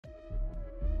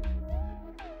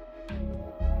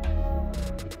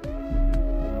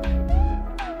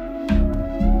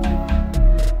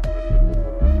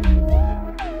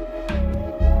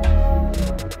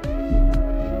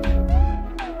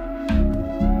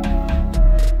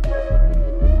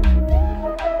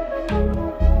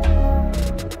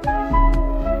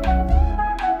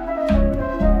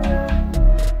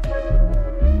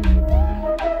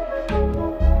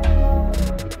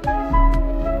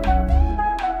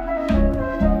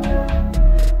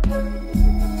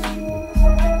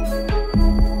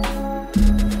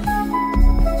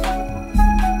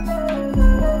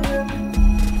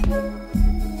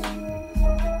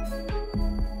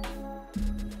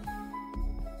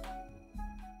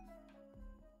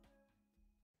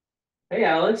Hey,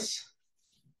 Alice.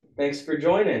 Thanks for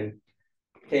joining.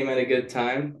 Came at a good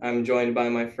time. I'm joined by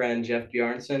my friend Jeff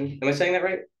Bjarnson. Am I saying that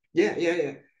right?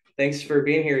 Yeah. Thanks for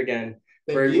being here again.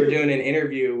 Thank We're you. doing an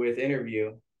interview with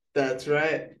Interview. That's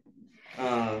right.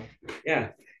 Uh, yeah,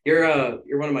 you're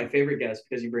one of my favorite guests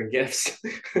because you bring gifts.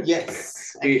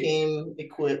 Yes, I we came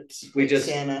equipped we like just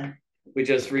Santa. we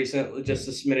just recently,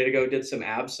 just a minute ago, did some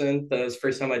absinthe. That was the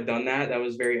first time I'd done that. That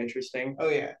was very interesting. Oh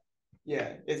yeah,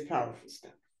 yeah, it's powerful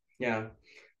stuff. Yeah,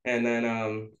 and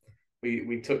then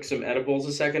we took some edibles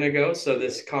a second ago. So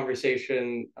this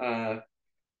conversation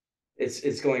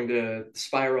it's going to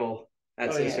spiral Oh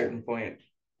at a yeah. certain point.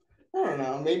 I don't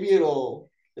know. Maybe it'll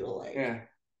like Yeah,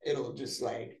 it'll just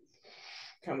like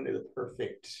come to the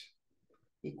perfect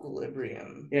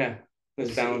equilibrium. yeah. We'll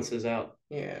This see. balances out.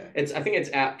 Yeah. I think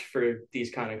it's apt for these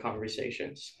kind of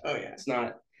conversations. Oh yeah. It's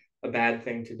not a bad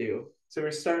thing to do. So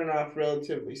we're starting off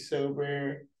relatively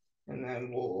sober, and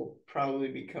then we'll probably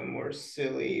become more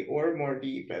silly or more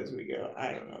deep as we go.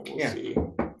 I don't know. We'll Yeah, see.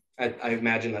 I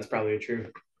imagine that's probably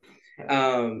true.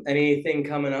 Anything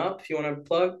coming up you want to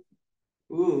plug?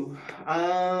 Ooh,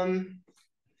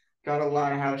 got a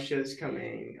lot of house shows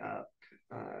coming up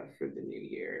for the new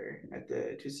year at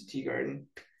the Twisted Tea Garden.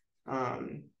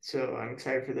 So I'm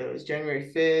excited for those.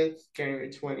 January 5th, January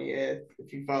 20th.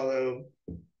 If you follow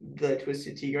the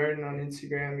Twisted Tea Garden on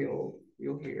Instagram,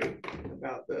 you'll hear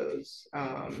about those.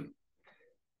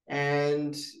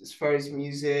 And as far as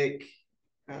music,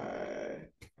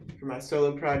 for my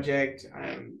solo project,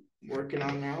 I'm working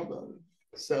on an album.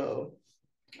 So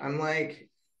I'm like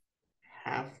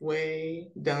halfway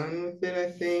done with it, I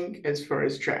think, as far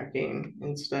as tracking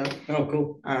and stuff. Oh,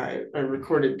 cool. I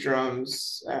recorded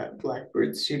drums at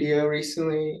Blackbird Studio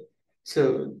recently.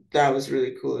 So that was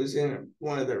really cool. It was in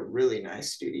one of the really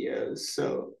nice studios.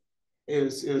 So it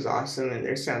was awesome and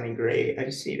they're sounding great. I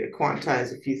just need to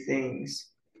quantize a few things.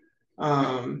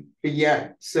 But yeah,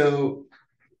 so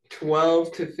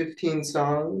 12 to 15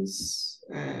 songs,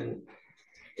 and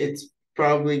it's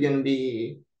probably gonna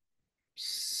be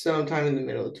sometime in the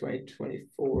middle of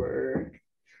 2024,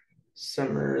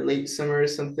 summer, late summer or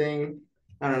something.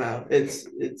 I don't know.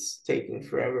 It's taking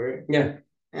forever. Yeah.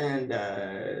 And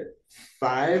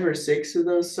five or six of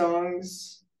those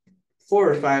songs, four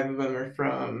or five of them are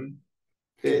from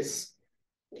this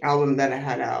album that I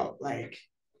had out like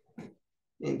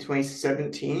in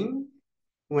 2017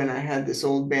 when I had this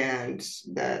old band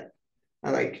that I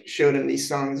like showed them these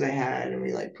songs I had and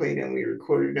we like played them, we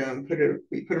recorded them,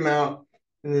 we put them out,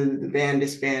 and the band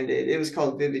disbanded. It was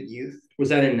called Vivid Youth. Was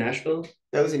that in Nashville?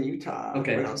 That was in Utah when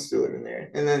I Okay. was still living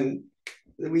there. And then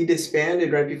we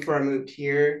disbanded right before I moved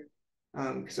here.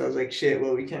 Because I was like, shit,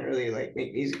 well, we can't really like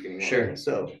make music anymore. Sure.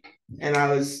 So, and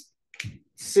I was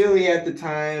silly at the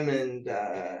time and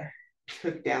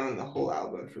took down the whole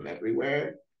album from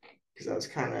everywhere because I was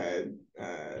kind of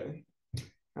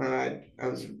I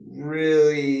was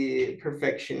really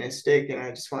perfectionistic and I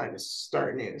just wanted to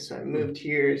start new. So I moved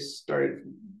here, started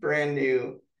brand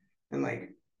new, and like,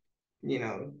 you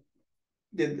know,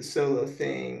 did the solo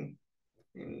thing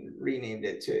and renamed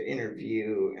it to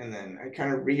Interview. And then I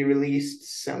kind of re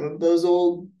released some of those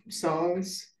old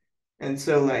songs. And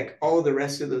so, like, all the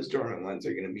rest of those dormant ones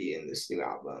are going to be in this new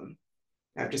album.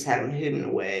 I've just had them hidden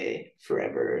away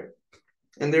forever.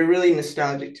 And they're really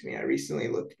nostalgic to me. I recently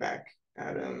looked back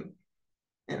at them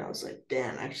and I was like,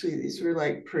 damn, actually, these were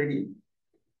like pretty,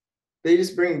 they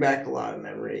just bring back a lot of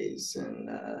memories. And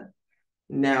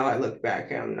now I look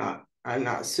back, I'm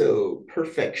not so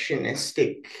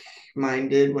perfectionistic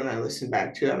minded when I listen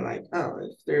back to it. I'm like, oh,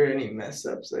 if there are any mess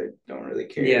ups, I don't really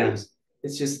care. Yeah.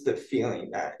 It's just the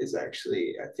feeling that is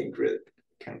actually, I think, really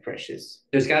kind of precious.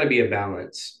 There's got to be a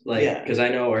balance. Like, Yeah, because I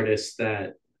know artists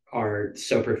that are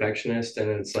so perfectionist,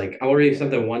 and it's like, I'll read yeah.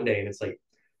 something one day, and it's like,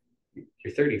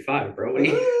 you're 35, bro. What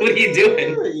are you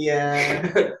doing?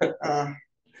 Yeah. Uh,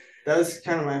 that was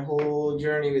kind of my whole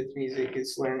journey with music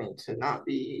is learning to not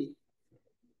be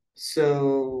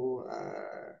so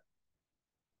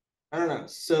I don't know,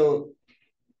 so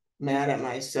mad at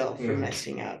myself for Mm,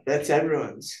 messing up. That's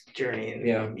everyone's journey in the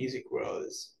yeah. music world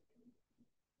is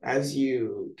as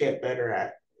you get better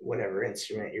at whatever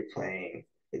instrument you're playing,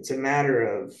 it's a matter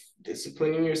of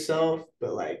disciplining yourself,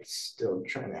 but like still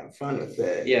trying to have fun with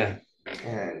it Yeah.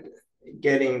 and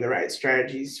getting the right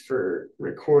strategies for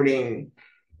recording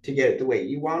to get it the way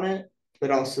you want it,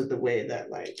 but also the way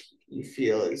that like you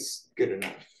feel is good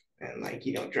enough and like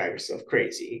you don't drive yourself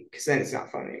crazy because then it's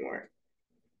not fun anymore.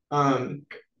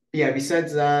 Yeah,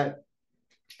 besides that,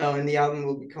 oh, and the album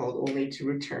will be called Only to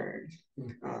Return.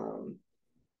 Um,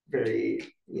 very,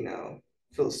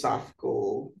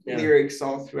 philosophical Yeah. lyrics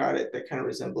all throughout it that kind of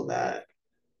resemble that.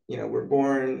 we're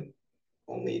born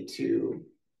only to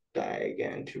die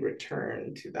again, to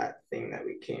return to that thing that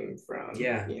we came from,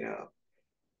 Yeah.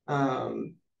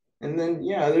 And then,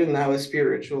 yeah, other than that, with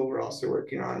spiritual, we're also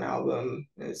working on an album.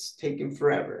 It's taking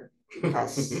forever. It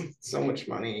costs so much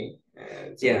money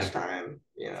and so much time.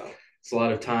 It's a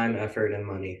lot of time, effort, and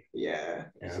money. Yeah.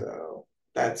 So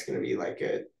that's going to be like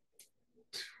a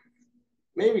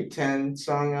maybe 10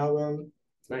 song album.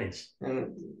 Nice.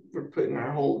 And we're putting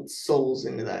our whole souls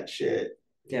into that shit.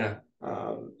 Yeah.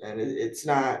 And it's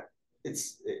not,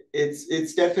 it's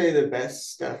definitely the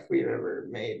best stuff we've ever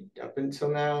made up until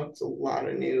now. It's a lot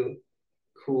of new,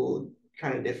 cool,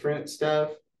 kind of different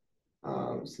stuff.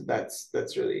 So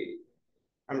that's really,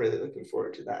 I'm really looking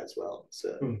forward to that as well.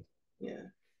 So yeah.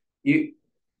 You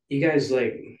guys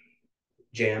like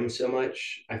jam so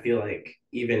much. I feel like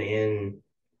even in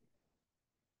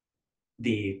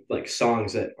the like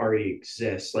songs that already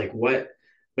exist, like what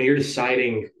when you're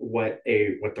deciding what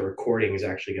the recording is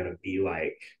actually going to be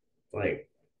like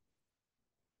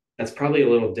that's probably a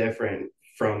little different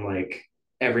from like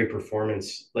every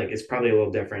performance. Like it's probably a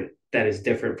little different that is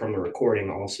different from the recording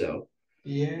also.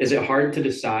 Yeah. Is it hard to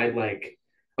decide like,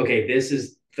 okay, this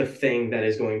is the thing that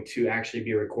is going to actually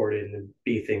be recorded and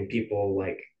be thing people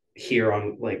like hear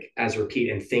on like as repeat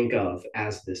and think of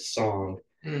as this song?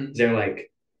 Is there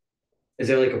like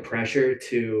a pressure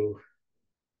to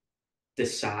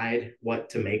decide what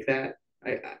to make that?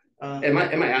 Am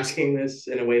I asking this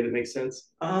in a way that makes sense?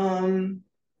 I don't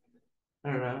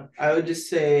know. I would just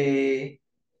say,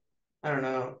 I don't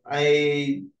know.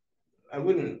 I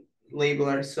wouldn't label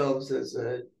ourselves as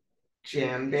a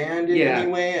jam band in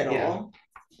any way at all.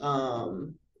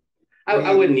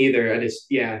 I wouldn't either. I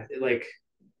just like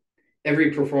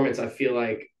every performance I feel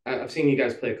like I've seen you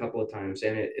guys play a couple of times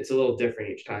and it's a little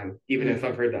different each time, even if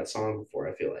I've heard that song before.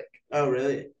 I feel like. Oh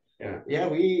really? Yeah,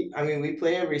 we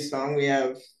play every song we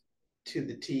have to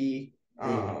the T.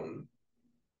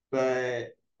 But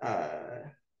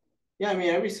yeah, I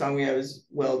mean every song we have is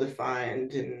well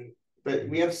defined, but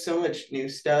we have so much new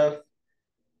stuff,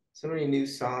 so many new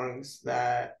songs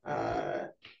that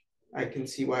I can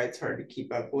see why it's hard to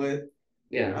keep up with.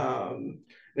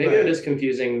 Maybe I'm just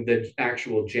confusing the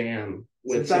actual jam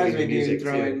with sometimes we do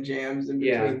throw in jams in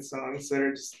between songs that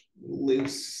are just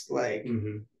loose, like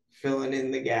filling in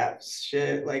the gaps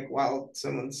shit, like while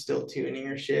someone's still tuning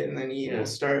or shit, and then we'll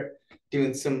start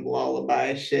doing some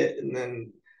lullaby shit, and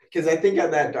then because I think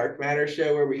on that Dark Matter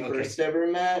show where we first ever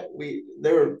met,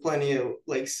 there were plenty of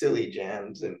like silly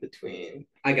jams in between.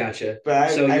 I gotcha.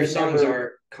 But so your songs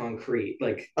are concrete,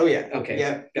 like got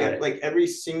it. Like every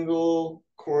single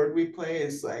chord we play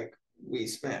is like we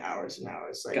spent hours and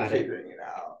hours like figuring it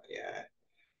out. Yeah.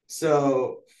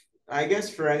 So I guess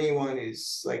for anyone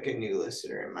who's like a new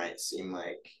listener, it might seem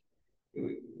like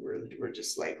we're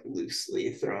just like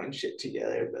loosely throwing shit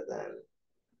together, but then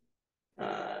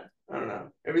I don't know.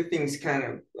 Everything's kind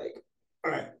of like,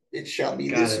 all right, it shall be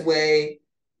this way,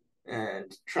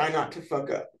 and try not to fuck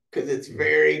up because it's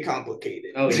very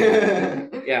complicated. Oh yeah,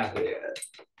 yeah.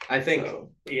 I think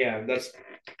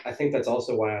I think that's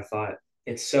also why I thought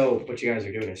it's so what you guys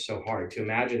are doing is so hard to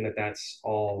imagine that that's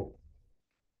all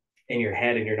in your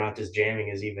head and you're not just jamming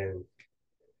is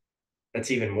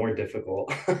that's even more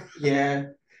difficult. Yeah,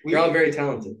 you're all very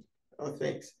talented. Oh,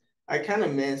 thanks. I kind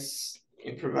of miss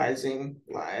improvising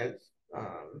live.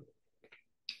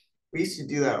 We used to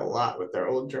do that a lot with our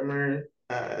old drummer,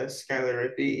 Skylar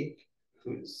Rippey,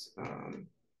 who's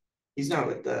he's not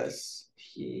with us.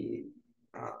 He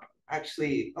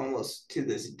actually almost to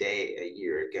this day a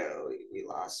year ago we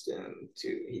lost him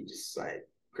to he just like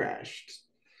crashed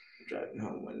driving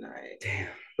home one night. Damn.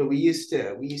 But we used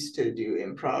to do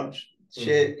improv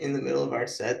shit in the middle of our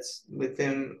sets with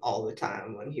him all the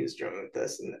time when he was drumming with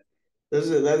us, and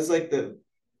that was like the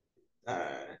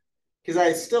because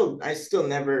I still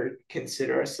never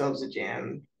consider ourselves a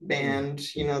jam band,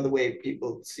 the way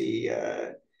people see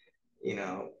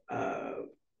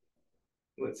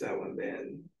what's that one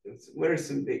band? What are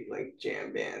some big like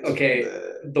jam bands? Okay,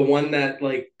 the one that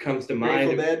like comes to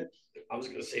mind. Dead? I was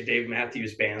gonna say Dave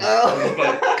Matthews Band,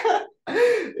 but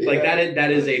like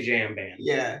that is a jam band.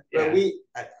 Yeah, but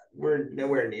we're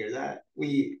nowhere near that.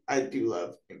 I do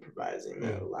love improvising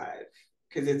though live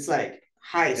because it's like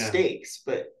high stakes,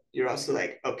 but you're also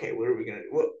like, okay, what are we gonna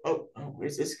do? Oh,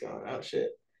 where's this going? Oh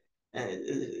shit! And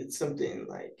it's something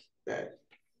like that,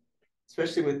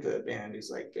 especially with the band who's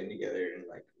like been together and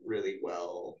like really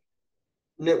well.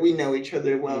 We know each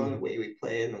other well in the way we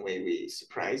play and the way we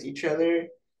surprise each other.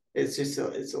 It's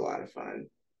a lot of fun.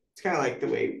 It's kind of like the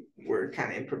way we're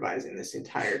kind of improvising this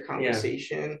entire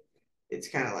conversation. It's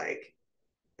kind of like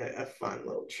a fun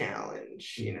little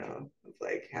challenge, of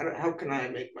like how can I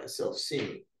make myself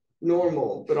seem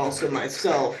normal, but also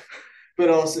myself, but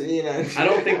also I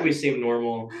don't think we seem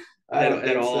normal I don't at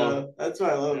think all. so. That's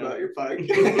what I love about your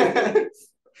podcast.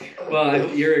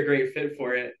 Well, you're a great fit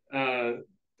for it.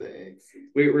 Thanks.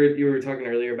 You were talking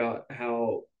earlier about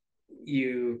how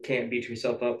you can't beat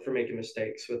yourself up for making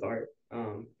mistakes with art.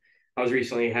 I was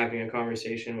recently having a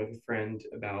conversation with a friend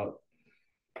about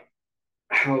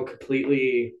how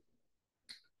completely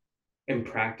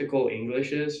impractical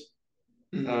English is.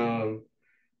 Um,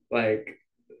 like,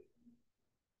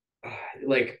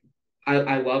 like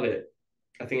I love it.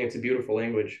 I think it's a beautiful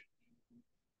language.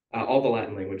 All the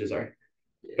Latin languages are,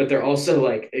 but they're also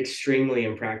like extremely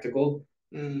impractical.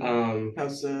 How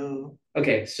so?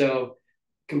 Okay, so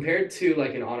compared to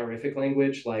like an honorific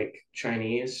language like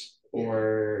Chinese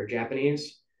or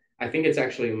Japanese, I think it's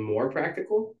actually more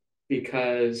practical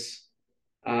because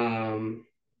um,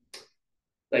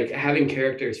 like having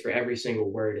characters for every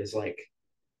single word is like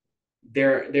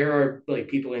there are like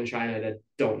people in China that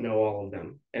don't know all of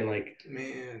them and like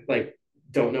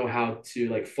don't know how to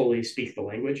like fully speak the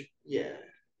language. Yeah.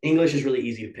 English is really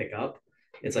easy to pick up.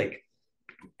 It's like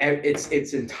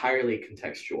it's entirely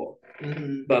contextual.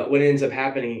 But what ends up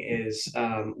happening is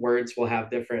words will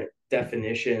have different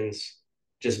definitions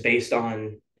just based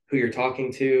on who you're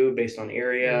talking to, based on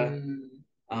area.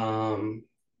 Um,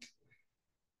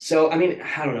 so, I mean,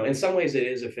 I don't know. In some ways, it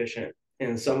is efficient.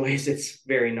 In some ways, it's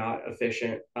very not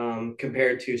efficient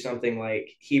compared to something like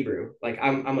Hebrew. Like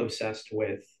I'm obsessed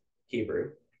with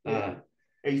Hebrew. Are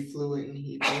you fluent in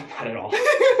Hebrew? Not at all.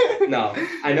 No,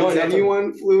 I know Is enough.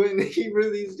 Anyone fluent in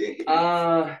Hebrew these days?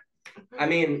 I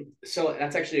mean, so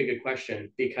that's actually a good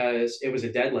question because it was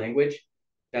a dead language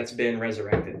that's been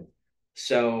resurrected.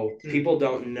 So people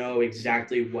don't know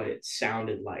exactly what it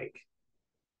sounded like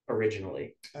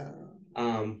originally.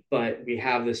 But we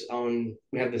have this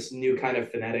new kind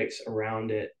of phonetics around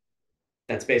it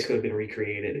that's basically been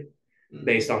recreated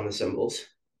based on the symbols.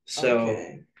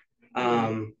 So,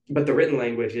 but the written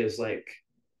language is like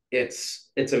it's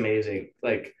amazing.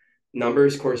 Like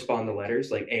numbers correspond to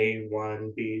letters, like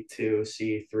A1,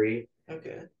 B2, C3.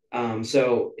 Okay.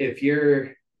 So if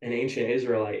you're an ancient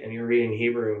Israelite and you're reading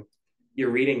Hebrew,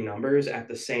 you're reading numbers at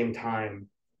the same time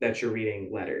that you're reading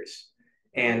letters.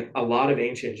 And a lot of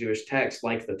ancient Jewish texts,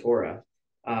 like the Torah,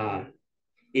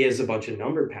 is a bunch of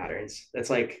number patterns. That's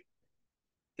like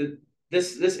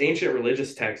this ancient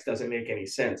religious text doesn't make any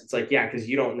sense. It's like, yeah, because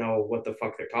you don't know what the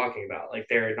fuck they're talking about. Like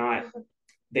they're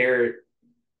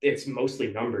it's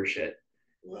mostly number shit.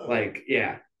 Whoa. Like,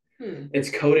 yeah,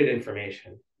 it's coded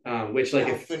information, which like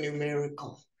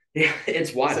alphanumerical. Yeah,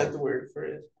 it's wild. Is that the word for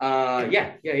it?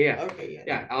 Yeah. Okay,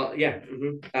 yeah.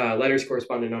 Letters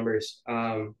correspond to numbers.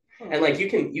 And like you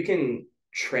can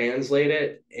translate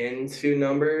it into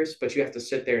numbers, but you have to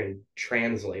sit there and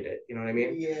translate it. You know what I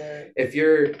mean? Yeah. If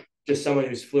you're just someone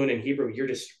who's fluent in Hebrew, you're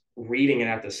just reading it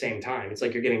at the same time. It's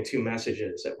like you're getting two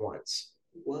messages at once.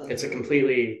 Whoa. It's a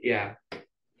completely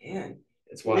Man,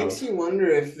 it's wild. It makes you wonder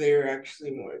if they're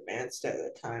actually more advanced at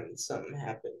that time and something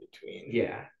happened between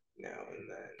now and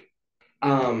then.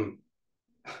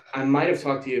 I might have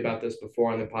talked to you about this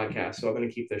before on the podcast, so I'm going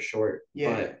to keep this short.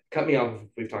 Yeah. But cut me off if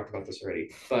we've talked about this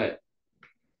already. But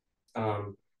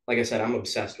like I said, I'm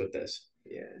obsessed with this.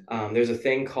 Yeah. There's a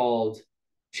thing called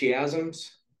chiasms.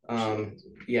 Or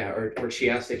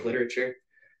chiastic literature.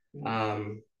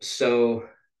 So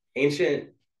ancient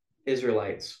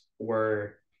Israelites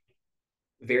were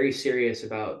very serious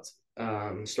about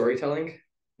storytelling.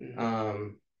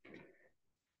 There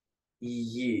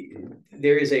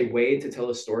is a way to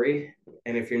tell a story,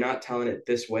 and if you're not telling it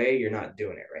this way, you're not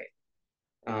doing it right.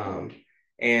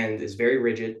 And it's very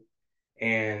rigid,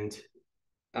 and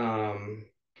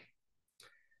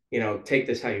take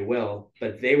this how you will,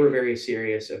 but they were very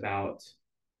serious about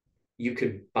you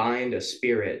could bind a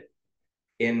spirit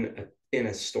in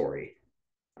a story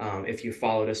if you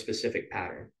followed a specific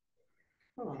pattern.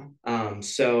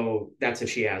 So that's a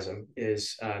chiasm,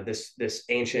 is this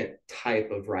ancient type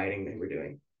of writing that we're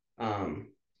doing.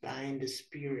 Bind a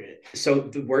spirit. So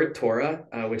the word Torah,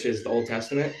 which is the Old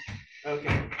Testament,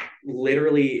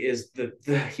 literally is the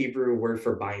Hebrew word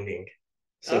for binding.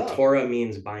 So Torah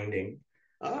means binding.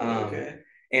 Okay.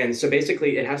 And so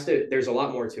basically there's a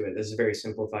lot more to it. This is a very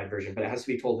simplified version, but it has to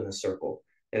be told in a circle.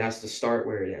 It has to start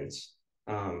where it ends.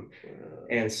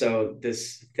 And so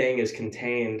this thing is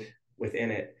contained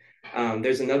within it.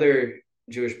 There's another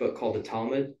Jewish book called the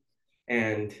Talmud,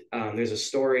 and there's a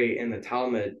story in the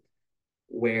Talmud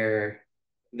where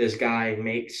this guy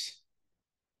makes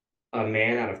a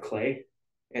man out of clay,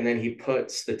 and then he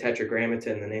puts the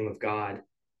tetragrammaton, the name of God,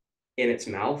 in its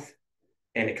mouth,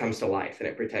 and it comes to life and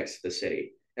it protects the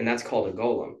city, and that's called a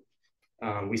golem.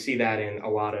 We see that in a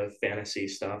lot of fantasy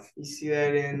stuff. You see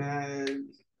that in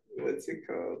what's it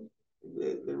called?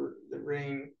 The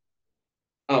ring.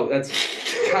 Oh, that's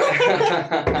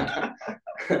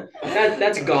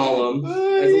that's Gollum.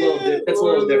 That's that's a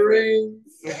little different.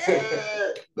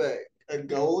 But a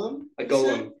golem? A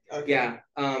golem. Okay. Yeah.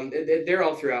 They're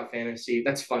all throughout fantasy.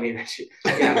 That's funny that you,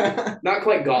 yeah, not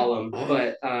quite Gollum,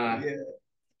 but yeah.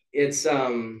 It's a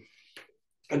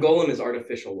golem is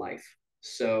artificial life.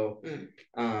 So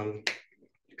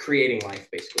creating life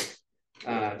basically.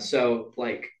 So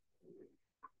like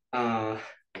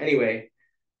anyway,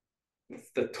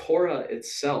 the Torah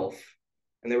itself,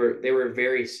 and they were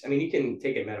very, I mean, you can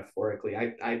take it metaphorically.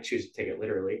 I choose to take it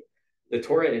literally. The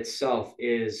Torah itself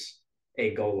is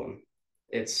a golem.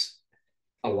 It's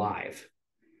alive.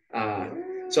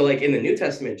 So like in the New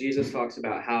Testament, Jesus talks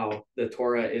about how the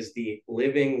Torah is the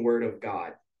living word of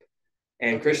God.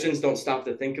 And Christians don't stop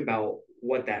to think about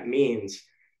what that means.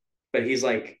 But he's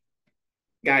like,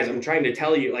 guys, I'm trying to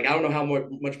tell you, like, I don't know how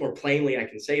much more plainly I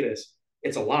can say this.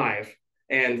 It's alive.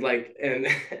 And like, and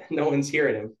no one's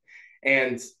hearing him.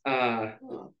 And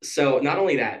so not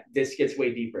only that, this gets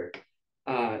way deeper.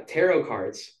 Tarot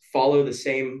cards follow the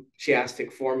same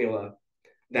chiastic formula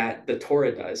that the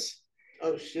Torah does.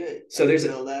 Oh shit! So there's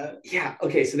yeah,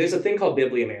 okay. So there's a thing called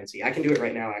bibliomancy. I can do it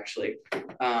right now, actually.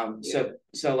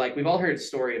 So like we've all heard a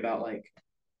story about like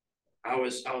I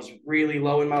was really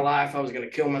low in my life. I was gonna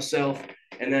kill myself,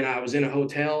 and then I was in a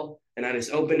hotel and I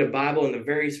just opened a Bible, and the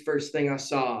very first thing I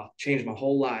saw changed my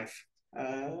whole life.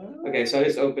 Okay, so I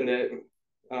just opened it.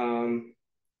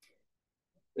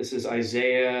 This is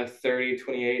Isaiah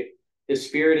 30:28. His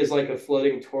spirit is like a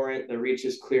floating torrent that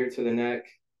reaches clear to the neck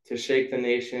to shake the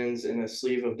nations in a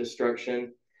sleeve of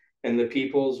destruction, and the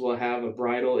peoples will have a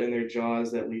bridle in their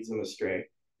jaws that leads them astray.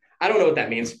 I don't know what that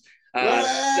means.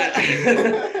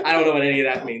 I don't know what any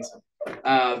of that means.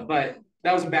 But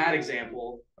that was a bad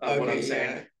example of what I'm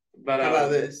saying. Yeah. But how about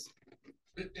this?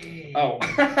 Oh,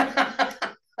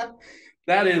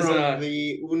 that is from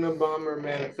the Unabomber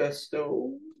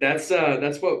Manifesto. That's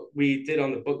what we did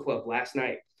on the book club last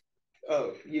night.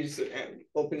 Oh, you just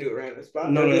opened to a random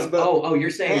spot. No. Oh, you're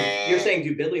saying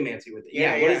do bibliomancy with it.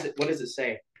 Yeah. What does it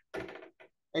say?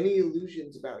 Any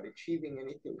illusions about achieving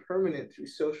anything permanent through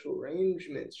social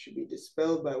arrangements should be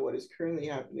dispelled by what is currently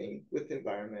happening with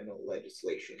environmental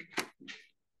legislation.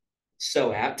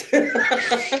 So apt.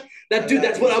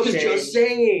 That's what I was just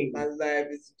saying. My life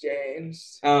has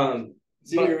changed. So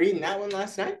you were reading that one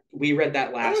last night? We read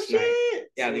that last night.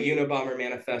 Yeah, the Unabomber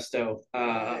Manifesto.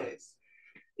 Nice.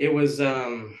 It was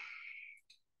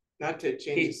not to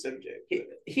change the subject.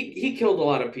 He killed a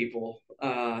lot of people.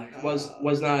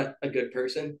 Was not a good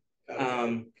person.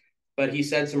 Okay. But he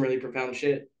said some really profound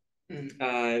shit.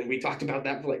 And we talked about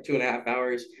that for like 2.5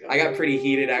 hours. I got pretty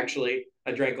heated actually.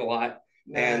 I drank a lot.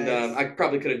 Nice. And I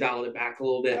probably could have dialed it back a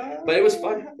little bit, but it was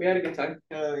fun. We had a good time.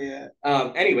 Oh yeah.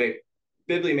 Anyway,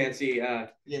 bibliomancy.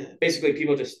 Basically,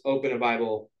 people just open a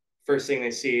Bible. First thing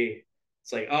they see,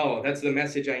 it's like, oh, that's the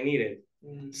message I needed.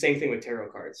 Same thing with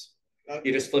tarot cards. Okay.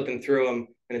 You're just flipping through them,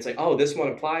 and it's like, oh, this one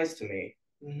applies to me.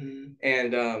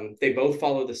 And they both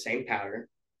follow the same pattern.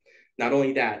 Not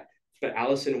only that, but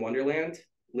Alice in Wonderland.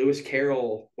 Lewis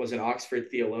Carroll was an Oxford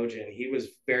theologian. He was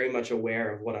very much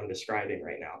aware of what I'm describing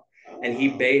right now. And he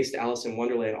based Alice in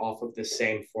Wonderland off of the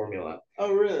same formula.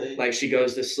 Oh, really? Like she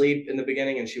goes to sleep in the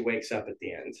beginning and she wakes up at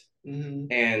the end.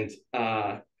 And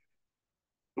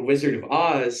Wizard of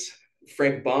Oz,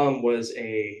 Frank Baum was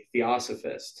a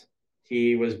theosophist.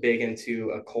 He was big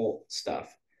into occult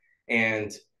stuff.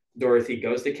 And Dorothy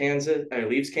goes to Kansas, or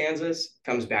leaves Kansas,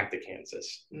 comes back to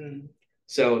Kansas.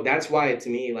 So that's why, to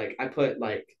me, like I put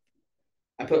like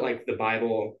the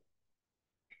Bible,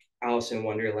 Alice in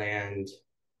Wonderland,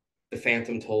 the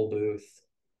Phantom Toll Booth,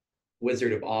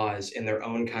 Wizard of Oz in their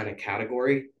own kind of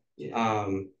category. Yeah.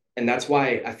 And that's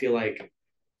why I feel like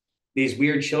these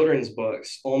weird children's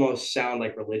books almost sound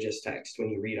like religious text when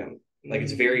you read them. Like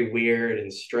it's very weird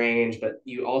and strange, but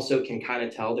you also can kind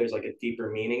of tell there's like a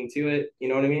deeper meaning to it. You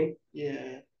know what I mean?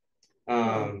 Yeah.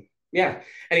 Yeah.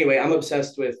 Anyway, I'm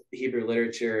obsessed with Hebrew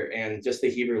literature and just the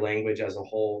Hebrew language as a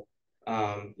whole.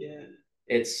 Yeah.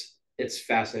 It's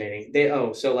fascinating.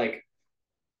 So like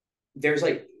there's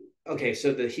like, okay,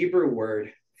 so the Hebrew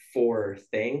word for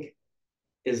thing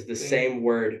is the same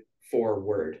word for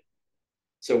word.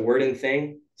 So word and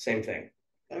thing, same thing.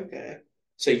 Okay.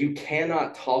 So you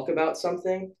cannot talk about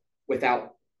something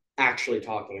without actually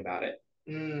talking about it.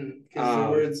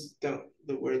 Because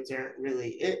the words aren't really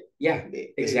it. Yeah,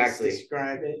 they exactly.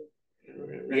 describe it.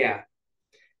 Right? Yeah.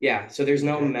 Yeah, so there's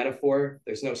no Okay. metaphor,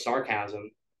 there's no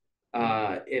sarcasm.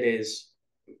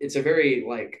 It's a very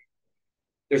like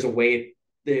there's a way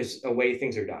there's a way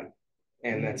things are done,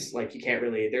 and that's like you can't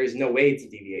really there's no way to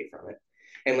deviate from it.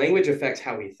 And language affects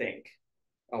how we think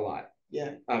a lot.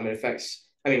 Yeah. It affects.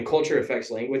 I mean, culture affects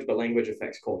language, but language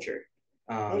affects culture.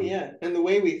 Oh Um, yeah, and the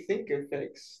way we think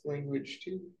affects language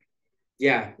too,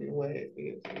 yeah. in a way.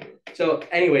 So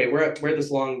anyway, where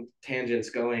this long tangent's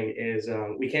going is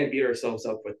we can't beat ourselves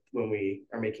up with when we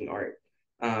are making art.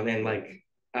 And like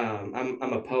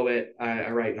I'm a poet.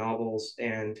 I write novels,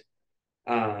 and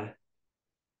uh,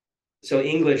 so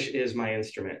English is my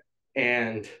instrument.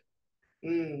 And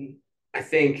Mm. I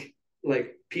think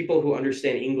like people who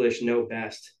understand English know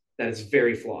best that it's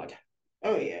very flawed.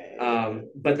 Oh yeah.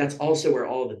 But that's also where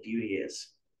all the beauty is.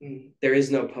 Mm. There is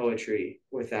no poetry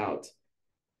without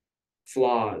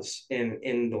flaws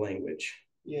in the language.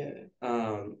 Yeah.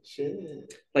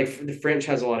 Shit. Like the French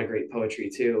has a lot of great poetry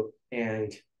too,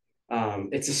 and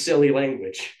it's a silly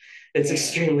language. It's Yeah.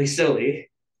 extremely silly,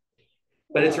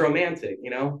 but it's Wow. romantic, you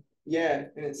know? Yeah,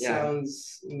 and it Yeah,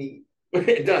 sounds neat.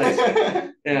 it does.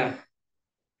 Yeah.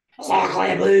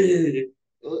 Sacre bleu.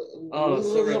 Oh,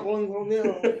 so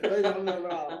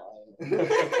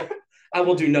I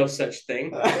will do no such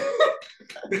thing.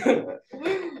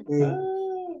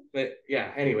 But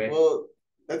yeah, anyway. Well,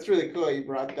 that's really cool. You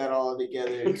brought that all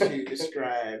together to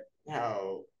describe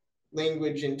how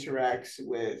language interacts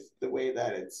with the way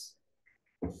that it's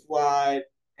flawed,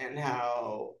 and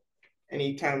how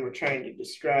anytime we're trying to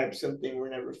describe something, we're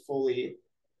never fully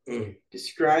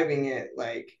describing it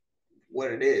like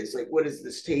what it is. Like, what is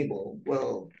this table?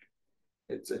 Well,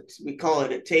 we call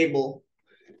it a table.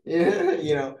 Yeah,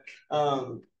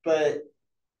 But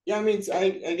yeah, I mean,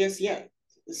 I guess yeah,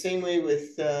 the same way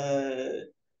with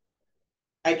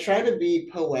I try to be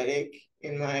poetic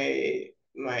in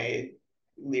my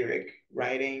lyric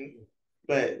writing,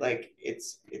 but like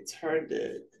it's hard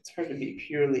to be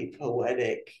purely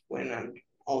poetic when I'm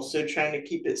also trying to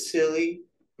keep it silly,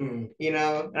 And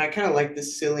I kind of like the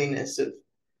silliness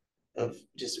of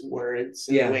just words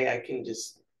and the Yeah. way I can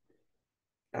just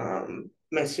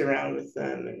mess around with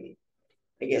them, and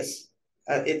I guess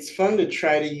it's fun to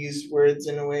try to use words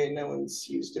in a way no one's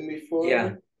used them Yeah. before.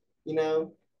 You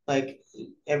know, like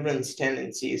everyone's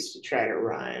tendency is to try to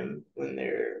rhyme when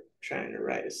they're trying to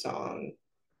write a song.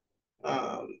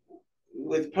 Um,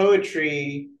 with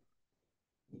poetry,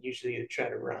 usually you try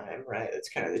to rhyme, right? That's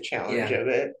kind of the challenge Yeah. of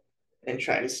it, and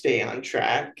try to stay on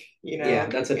track, Yeah.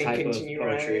 That's a and type of continue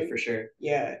poetry rhyming. for sure.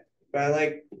 Yeah, but I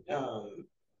like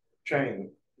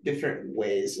trying different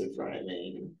ways of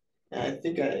rhyming. And I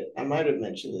think I might have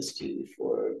mentioned this to you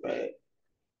before, but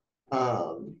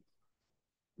um,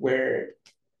 where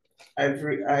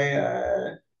over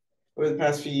the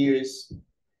past few years,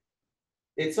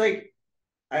 it's like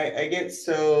I get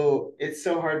so it's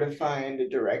so hard to find a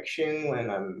direction when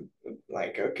I'm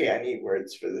like, okay, I need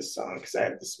words for this song because I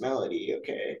have this melody.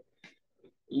 Okay,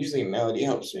 usually melody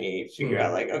helps me figure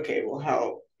out like, okay, well,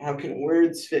 how can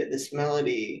words fit this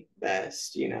melody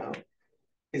best?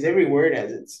 Because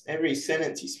every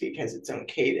sentence you speak has its own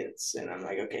cadence, and I'm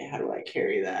like, okay, how do I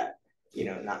carry that?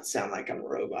 Not sound like I'm a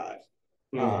robot.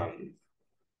 Um,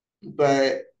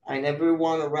 but I never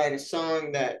want to write a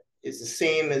song that is the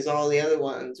same as all the other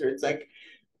ones, or it's like,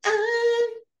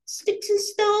 sticks and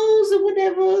stones or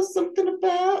whatever, something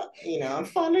about, I'm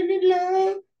falling in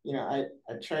love.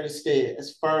 I try to stay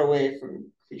as far away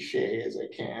from cliche as I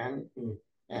can.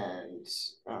 And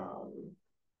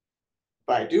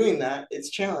by doing that, it's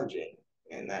challenging.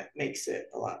 And that makes it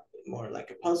a lot more like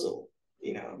a puzzle.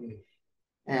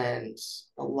 And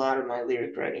a lot of my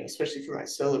lyric writing, especially for my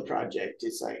solo project,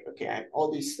 is like, okay, I have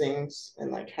all these things,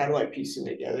 and like, how do I piece them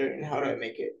together, and how do I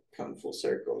make it come full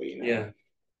circle? Yeah.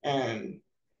 And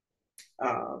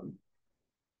um,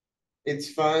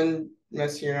 it's fun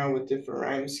messing around with different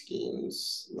rhyme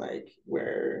schemes, like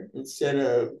where instead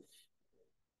of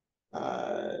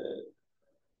uh,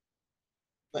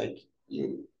 like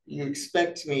you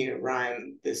expect me to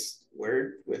rhyme this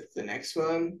word with the next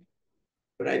one,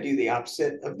 but I do the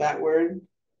opposite of that word,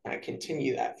 and I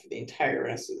continue that for the entire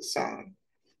rest of the song.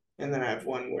 And then I have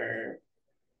one where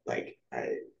like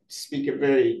I speak a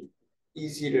very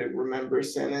easy to remember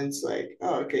sentence, like,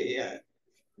 oh, okay, yeah,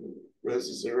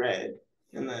 roses are red.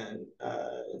 And then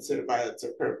instead of violets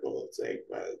are purple, it's like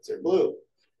violets are blue.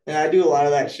 And I do a lot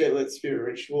of that shit with Spirit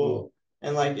Ritual.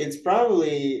 And like, it's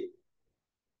probably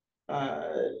uh,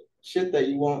 shit that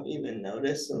you won't even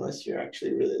notice unless you're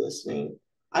actually really listening.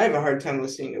 I have a hard time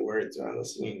listening to words when I'm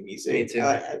listening to music. Me too.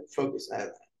 I focus. I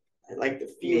like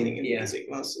the feeling of Yeah. music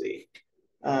mostly.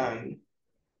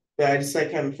 But I just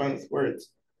like having fun with words.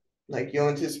 Like you'll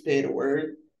anticipate a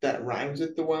word that rhymes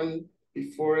with the one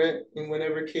before it in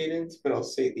whatever cadence, but I'll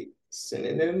say the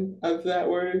synonym of that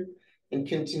word and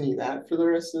continue that for the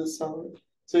rest of the song.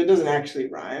 So it doesn't actually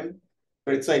rhyme,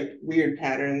 but it's like weird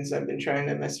patterns I've been trying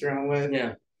to mess around with.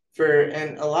 Yeah.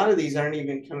 And a lot of these aren't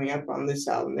even coming up on this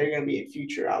album. They're going to be in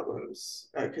future albums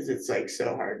because it's like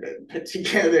so hard to put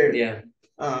together. Yeah.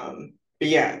 But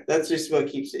yeah, that's just what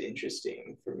keeps it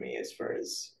interesting for me as far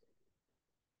as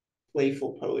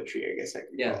playful poetry, I guess I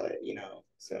could Yeah. call it, you know.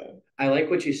 So I like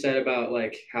what you said about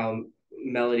like how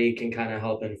melody can kind of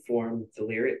help inform the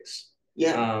lyrics.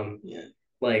 yeah, yeah.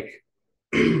 Like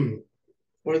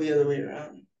Or the other way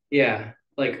around. yeah,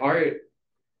 like art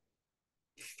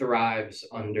thrives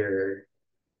under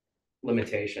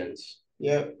limitations.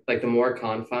 Yep. Like the more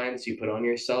confines you put on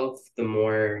yourself, the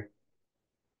more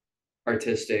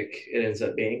artistic it ends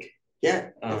up being. Yeah,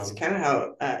 that's Um, kind of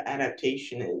how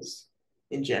adaptation is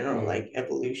in general, mm, like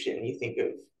evolution. You think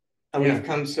of how we've yeah,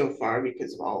 come so far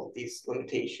because of all of these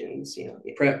limitations, you know.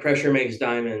 Yeah. pressure makes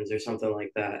diamonds or something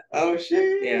like that. Oh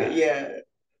shit! Yeah, Yeah, yeah.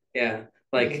 yeah,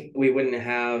 Like we wouldn't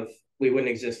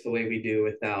exist the way we do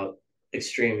without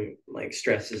extreme like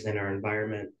stresses in our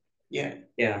environment. yeah,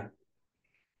 Yeah,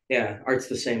 yeah. Art's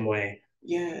the same way.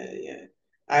 yeah, yeah.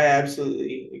 I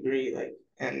absolutely agree. Like,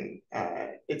 and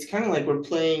it's kind of like we're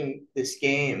playing this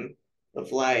game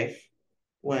of life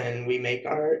when we make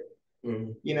art.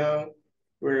 Mm, You know,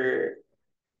 where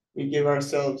we give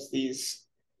ourselves these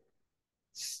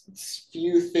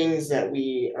few things that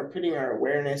we are putting our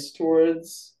awareness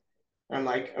towards. I'm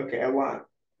like, okay, I want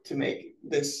to make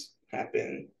this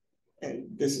happen, and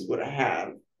this is what I have,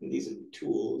 and these are the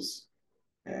tools,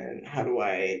 and how do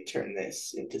I turn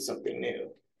this into something new?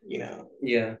 You know,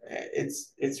 yeah,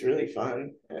 it's really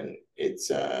fun, and it's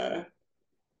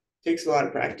takes a lot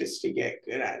of practice to get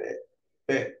good at it,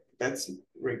 but that's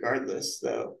regardless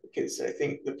though, because I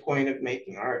think the point of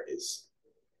making art is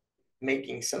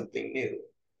making something new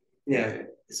yeah, and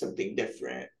something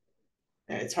different.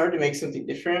 And it's hard to make something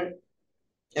different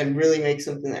and really make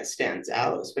something that stands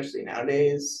out, especially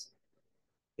nowadays.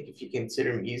 Like if you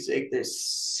consider music, there's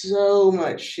so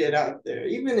much shit out there.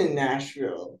 Even in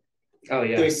Nashville, oh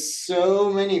yeah, there's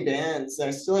so many bands that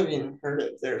I still haven't even heard of.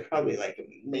 They're probably like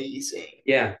amazing.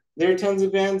 yeah. There are tons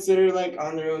of bands that are like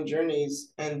on their own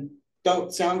journeys and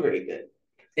don't sound very good.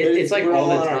 But It's like we're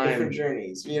all all the on our different time.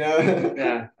 journeys, you know?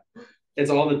 Yeah, it's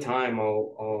all the time.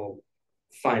 I'll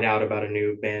find out about a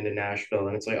new band in Nashville,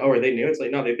 and it's like, oh, are they new? It's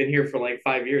like, no, they've been here for like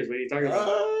 5 years. What are you talking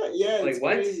about? Yeah, it's Like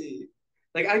what? crazy.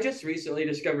 Like I just recently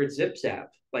discovered Zip Zap,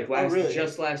 like Oh, really?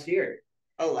 just last year,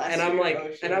 Oh, last year. Oh,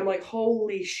 and I'm shit. like,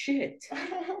 holy shit!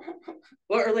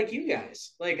 Well, or like you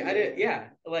guys, like I did, Yeah.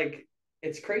 yeah, like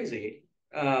it's crazy.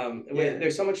 Yeah.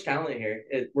 There's so much talent here.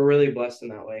 We're really blessed in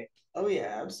that way. Oh,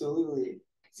 yeah, absolutely.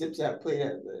 Zip Zap played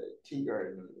at the Tea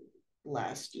Garden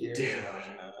last Dude, year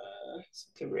on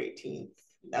September 18th.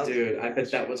 That was a dude, I good bet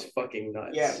ass that was show. fucking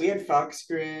Yeah, nuts. we had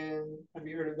Foxgrin. Have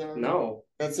you heard of them? No,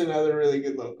 That's another really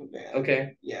good local band.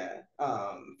 okay, Yeah.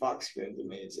 Foxgrin's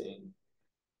amazing.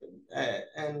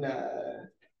 And yeah,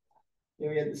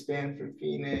 we had this band from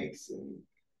Phoenix, and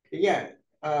yeah,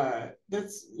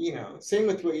 that's same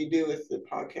with what you do with the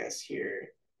podcast here.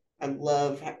 I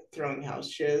love throwing house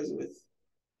shows with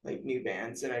like new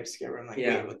bands that I discover. I'm like, wait,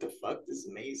 yeah, what the fuck? This is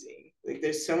amazing. Like,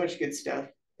 there's so much good stuff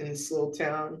in this little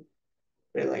town,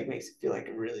 but it like makes it feel like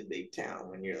a really big town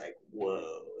when you're like,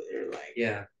 whoa, they're like,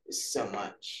 yeah. there's so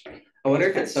much. I wonder There's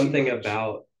if kind it's of too something much.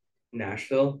 about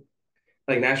Nashville.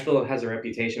 Like Nashville has a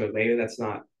reputation, but maybe that's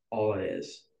not all it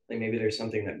is. Like maybe there's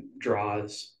something that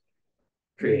draws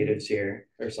Mm-hmm. creatives here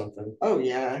or something. Oh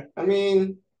yeah, I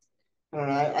mean, I don't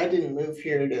know. I didn't move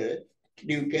here to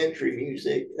do country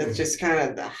music. That's just kind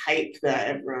of the hype that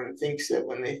everyone thinks of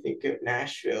when they think of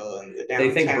Nashville and the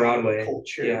They think downtown Broadway.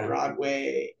 culture, Yeah.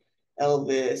 Broadway,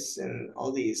 Elvis, and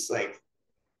all these like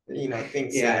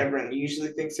things that Yeah. everyone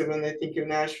usually thinks of when they think of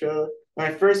Nashville. When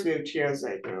I first moved here, I was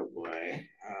like, oh boy.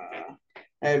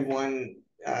 I had one.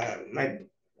 My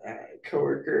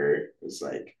coworker was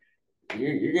like,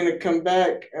 you're gonna come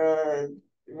back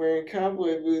wearing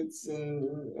cowboy boots, and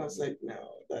I was like, no,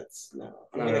 that's no.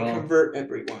 I'm Not at gonna all. convert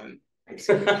everyone. I'm just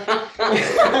kidding.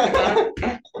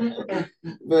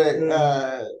 But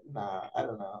nah, I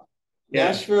don't know. Yeah.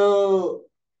 Nashville,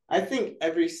 I think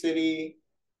every city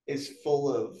is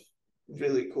full of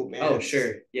really cool Oh, bands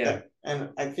sure. Yeah. that, and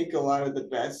I think a lot of the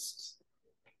best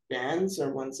bands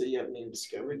are ones that you haven't even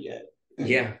discovered yet. And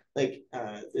Yeah. like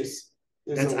there's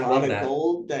a I lot love of that.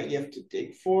 gold that you have to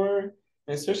dig for.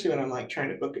 And especially when I'm like trying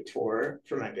to book a tour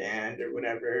for my band or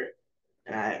whatever.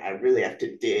 And I really have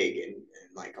to dig and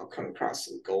like I'll come across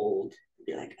some gold and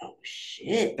be like, oh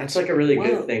shit, That's like a really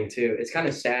good whoa. thing too. It's kind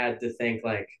of sad to think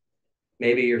like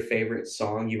maybe your favorite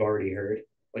song you've already heard,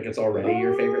 like it's already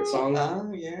your favorite song,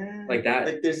 Oh yeah. like that.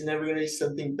 Like there's never gonna be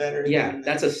something better Yeah, than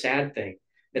that's a this. sad thing.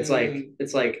 Mm,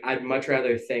 It's like I'd much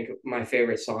rather think my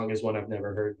favorite song is one I've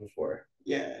never heard before.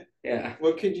 yeah. Yeah.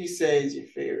 What could you say is your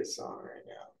favorite song right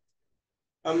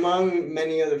now? Among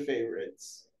many other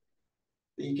favorites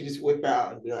that you could just whip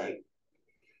out and be like,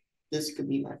 this could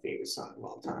be my favorite song of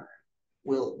all time.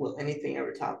 Will anything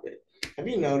ever top it? Have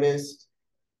you noticed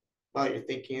while you're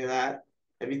thinking of that?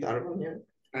 Have you thought of one yet?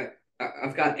 I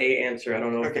I've got a answer. I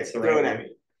don't know if it's Okay, the throw right it at one.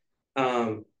 me.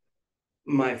 Um,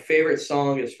 my favorite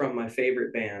song is from my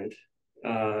favorite band,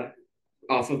 uh,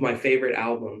 off of my favorite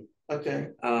album, Okay.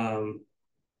 um,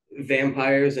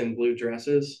 "Vampires in Blue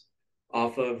Dresses,"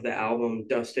 off of the album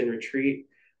 "Dust and Retreat"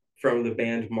 from the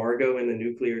band Margot and the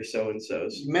Nuclear So and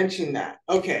So's. You mentioned that.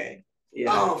 Okay. Yeah.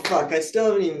 Oh fuck! I still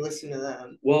haven't even listened to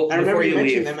them. Well, I remember before you you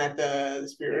mentioned leave, them at the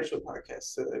spiritual podcast,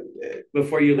 so that we did.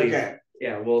 before you leave, Okay.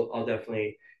 yeah, well, I'll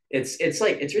definitely. It's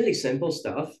like it's really simple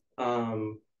stuff.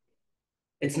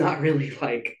 It's not really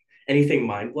like anything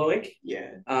mind blowing,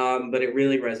 Yeah. but it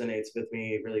really resonates with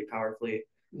me really powerfully.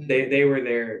 They Mm-hmm. were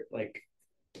there, like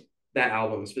that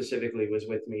album specifically was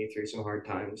with me through some hard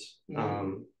times.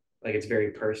 Mm-hmm. Like it's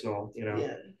very personal, you know.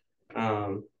 Yeah.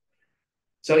 Um,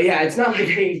 so yeah, it's not like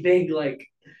anything like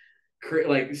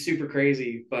like super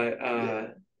crazy, but Yeah.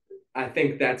 I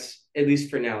think that's at least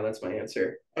for now. That's my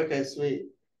answer. Okay. Sweet.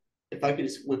 If I could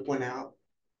just whip one out,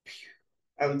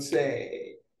 I would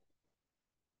say,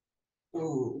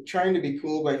 "Ooh, Trying to Be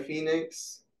Cool" by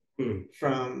Phoenix. Hmm.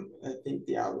 From I think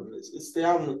the album is it's the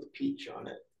album with the peach on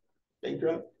it,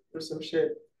 Bankrupt or some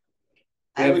shit.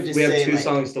 I would We just have say two like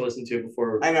songs to listen to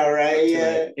before I know, right? tonight.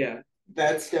 Yeah, Yeah.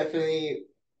 that's definitely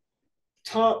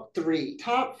top three,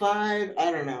 top five.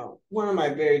 I don't know. One of my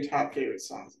very top favorite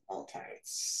songs of all time.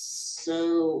 It's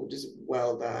so just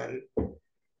well done.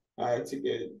 It's a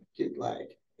good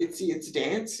like it's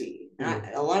dancey. Hmm.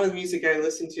 A lot of the music I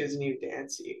listen to is new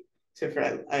dancey. Except for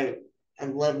I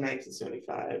love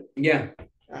 1975. Yeah,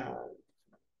 Uh,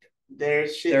 their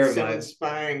shit's they're a so vibe.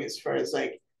 inspiring as far as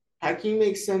like how can you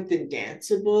make something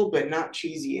danceable but not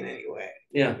cheesy in any way?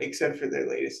 Yeah. Except for their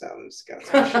latest album, it's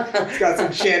got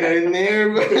some shit in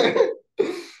there. But,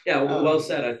 Yeah, well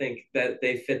said. I think that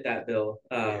they fit that bill.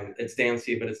 yeah, It's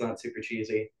dancey, but it's not super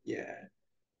cheesy. yeah.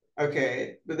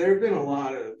 Okay, but there have been a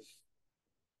lot of.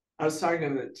 I was talking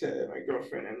to my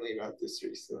girlfriend Emily about this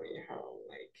recently. How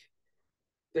like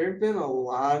there have been a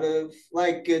lot of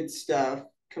like good stuff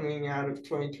coming out of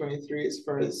 2023 as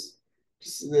far as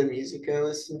just the music I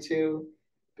listen to.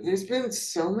 But there's been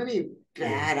so many Mm.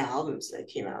 bad albums that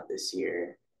came out this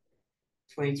year,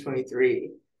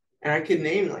 2023. And I could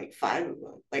name like five of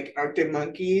them. Like Arctic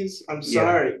Monkeys, I'm Yeah,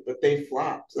 sorry, but they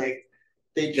flopped. Like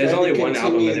they there's tried only to one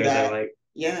album of continue theirs I that. like.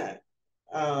 Yeah.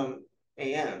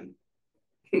 AM.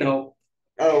 No.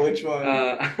 Oh, which one?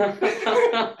 Uh,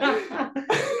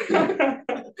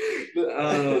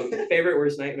 favorite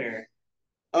worst nightmare.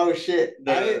 Oh shit.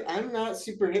 The I'm not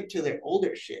super hip to their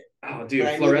older shit, Oh, but dude,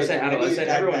 fluorescent I need to adolescent.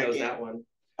 dive Everyone back knows in. that one.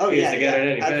 Oh We used yeah, to get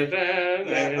yeah. it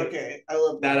Yeah, any. okay. I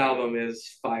love That that album album. is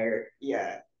fire.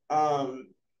 Yeah.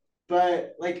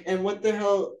 But like and what the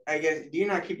hell I guess do you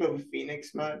not keep up with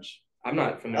Phoenix much? I'm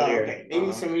not Oh, familiar. okay.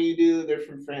 Maybe some of you do, they're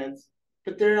from France.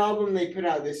 But their album they put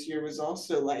out this year was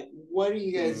also like, what are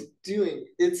you guys doing?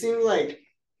 It seemed like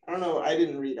I don't know, I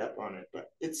didn't read up on it, but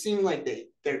it seemed like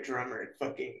their drummer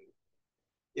fucking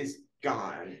is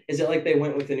gone. Is it like they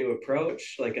went with a new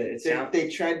approach? Like it sound They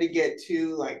tried to get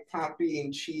too like poppy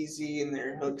and cheesy, and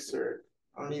their hooks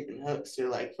aren't even hooks. They're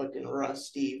like fucking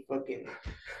rusty, fucking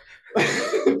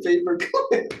paper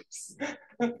clips.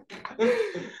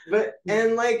 But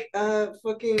and like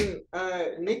fucking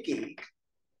Nicki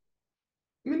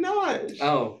Minaj.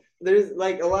 Oh. There's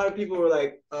like a lot of people were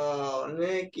like, "Oh,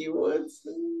 Nicki, what's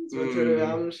this? What's her Mm.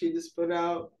 album she just put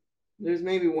out?" There's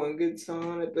maybe one good song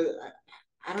on it, but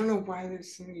I don't know why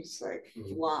there's so many just like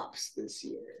Mm. flops this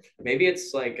year. Maybe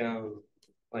it's like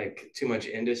too much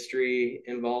industry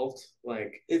involved.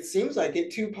 It seems like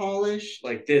it too polished.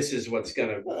 Like this is what's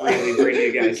gonna really bring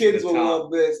you The guys to kids the will top.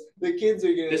 love this. The kids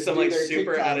are There's gonna some do like their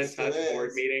super out TikToks of to touch board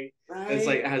this, meeting that's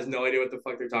like right? has no idea what the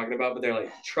fuck they're talking about, but they're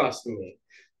like, trust me,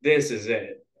 this is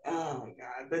it. Oh my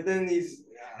god! But then these,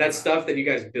 I don't That know. stuff that you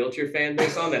guys built your fan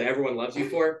base on that everyone loves you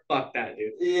for, fuck that,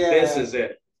 dude. This Yeah, is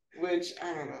it. which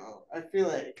I don't know. I feel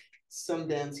like some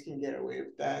bands can get away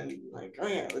with that, and like, oh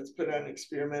yeah, let's put out an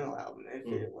experimental album. If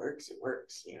Mm. it works, it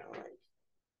works. You know, like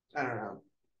I don't know.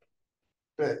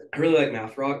 But I really like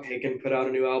Math Rock. Haken put out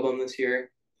a new album this year.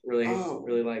 Really, oh,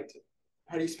 really liked it.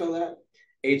 how do you spell that?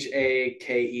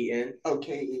 Haken.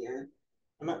 Okay, yeah.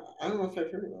 I don't know if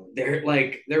I've heard of them. They're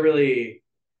really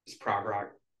it's prog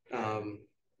rock. Yeah.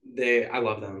 I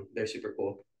love them. They're super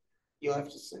cool. You'll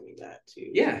have to send me that too.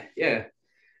 Yeah, yeah,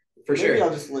 for Maybe sure. I'll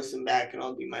just listen back and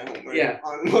I'll do my homework Yeah,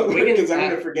 on what we because can.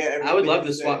 I'm gonna forget I would everything love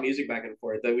you to swap said. music back and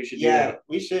forth. That we should do Yeah, that.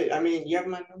 we should. I mean, you have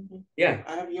my number. Yeah.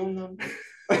 I have your number.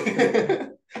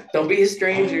 Don't be a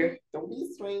stranger. Don't be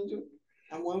a stranger.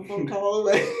 I'm one phone call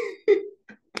away.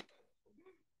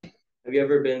 Have you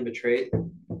ever been betrayed?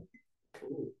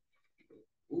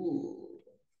 Ooh.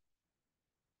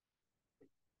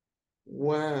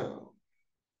 Wow.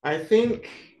 I think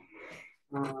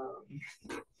um,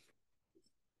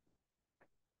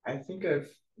 I think I've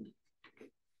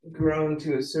grown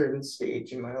to a certain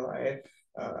stage in my life.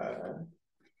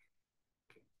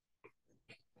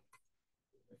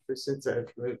 Since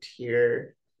I've moved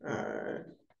here,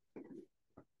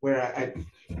 where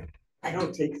I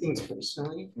don't take things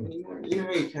personally anymore. You know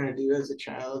how you kind of do as a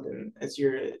child and as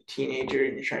you're a teenager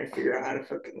and you're trying to figure out how to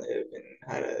fucking live and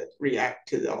how to react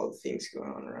to all the things going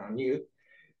on around you.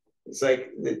 It's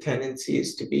like the tendency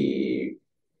is to be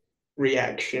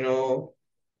reactional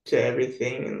to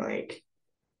everything and like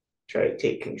try to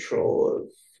take control of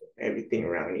everything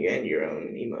around you and your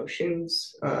own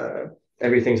emotions.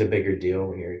 Everything's a bigger deal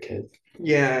when you're a kid.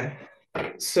 Yeah.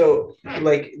 So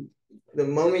like the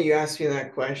moment you asked me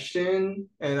that question,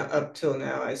 and up till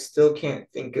now, I still can't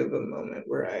think of a moment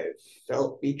where I've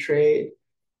felt betrayed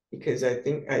because I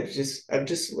think I've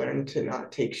just learned to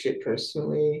not take shit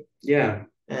personally. Yeah.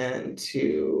 And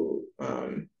to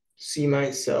see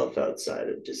myself outside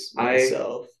of just I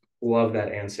myself. love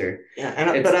that answer.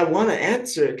 Yeah, but I want to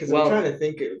answer it because I'm trying to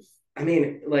think of. I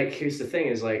mean, like, here's the thing: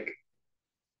 is like,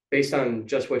 based on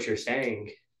just what you're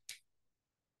saying,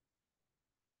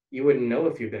 you wouldn't know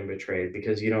if you've been betrayed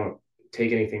because you don't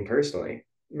take anything personally.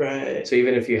 Right. So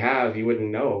even if you have, you wouldn't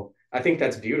know. I think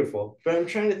that's beautiful. But I'm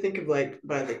trying to think of like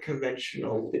by the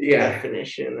conventional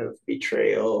definition of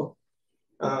betrayal.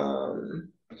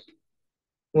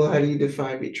 Well, how do you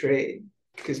define betrayed?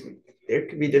 Because there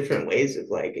could be different ways of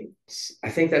like. I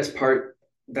think that's part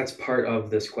of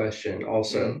this question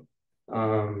also.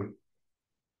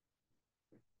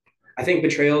 I think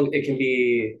betrayal, it can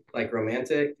be like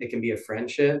romantic, it can be a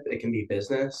friendship, it can be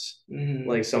business.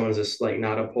 Like someone's just like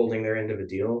not upholding their end of a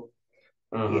deal.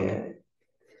 Yeah.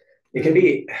 It can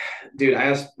be, dude, I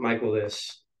asked Michael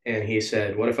this and he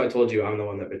said, "What if I told you I'm the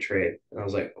one that betrayed?" And I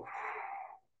was like,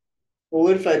 well,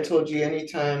 what if I told you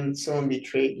anytime someone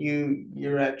betrayed you,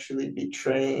 you're actually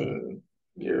betraying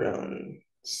your own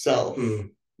self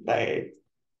by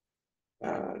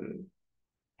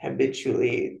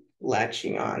habitually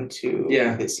latching on to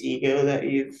this ego that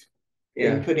you've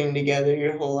been putting together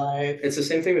your whole life? It's the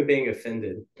same thing with being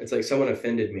offended. It's like someone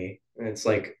offended me. And it's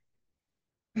like,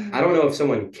 I don't know if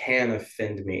someone can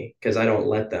offend me because I don't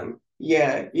let them.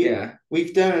 Yeah.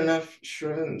 We've done enough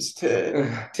shrooms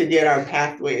to get our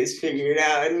pathways figured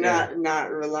out and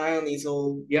not rely on these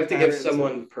old. You have to give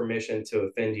someone permission to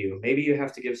offend you. Maybe you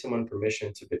have to give someone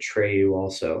permission to betray you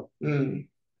also.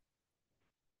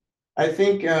 I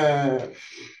think I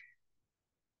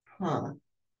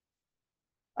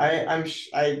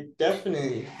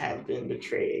definitely have been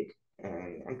betrayed,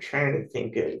 and I'm trying to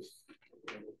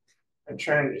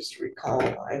just recall.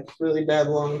 I have really bad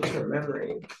long-term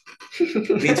memory.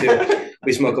 Me too.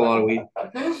 We smoke a lot of weed.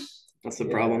 That's the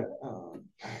problem.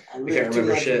 I live too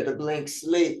much with a blank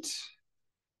slate.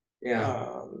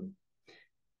 Yeah.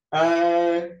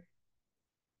 I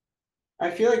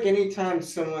feel like anytime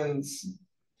someone's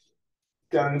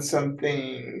done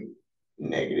something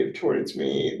negative towards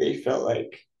me, they felt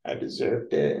like I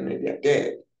deserved it, and maybe I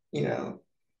did, you know.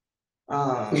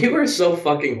 You were so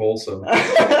fucking wholesome.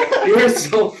 You were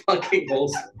so fucking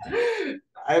wholesome.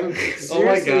 I'm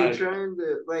seriously trying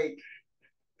to like.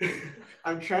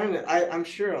 I'm trying to. I'm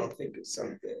sure I'll think of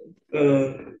something.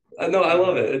 No, I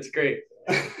love it. It's great.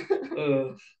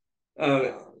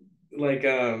 I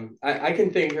can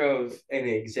think of an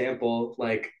example.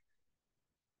 Like,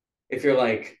 if you're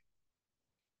like,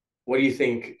 what do you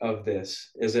think of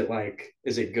this? Is it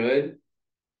good?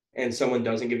 And someone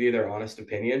doesn't give you their honest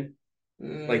opinion.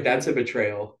 Like, that's a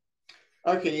betrayal.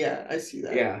 Okay, yeah, I see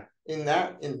that. Yeah. In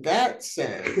that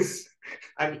sense,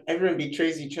 everyone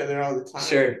betrays each other all the time.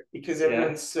 Sure. Because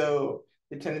everyone's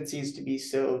the tendency is to be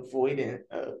so avoidant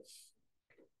of,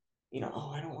 oh,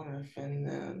 I don't want to offend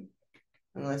them,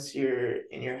 unless you're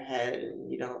in your head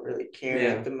and you don't really care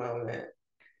at the moment.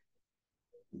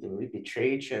 Then we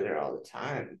betray each other all the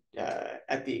time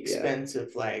at the expense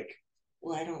of like,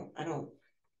 well, I don't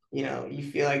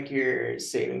you feel like you're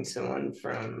saving someone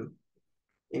from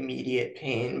immediate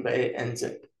pain, but it ends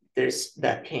up there's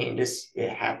that pain just it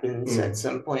happens at Mm.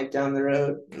 some point down the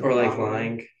road in the Or like long run.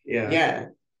 lying. Yeah. Yeah.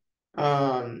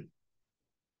 Um,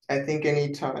 I think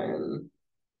anytime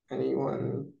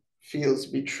anyone feels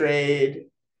betrayed,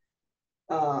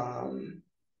 um,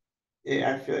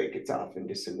 I feel like it's often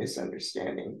just a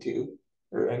misunderstanding too.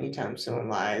 Or anytime someone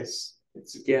lies,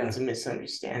 it's Yeah. a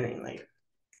misunderstanding. Like,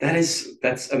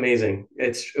 That's amazing.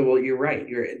 It's well, you're right.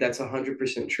 That's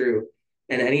 100% true.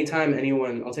 And anytime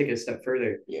anyone, I'll take it a step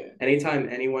further. yeah. Anytime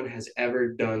anyone has ever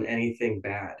done anything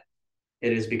bad,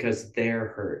 it is because they're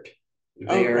hurt.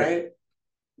 Oh, They're right.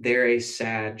 they're a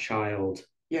sad child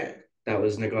Yeah. that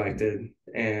was neglected,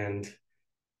 and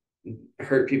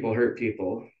hurt people hurt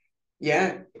people.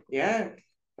 Yeah. Yeah.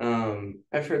 Um,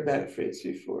 I've heard that phrase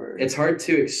before. it's hard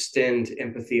to extend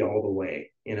empathy all the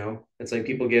way, you know? It's like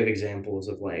people give examples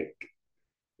of like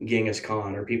Genghis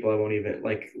Khan or people I won't even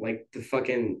like the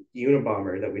fucking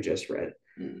Unabomber that we just read.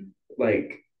 Mm.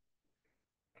 Like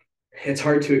it's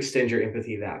hard to extend your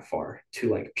empathy that far to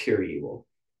like pure evil.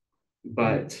 Mm.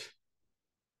 But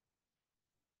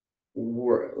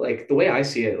we're like the way I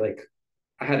see it, like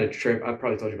I had a trip, I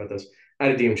probably told you about this. I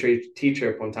had a DMT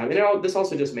trip one time. And this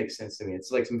also just makes sense to me.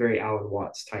 It's like some very Alan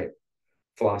Watts type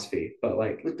philosophy, but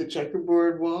like With the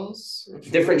checkerboard walls?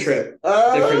 different trip,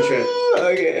 different trip. Oh,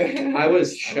 okay. I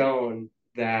was shown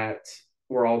that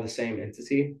we're all the same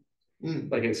entity,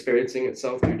 Mm. like experiencing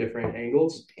itself through different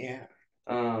angles. Yeah.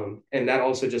 And that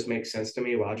also just makes sense to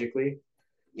me logically,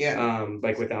 Yeah.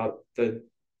 like without the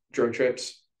drug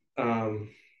trips.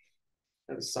 Um,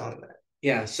 I have a song that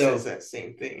yeah, says so that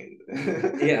same thing.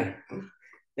 yeah,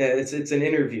 yeah, it's an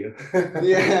interview.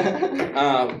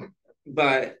 Yeah.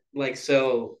 But like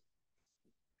so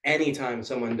anytime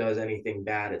someone does anything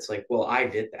bad, it's like, well, I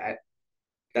did that.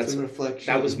 It's a That's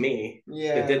that was reflection. me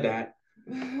that did Yeah. that.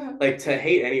 Like to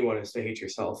hate anyone is to hate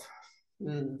yourself.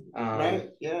 Mm. Um, Right.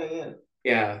 Yeah. Yeah.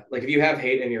 yeah, like if you have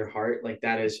hate in your heart, like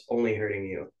that is only hurting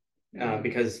you, Mm.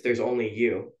 because there's only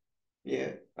you.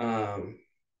 Yeah. Um,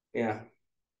 yeah.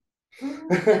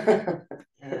 Yeah.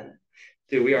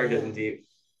 Dude, we are getting Yeah. deep.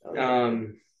 Oh yeah.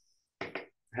 Um,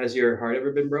 has your heart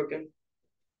ever been broken?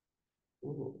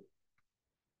 Ooh.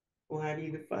 Well, how do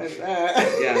you define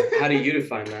Yeah. How do that? you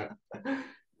define that?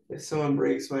 If someone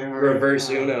breaks my heart, Reverse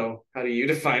Uno. How do you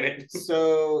define it?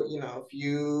 so if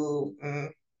you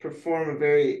perform a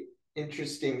very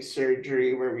interesting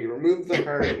surgery where we remove the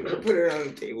heart and we put it on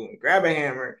the table and grab a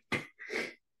hammer,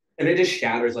 And it just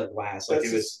shatters like glass. Like it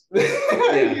that's was,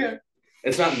 just yeah. yeah,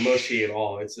 It's not mushy at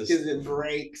all. It's just, because it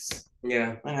breaks.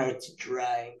 yeah. And how it's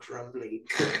dry and crumbly.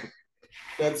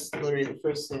 That's literally the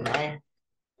first thing my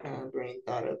brain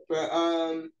thought of. But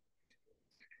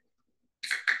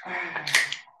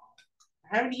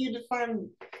how do you define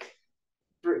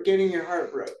getting your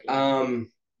heart broken?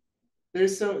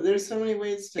 There's so many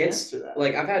ways to It's answer that.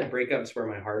 like I've had breakups where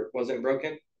my heart wasn't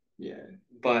broken, Yeah.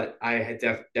 but I had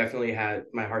definitely had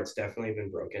my heart's definitely been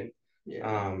broken.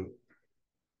 Yeah.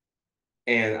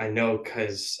 And I know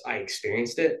because I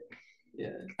experienced it.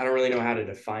 Yeah. I don't really know how to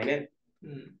define it.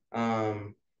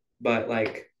 Mm. But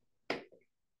like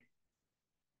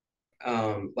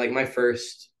my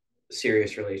first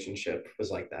serious relationship was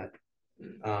like that.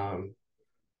 Mm.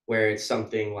 Where it's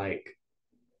something like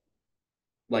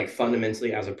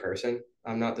fundamentally as a person,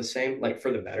 I'm not the same, like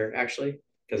for the better actually,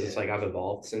 because it's like I've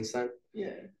evolved since then.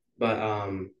 Yeah. But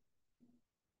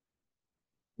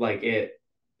like it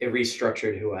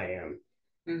restructured who I am.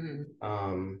 Mm-hmm.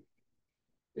 Um,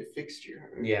 It fixed your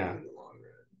heart yeah, in the long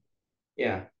run.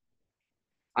 yeah.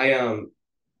 I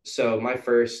so my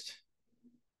first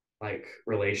like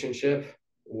relationship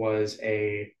was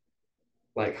a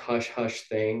like hush hush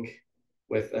thing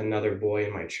with another boy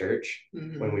in my church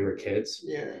when we Mm-hmm. were kids,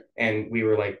 Yeah. and we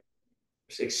were like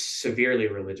severely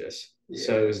religious,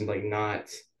 so it Yeah. was like not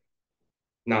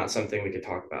something we could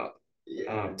talk about.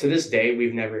 Yeah. To this day,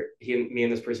 we've never me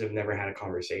and this person have never had a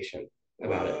conversation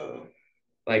about it. Whoa.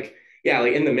 Like yeah,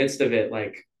 like in the midst of it,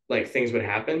 like things would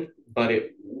happen, but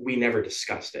we never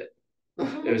discussed it.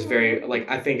 It was very like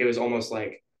I think it was almost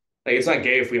like it's not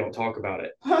gay if we don't talk about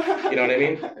it. You know what I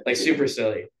mean? Like super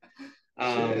silly.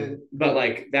 Shit. But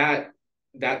like that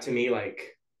to me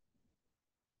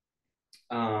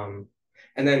um,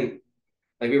 and then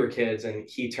like we were kids and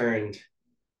he turned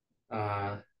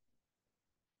uh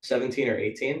 17 or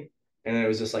 18, and then it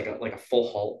was just like a full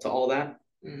halt to all that,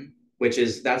 Mm. which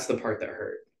is that's the part that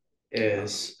hurt Oh.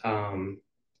 is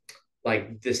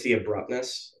like this the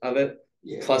abruptness of it,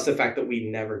 Yeah. plus the fact that we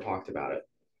never talked about it.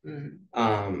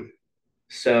 Mm.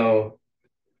 So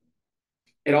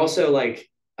it also like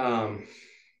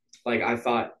like I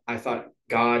thought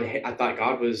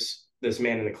God was this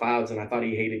man in the clouds, and I thought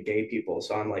he hated gay people.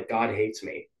 So I'm like, God hates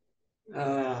me,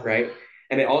 Uh, right?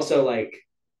 And it also like,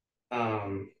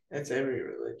 um, that's every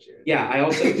religion. yeah,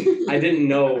 I didn't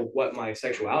know what my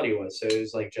sexuality was, so it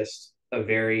was like just a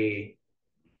very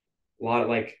lot of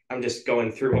like I'm just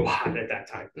going through a lot at that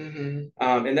time.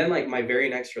 And then like my very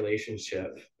next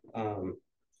relationship um,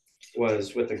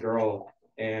 was with a girl,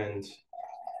 and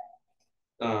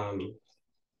um,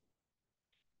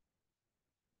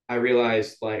 I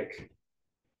realized like,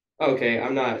 okay,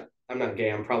 I'm not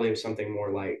gay. I'm probably something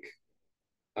more like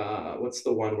what's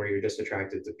the one where you're just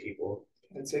attracted to people?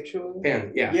 Pansexual? Yeah.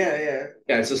 Yeah.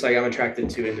 Yeah, it's just like I'm attracted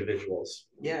to individuals.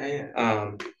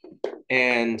 Yeah.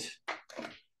 And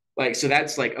like so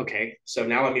that's like okay, so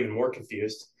now I'm even more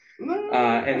confused.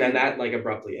 And then that like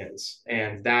abruptly ends.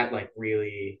 And that like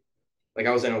really like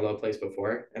I was in a low place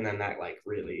before, and then that like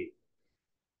really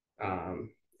and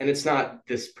it's not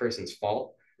this person's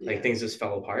fault. Like things just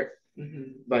fell apart.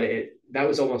 But it that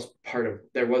was almost part of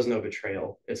there was no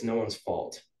betrayal. It's no one's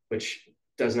fault, which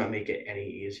does not make it any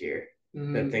easier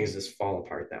that things just fall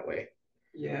apart that way.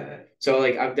 Yeah. So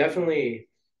like I've definitely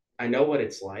I know what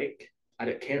it's like.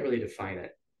 I can't really define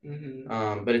it.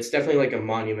 But it's definitely like a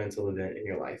monumental event in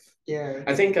your life. Yeah.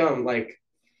 I think like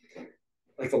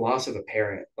the loss of a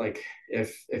parent, like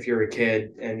if you're a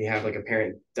kid and you have like a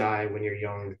parent die when you're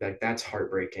young, like that's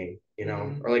heartbreaking, you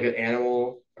know, or like an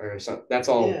animal or something. That's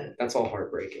all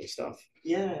heartbreaking stuff.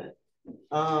 Yeah.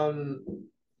 Um,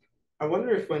 I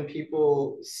wonder if when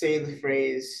people say the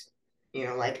phrase,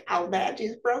 like, "Oh, that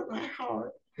just broke my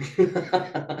heart,"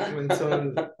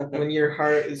 when your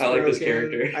heart is I like this broken,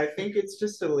 character. I think it's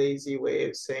just a lazy way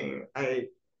of saying I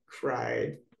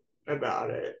cried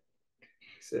about it.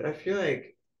 So I feel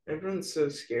like everyone's so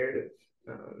scared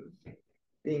of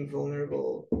being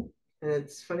vulnerable. And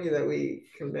it's funny that we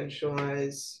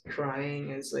conventionalize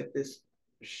crying as like this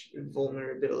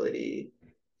vulnerability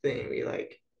thing. We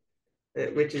like,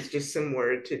 which is just some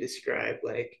word to describe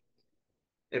like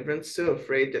everyone's so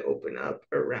afraid to open up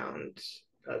around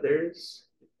others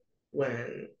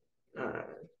when I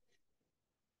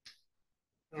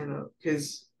don't know,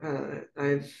 because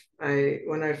I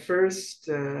when I first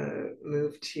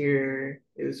moved here,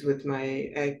 it was with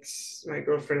my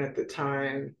girlfriend at the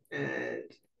time, and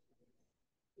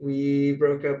we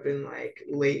broke up in like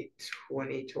late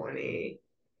 2020.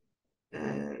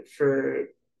 And for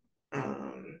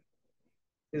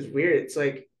it was weird. It's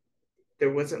like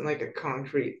there wasn't like a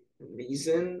concrete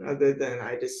reason other than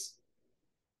I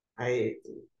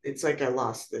it's like I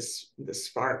lost the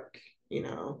spark, you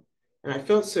know, and I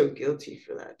felt so guilty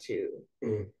for that too.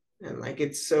 And like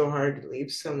it's so hard to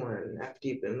leave someone after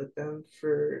you've been with them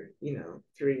for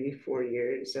 3 4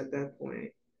 years at that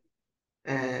point.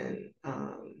 And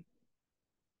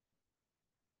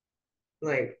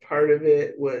like part of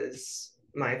it was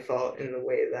my fault in the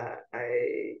way that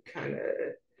I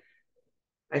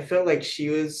felt like she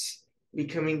was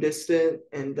becoming distant,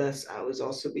 and thus I was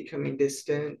also becoming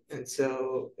distant. And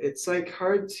so it's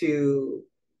hard to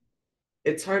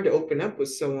open up with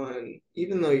someone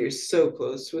even though you're so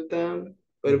close with them,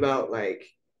 but about like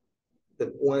the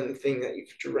one thing that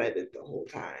you've dreaded the whole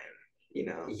time.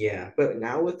 Yeah. But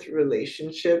now with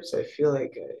relationships, I feel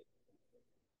like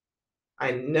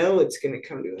I know it's going to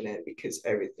come to an end because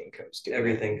everything comes to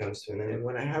everything comes to an end. And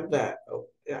when I have that,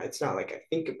 yeah, it's not like I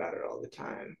think about it all the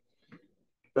time,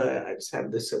 but I just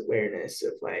have this awareness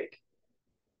of like,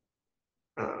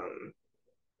 um,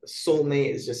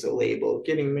 soulmate is just a label.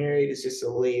 Getting married is just a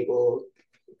label.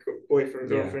 Boyfriend,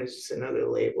 girlfriend is just another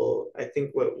label. I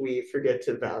think what we forget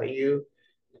to value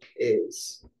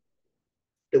is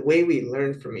the way we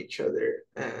learn from each other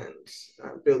and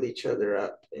build each other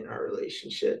up in our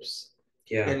relationships.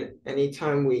 Yeah. And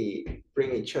anytime we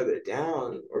bring each other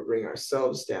down or bring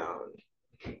ourselves down,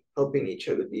 helping each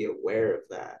other be aware of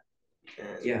that.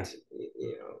 And,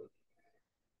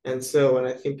 and so when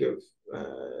I think of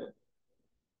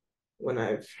when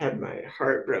I've had my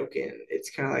heart broken,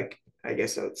 it's kind of like, I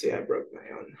guess I would say I broke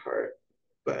my own heart,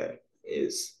 but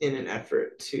is in an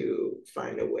effort to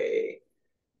find a way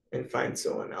and find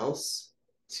someone else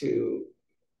to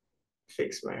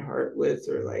fix my heart with,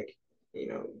 or like, you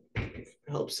know,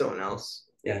 help someone else.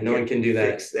 Yeah, no one can do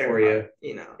that for you.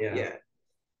 Yeah.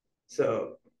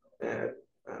 So I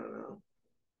don't know.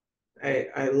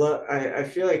 I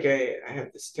feel like I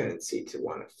have this tendency to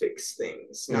want to fix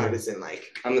things, not as in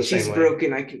like I'm the she's same way.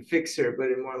 broken, I can fix her, but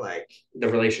in more like the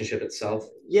relationship itself.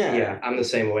 Yeah, I'm the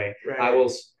same way. Right.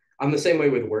 I'm the same way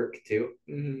with work too.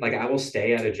 Mm-hmm. Like I will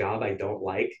stay at a job I don't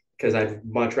like because I'd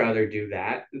much rather do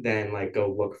that than like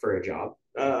go look for a job.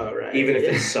 Oh, right. Even if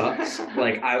it sucks, Yeah.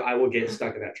 like I will get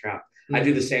stuck in that trap. I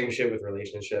do the Mm-hmm. same shit with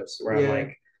relationships where I'm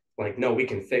Yeah. like, no, we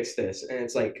can fix this. And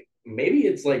it's like, maybe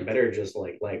it's like better just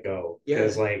like let go.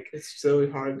 Cause Yeah. like, It's so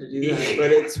hard to do that, but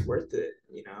yeah, it's worth it,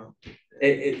 you know?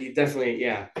 it definitely,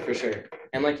 yeah, for sure.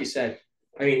 And like you said,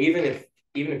 I mean, even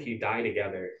if you die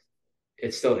together,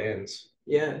 it still ends.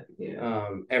 Yeah. Yeah.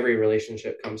 Every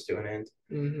relationship comes to an end.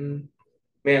 Mm-hmm.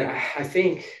 Man, I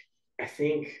think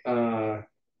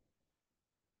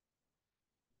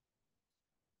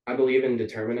I believe in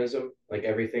determinism. Like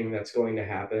everything that's going to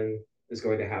happen is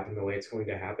going to happen the way it's going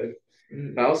to happen. But I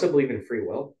Mm-hmm. also believe in free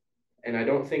will, and I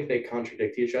don't think they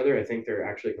contradict each other. I think they're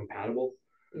actually compatible.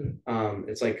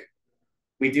 It's like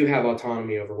we do have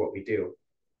autonomy over what we do,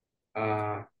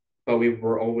 uh, but we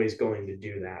were always going to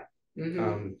do that. Mm-hmm.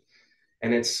 Um,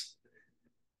 and it's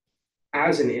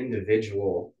as an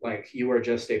individual, like you are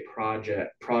just a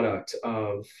product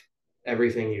of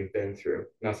everything you've been through,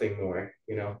 nothing more.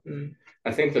 You know, Mm-hmm.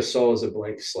 I think the soul is a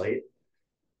blank slate,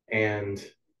 and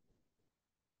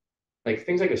like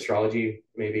things like astrology,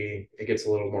 maybe it gets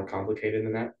a little more complicated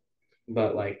than that.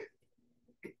 But like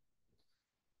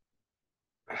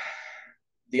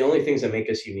the only things that make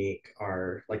us unique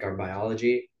are like our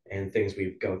biology and things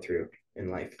we go through in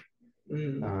life.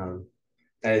 Mm-hmm. Um,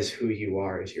 that is who you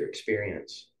are, is your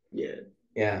experience. Yeah.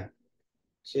 Yeah,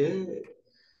 Shit.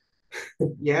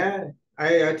 Yeah.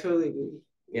 I totally agree.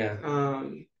 yeah.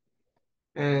 Um,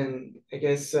 and I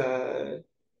guess how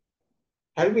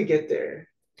did we get there?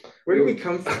 Where We did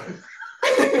were we come from?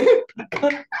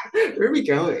 Where are we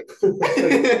going?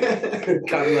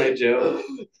 Cotton Eye Joe.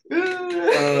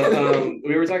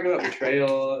 We were talking about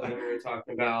betrayal, and then we were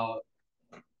talking about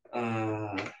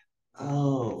uh,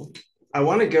 Oh, I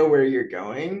want to go where you're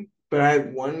going, but I have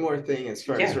one more thing as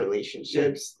far as yeah, yeah.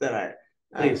 relationships that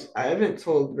Please. I haven't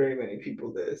told very many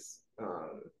people this.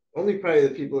 Only probably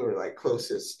the people who are like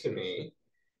closest to me.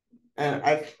 And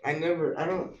I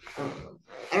don't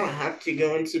have to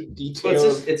go into Well,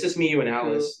 detail of it's just me, you, and who.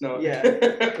 Alice. No, Yeah,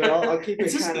 but I'll keep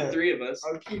it's it just kind the of. three of us.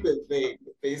 I'll keep it vague.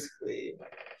 But basically,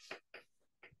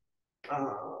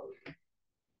 um,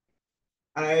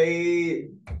 I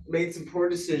made some poor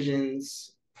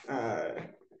decisions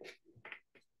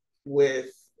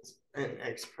with an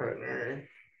ex partner,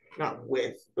 not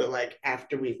with, but like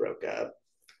after we broke up,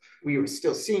 we were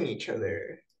still seeing each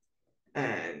other,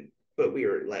 and but we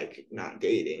were like not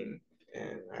dating,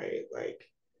 and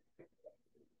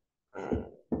uh,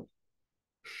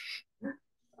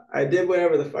 I did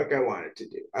whatever the fuck I wanted to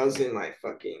do. I was in my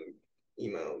fucking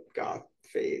emo goth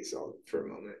phase all for a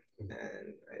moment, and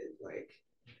I like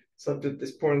slept with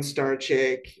this porn star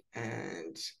chick,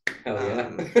 and Hell yeah.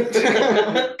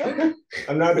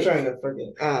 I'm not trying to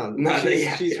fucking Not that,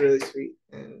 yeah, she's yeah. really sweet,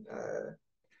 and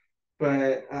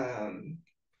but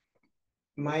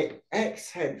my ex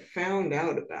had found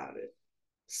out about it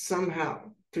somehow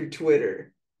through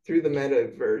Twitter, through the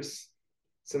metaverse,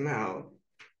 somehow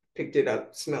picked it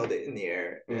up, smelled it in the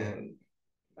air, and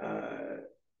uh,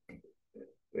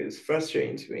 it was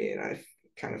frustrating to me, and I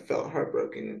kind of felt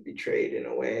heartbroken and betrayed in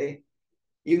a way,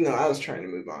 even though I was trying to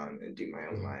move on and do my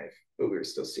own life, but we were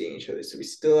still seeing each other, so we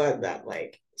still had that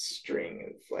like string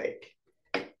of like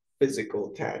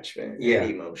physical attachment and Yeah.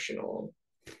 emotional.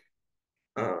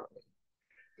 Um,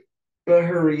 but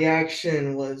her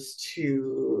reaction was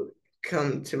to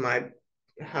come to my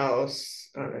house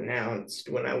unannounced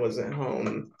when I wasn't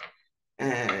home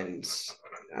and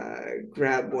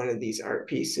grab one of these art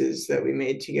pieces that we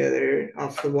made together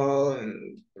off the wall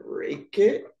and break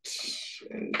it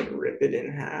and rip it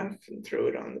in half and throw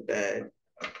it on the bed.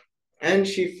 And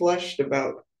she flushed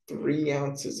about 3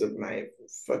 ounces of my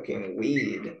fucking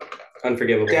weed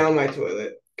Unforgivable. down my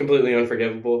toilet. Completely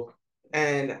unforgivable.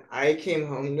 And I came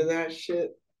home to that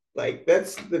shit. Like,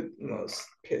 that's the most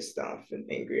pissed off and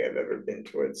angry I've ever been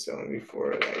towards someone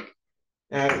before. Like,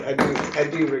 I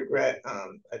do regret.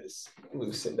 I just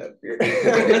loosened up your. I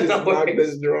just knocked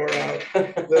this drawer out,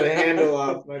 the handle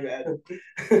off. My bad.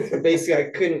 So basically, I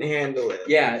couldn't handle it.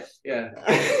 Yeah,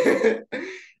 yeah.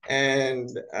 And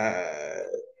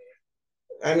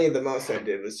I mean, the most I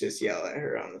did was just yell at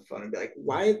her on the phone and be like,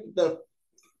 "Why the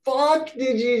fuck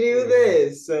did you do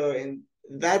this?" So, and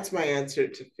that's my answer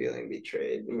to feeling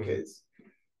betrayed because,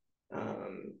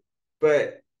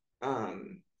 but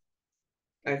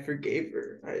I forgave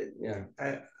her. Yeah.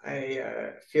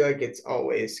 I feel like it's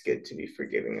always good to be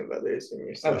forgiving of others and Oh,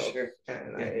 yourself. sure.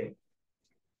 And Yeah.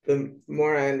 the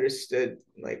more I understood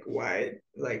like why,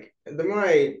 like the more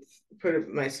I put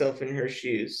myself in her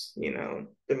shoes, you know,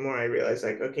 the more I realized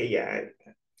like, okay, yeah,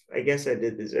 I guess I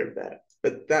did deserve that.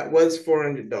 But that was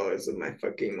 $400 of my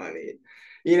fucking money.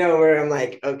 where I'm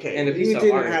like, okay, And a piece you of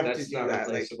didn't art have to that's do not that.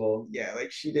 Like, replaceable. yeah,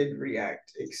 like she did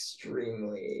react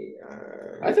extremely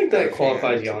I think out that of qualifies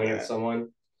hand to yelling at that. someone.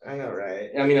 I know, right?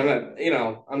 I mean,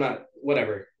 I'm not,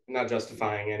 whatever. I'm not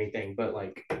justifying anything, but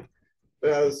like,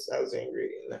 But I was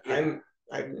angry. yeah,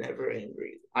 I've never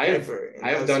angry I have, ever, and I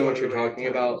have that's done one what of the you're rare talking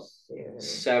about times. Yeah,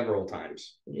 several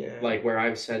times, yeah. like where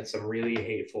I've said some really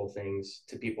hateful things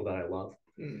to people that I love.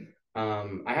 Mm.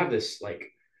 I have this like,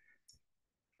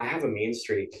 I have a mean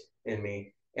streak in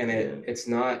me, and Yeah.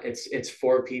 it's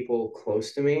for people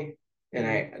close to me, and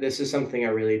Mm. this is something I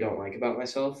really don't like about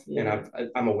myself, and Yeah.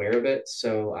 I'm aware of it,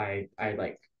 so I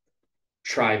like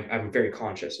try. I'm very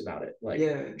conscious about it, like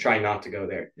Yeah. try not to go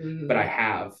there, but I Mm-hmm.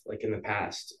 have like in the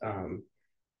past,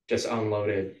 just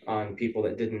unloaded on people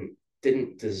that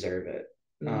didn't deserve it.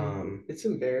 Mm. Um, It's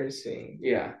embarrassing.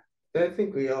 yeah, I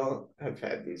think we all have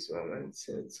had these moments,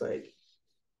 and it's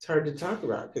hard to talk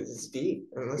about because it's deep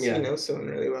unless you yeah. know someone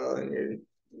really well and you're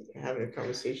having a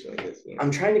conversation like this.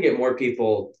 I'm trying to get more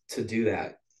people to do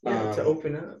that. Yeah, to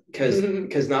open up.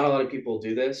 Because not a lot of people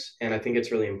do this, and I think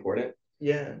it's really important.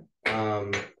 Yeah.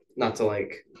 Um, not to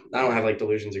like, I don't have like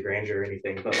delusions of grandeur or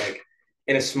anything, but like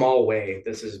in a small way,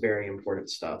 this is very important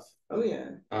stuff. Oh yeah.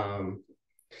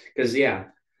 Because yeah,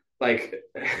 like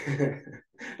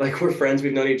like we're friends,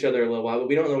 we've known each other a little while, but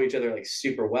we don't know each other like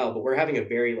super well, but we're having a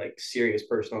very like serious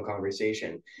personal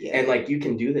conversation. And Yeah. like you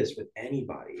can do this with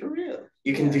anybody. For real.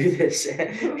 You can Yeah. do this.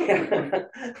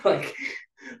 like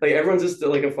like everyone's just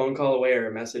like a phone call away or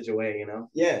a message away, you know?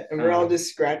 Yeah, and we're all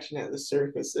just scratching at the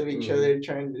surface of each Mhm. other,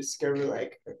 trying to discover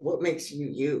like what makes you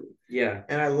you. Yeah.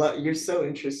 And I love you're so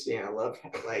interesting. I love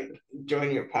like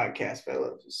joining your podcast, but I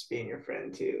love just being your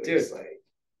friend too. It's Dude, like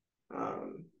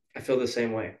um I feel the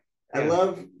same way. I Yeah.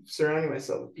 love surrounding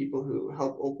myself with people who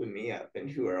help open me up and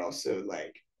who are also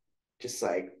like just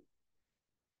like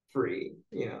free.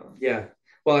 Yeah.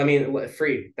 Well, I mean,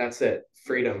 free. That's it.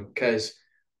 Freedom. Because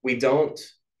we don't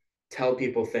tell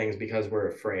people things because we're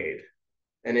afraid.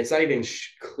 And it's not even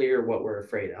clear what we're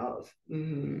afraid of.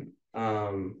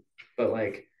 Mm-hmm. But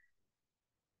like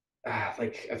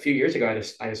a few years ago,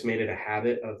 I just made it a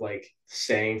habit of like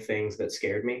saying things that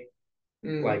scared me,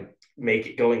 Mm. like make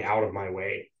it going out of my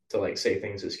way to like say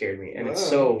things that scared me, and it's Wow.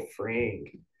 so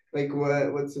freeing. Like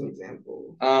what's an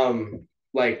example?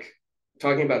 Like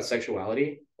talking about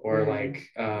sexuality or Mm.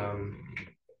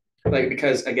 like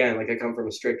because again, like I come from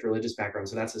a strict religious background,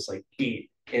 so that's just like beat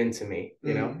into me,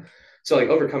 you know. Mm. So like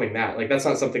overcoming that, like that's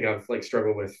not something I've like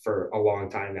struggled with for a long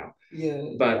time now. Yeah.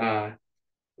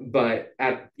 But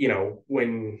at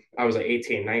when I was like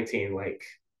 18, 19, like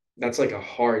that's like a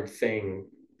hard thing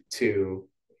to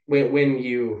when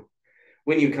you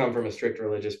come from a strict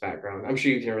religious background. I'm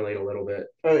sure you can relate a little bit.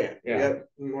 Oh yeah. Yeah. Yep.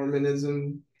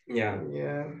 Mormonism. Yeah.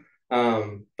 Yeah.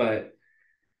 But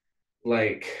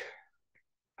like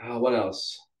what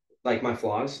else? Like my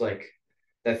flaws, like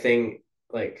that thing,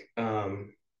 like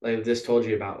I just told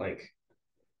you about, like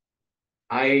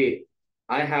I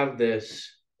I have this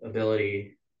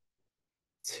ability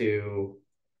to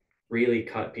really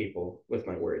cut people with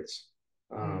my words.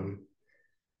 Mm. Um,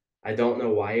 I don't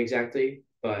know why exactly,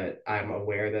 but I'm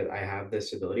aware that I have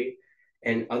this ability,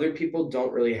 and other people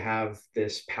don't really have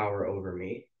this power over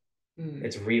me. Mm.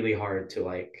 It's really hard to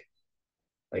like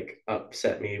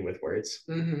upset me with words.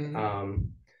 Mm-hmm. Um,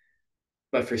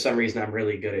 but for some reason, I'm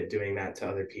really good at doing that to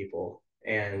other people,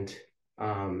 and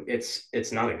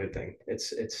it's not a good thing.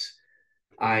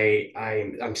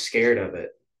 I'm scared of it.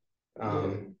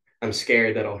 Yeah. I'm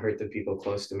scared that I'll hurt the people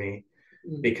close to me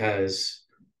Mm. because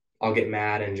I'll get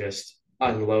mad and just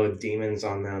unload demons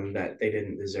on them that they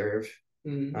didn't deserve.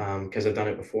 Mm. Because I've done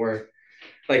it before.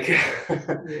 Like Yeah.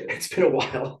 it's been a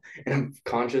while, and I'm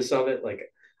conscious of it. Like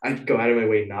I go out of my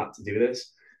way not to do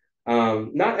this.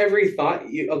 Not every thought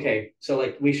you okay. So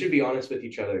like we should be honest with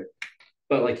each other,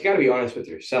 but like you got to be honest with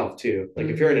yourself too. Like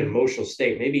if you're in an Mm-hmm. emotional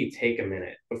state, maybe take a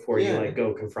minute before you like Yeah.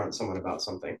 go confront someone about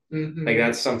something. Like Mm-hmm.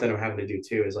 that's something I'm having to do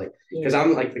too. Is like because Yeah.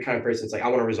 I'm like the kind of person that's like I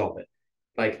want to resolve it.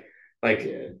 Like like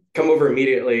Yeah. come over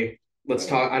immediately. Let's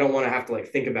Right. talk. I don't want to have to like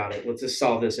think about it. Let's just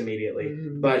solve this immediately.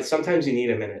 Mm-hmm. But sometimes you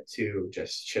need a minute to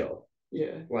just chill,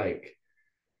 Yeah. like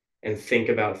and think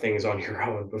about things on your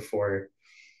own before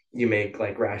you make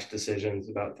like rash decisions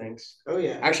about things. Oh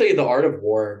yeah. Actually, The Art of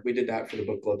War, we did that for the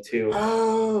book club too.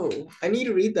 Oh, I need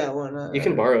to read that one. You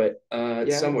can borrow it.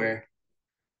 It's Yeah. somewhere.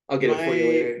 I'll get it for you My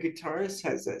later. guitarist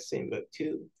has that same book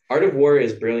too. Art of War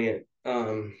is brilliant.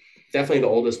 Definitely the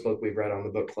oldest book we've read on the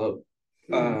book club.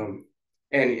 Mm.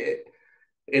 And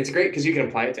it's great because you can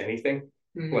apply it to anything.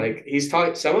 Mm-hmm. Like he's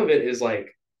taught some of it is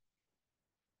like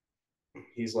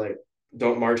he's like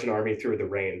don't march an army through the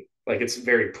rain. Like it's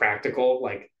very practical.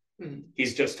 Like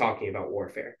He's just talking about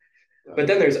warfare. But Okay.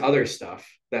 then there's other stuff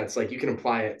that's like you can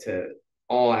apply it to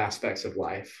all aspects of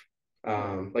life,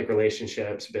 like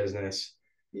relationships, business.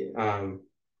 Yeah.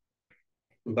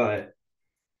 But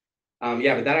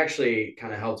yeah, but that actually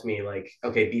kind of helped me like,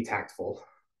 okay, be tactful.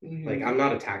 Like I'm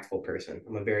not a tactful person.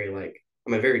 I'm a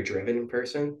very driven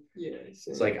person. Yeah. It's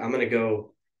Same. like I'm gonna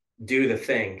go do the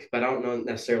thing, but I don't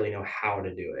necessarily know how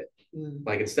to do it.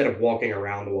 Like instead of walking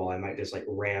around the wall, I might just like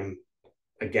ram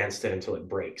against it until it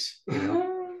breaks, you know?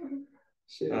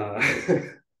 Shit.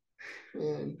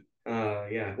 Man.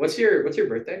 Yeah. What's your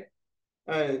birthday?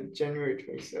 January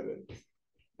 27th,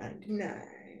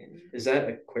 99. Is that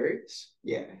Aquarius?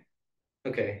 Yeah.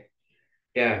 Okay.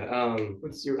 Yeah.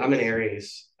 What's yours? I'm an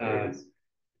Aries.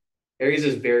 Aries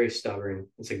is very stubborn.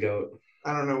 It's a goat.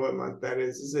 I don't know what month that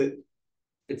is. Is it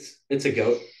It's a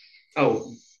goat.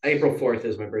 Oh, April 4th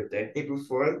is my birthday. April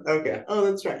 4th? Okay. Oh,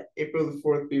 that's right. April the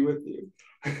 4th be with you.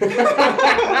 Remember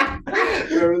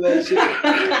that shit?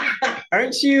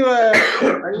 Aren't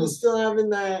you still having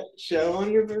that show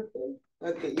on your birthday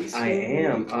at the East I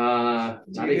Room? am.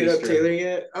 Did you hit up Taylor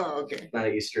yet? Oh, okay. Not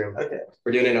at East Room. Okay.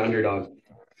 We're doing it at Underdog.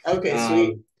 Okay,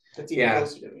 sweet. That's even yeah.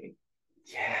 closer to me.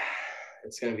 Yeah.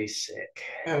 It's gonna be sick.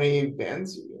 How many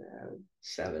bands are you gonna have?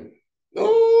 7.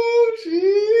 Oh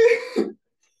shit.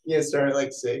 Yeah, start at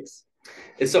like 6.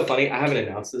 It's so funny. I haven't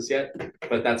announced this yet,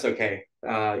 but that's okay.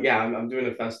 Yeah, I'm doing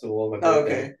a festival on my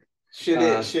birthday. Okay.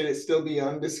 Should it still be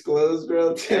undisclosed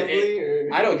relatively? Or?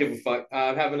 I don't give a fuck.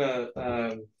 I'm having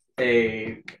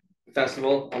a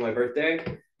festival on my birthday.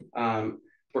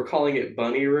 We're calling it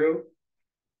Bunny Roo.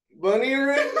 Bunny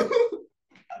Roo.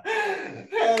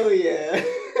 Hell yeah.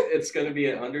 It's gonna be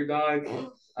an Underdog.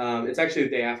 It's actually the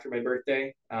day after my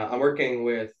birthday. I'm working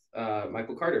with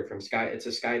Michael Carter from Sky. It's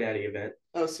a Sky Daddy event.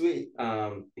 Oh, sweet.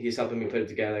 He's helping me put it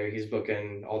together. He's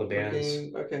booking all the bands.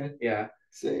 Okay. Yeah.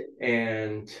 Sick.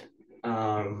 And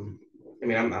I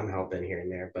mean, I'm helping here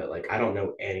and there, but like I don't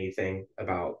know anything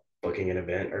about booking an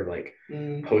event or like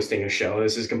hosting a show.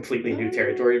 This is completely new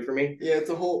territory for me. Yeah, it's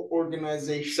a whole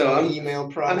organizational email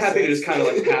process. I'm happy to just kind of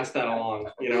like pass that along,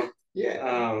 you know?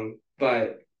 Yeah.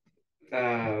 But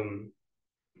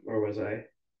where was I?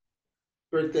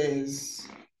 Birthdays.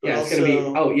 Yeah, it's gonna be.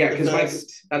 Oh yeah,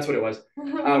 because that's what it was.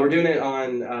 We're doing it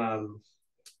on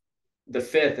the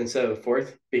 5th instead of the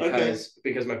 4th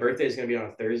because my birthday is gonna be on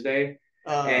a Thursday.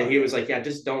 And he was like, "Yeah,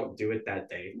 just don't do it that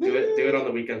day. Do it on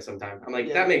the weekend sometime." I'm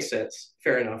like, "That makes sense.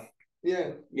 Fair enough."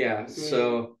 Yeah. Yeah. Sweet.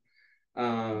 So,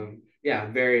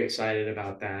 yeah, very excited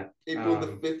about that. April the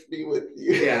 5th be with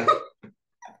you. Yeah.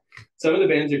 Some of the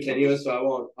bands are tenuous, so I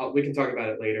won't. We can talk about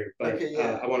it later, but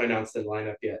I won't announce the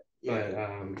lineup yet. Yeah. But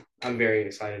I'm very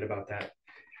excited about that.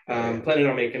 Planning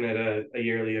on making it a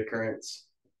yearly occurrence.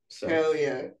 So. Hell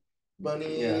yeah,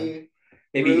 Bunny. Yeah.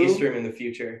 Maybe Roo? Eastern in the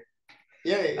future.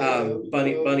 Yeah.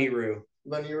 Bunny Roo.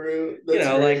 Bunny Roo. That's you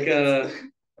know, great. Like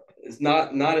it's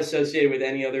not associated with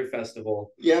any other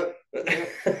festival. Yep.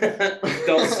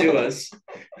 Don't sue us,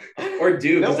 or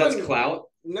do because that's clout.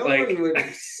 No one would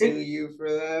sue you for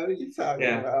that. What are you talking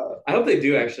about? I hope they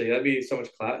do actually. That'd be so much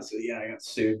clout. So yeah, I got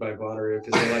sued by Bonnaroo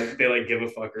because they give a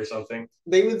fuck or something.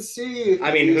 They would sue you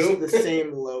if you used the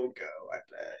same logo, I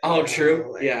bet. Oh,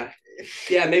 true. Like, yeah.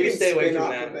 Maybe stay away from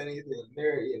that. Of anything.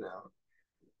 There,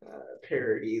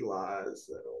 parody laws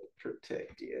that'll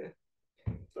protect you.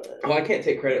 But... Oh, I can't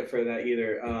take credit for that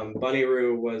either. Bunny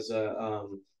Roo was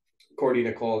Cordy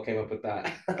Nicole came up with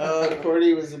that.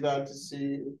 Cordy was about to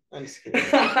sue. I'm just kidding.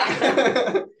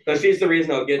 So she's the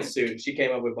reason I'll get sued. She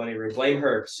came up with Bunny Roo. Blame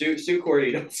her. Sue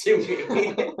Cordy. Don't sue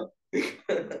me.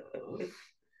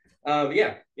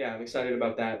 Yeah, I'm excited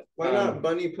about that. Why not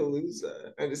Bunny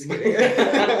Palooza? I'm just kidding.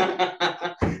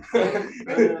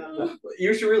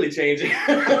 You should really change it.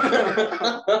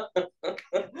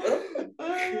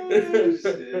 Oh,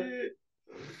 shit.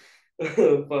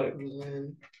 Oh, fuck.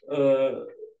 Man.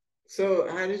 So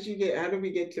how did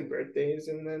we get to birthdays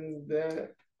and then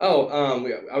that?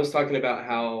 I was talking about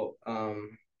how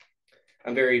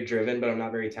I'm very driven, but I'm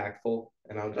not very tactful.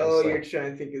 And I'm just you're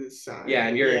trying to think of the sign. Yeah,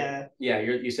 and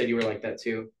you said you were like that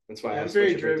too. That's why I'm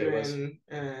very driven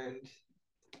and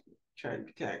trying to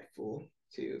be tactful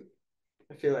too.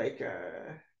 I feel like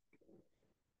I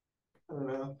don't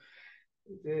know.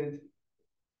 Hit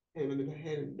him in the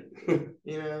head,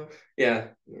 you know? Yeah.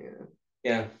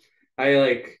 I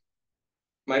like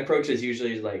my approach is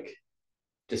usually like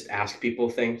just ask people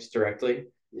things directly.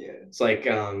 Yeah. It's like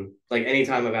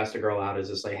anytime I've asked a girl out is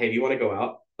just like, hey, do you want to go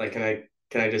out? Like, can I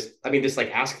just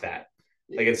like ask that.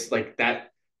 Yeah. Like it's like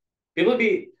that. People would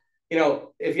be,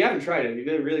 if you haven't tried it, you'd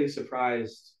be really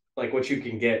surprised like what you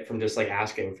can get from just like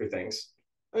asking for things.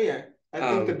 Oh yeah. I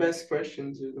think the best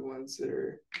questions are the ones that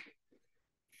are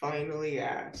finally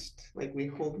asked. Like we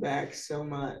hold back so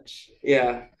much.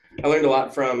 Yeah, I learned a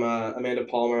lot from Amanda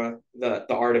Palmer, the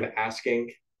art of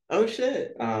asking. Oh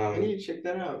shit! I Um, need to check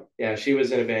that out. yeah, she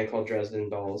was in a band called Dresden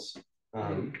Dolls.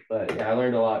 But yeah, I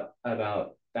learned a lot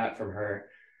about that from her.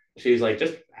 She's like,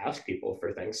 just ask people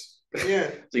for things. Yeah.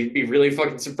 So you'd be really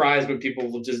fucking surprised what people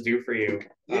will just do for you.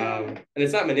 Yeah. And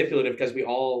it's not manipulative because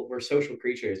we're social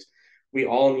creatures. We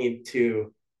all need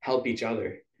to help each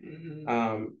other.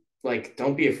 Like,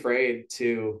 don't be afraid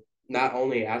to not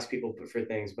only ask people for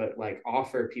things, but like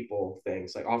offer people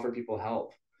things, like offer people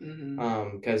help.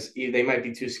 Because they might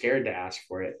be too scared to ask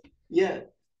for it. Yeah.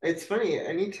 It's funny.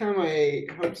 Anytime I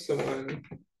help someone,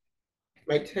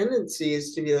 my tendency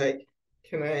is to be like,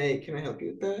 can I help you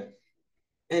with that?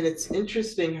 And it's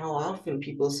interesting how often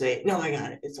people say, no, I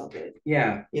got it. It's all good.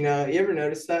 Yeah. You know, you ever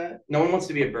notice that? No one wants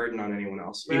to be a burden on anyone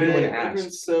else, Right. even when Everyone's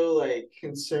asked. so like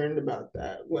concerned about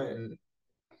that when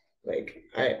like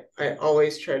I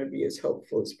always try to be as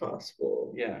helpful as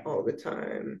possible. Yeah. All the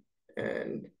time.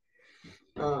 And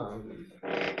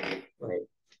like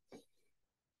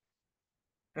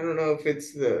I don't know if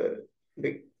it's the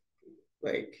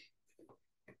like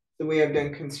the way I've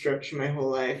done construction my whole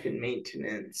life and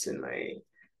maintenance and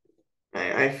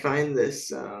I find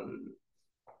this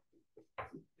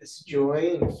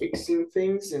joy in fixing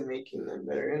things and making them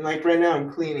better. And like right now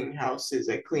I'm cleaning houses.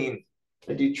 I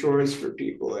do chores for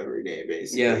people every day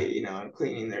basically. Yeah. You know, I'm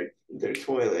cleaning their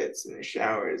toilets and their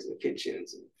showers and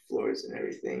kitchens and floors and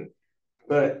everything.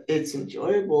 But it's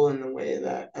enjoyable in the way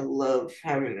that I love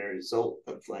having the result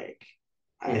of like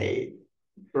I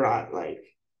brought like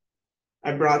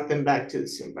I brought them back to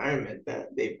this environment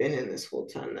that they've been in this whole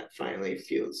time that finally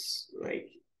feels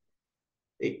like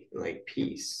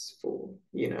peaceful,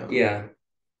 you know. Yeah.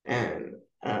 And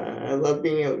I love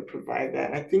being able to provide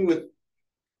that. I think with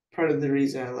part of the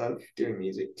reason I love doing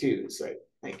music too is like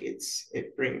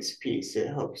it brings peace. It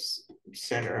helps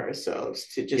center ourselves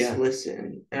to just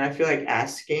listen. And I feel like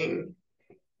asking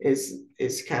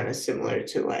is kind of similar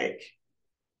to like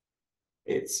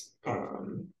it's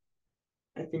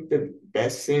I think the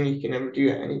best thing you can ever do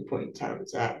at any point in time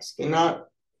is ask. And not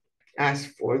ask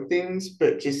for things,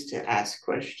 but just to ask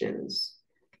questions.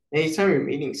 Anytime you're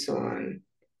meeting someone,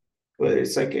 whether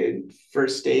it's like a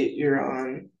first date you're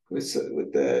on with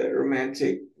the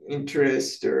romantic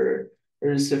interest or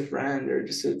just a friend or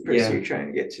just a person you're trying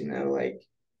to get to know, like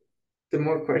the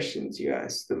more questions you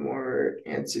ask, the more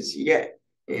answers you get.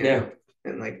 You know?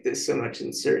 And like there's so much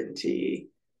uncertainty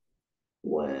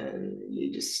when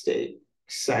you just stay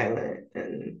silent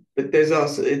but there's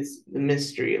also it's the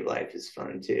mystery of life is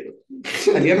fun too.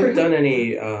 Have you ever done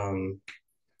any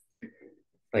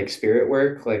like spirit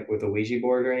work, like with a Ouija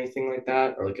board or anything like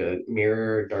that, or like a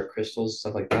mirror, dark crystals,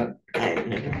 stuff like that? I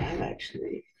never have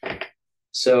actually.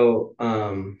 So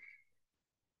I'm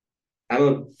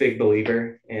a big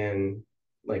believer in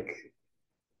like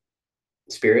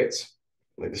spirits,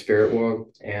 like the spirit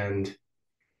world, and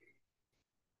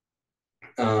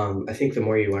I think the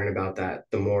more you learn about that,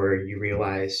 the more you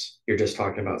realize you're just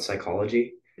talking about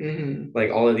psychology.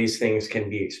 Like all of these things can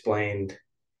be explained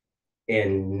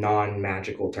in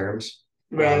non-magical terms.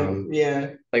 Right.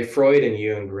 Yeah. Like Freud and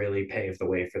Jung really paved the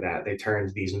way for that. They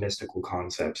turned these mystical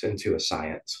concepts into a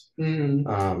science. And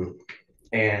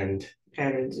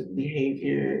patterns of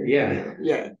behavior. Yeah.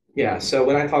 Yeah. Yeah. So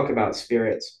when I talk about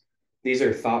spirits, these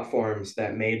are thought forms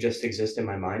that may just exist in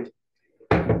my mind,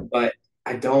 but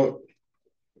I don't,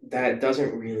 that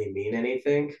doesn't really mean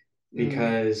anything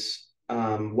because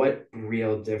what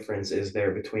real difference is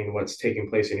there between what's taking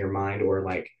place in your mind or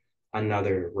like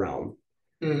another realm?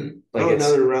 Like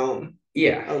another realm.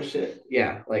 Yeah. Oh shit.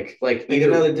 Yeah. Like either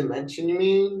another dimension, you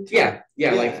mean? Yeah.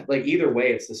 Like either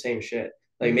way, it's the same shit.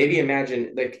 Like maybe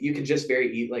imagine like you could just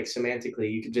like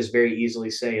semantically, you could just very easily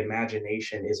say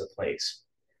imagination is a place.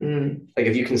 Like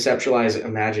if you conceptualize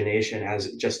imagination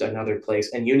as just another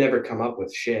place and you never come up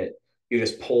with shit, you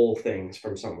just pull things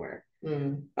from somewhere.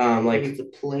 Like it's a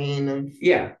plane of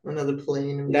another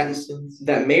plane of existence.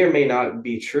 That may or may not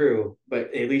be true,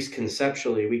 but at least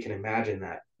conceptually we can imagine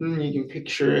that. You can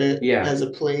picture it as a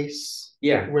place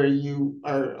where you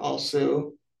are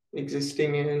also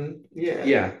existing in.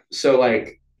 Yeah. So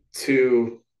like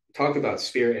to talk about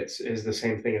spirits is the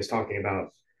same thing as talking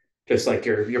about just like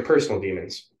your personal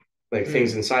demons, like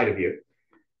things inside of you.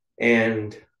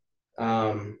 And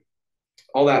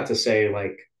all that to say,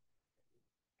 like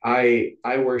I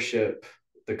worship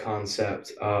the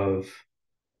concept of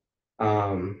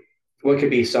what could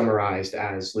be summarized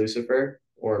as Lucifer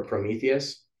or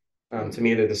Prometheus. To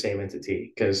me, they're the same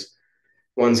entity because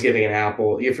One's giving an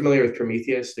apple. You're familiar with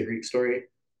Prometheus, the Greek story?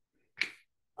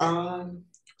 I don't know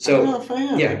So if I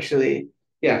am yeah, actually.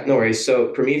 yeah, no worries. So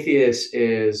Prometheus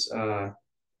is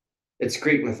it's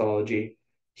Greek mythology.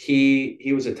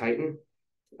 He was a Titan,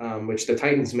 which the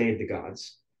Titans made the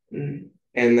gods. Mm,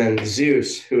 And then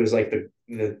Zeus, who is like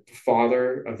the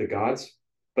father of the gods,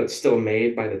 but still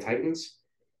made by the Titans,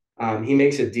 he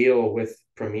makes a deal with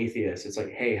Prometheus. It's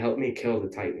like, hey, help me kill the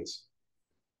Titans.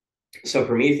 So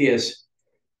Prometheus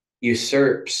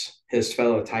usurps his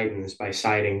fellow Titans by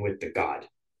siding with the god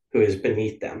who is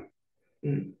beneath them.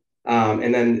 mm,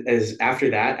 And then as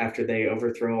after that, after they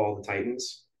overthrow all the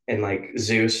Titans, and like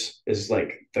Zeus is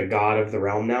like the god of the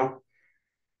realm now,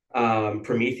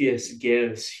 Prometheus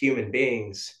gives human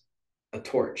beings a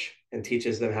torch and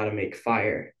teaches them how to make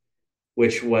fire,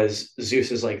 which was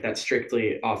Zeus is like, that's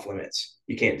strictly off limits.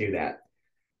 You can't do that.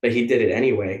 But he did it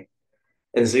anyway.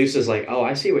 And Zeus is like, oh,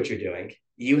 I see what you're doing.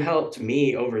 You helped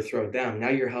me overthrow them. Now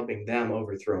you're helping them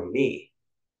overthrow me.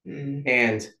 mm.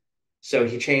 And so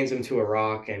he chains him to a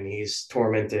rock and he's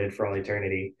tormented for all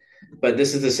eternity. But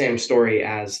this is the same story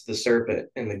as the serpent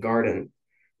in the garden,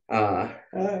 uh,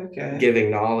 Oh, okay. giving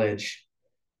knowledge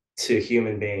to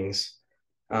human beings,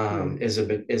 Mm, is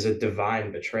a divine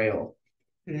betrayal,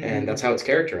 and that's mm, how it's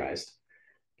characterized.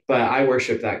 But I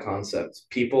worship that concept.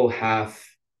 People have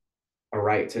a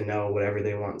right to know whatever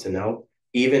they want to know,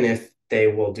 even if they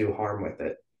will do harm with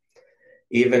it,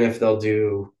 even if they'll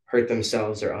do hurt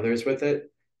themselves or others with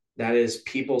it. That is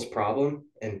people's problem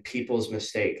and people's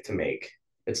mistake to make.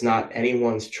 It's not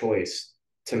anyone's choice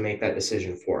to make that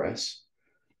decision for us.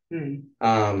 mm.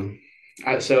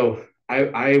 So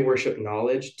I worship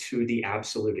knowledge to the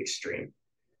absolute extreme,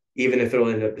 even if it'll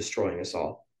end up destroying us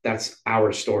all. That's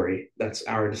our story. That's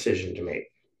our decision to make.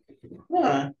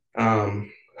 Huh.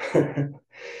 Um,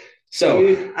 so,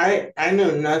 Dude, I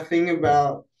know nothing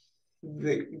about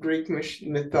the Greek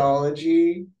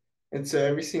mythology, and so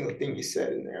every single thing you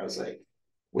said in there, I was like,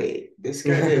 wait, this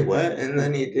guy did what? And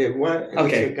then he did what? And he took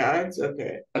okay, gods?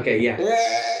 Okay. okay, yeah.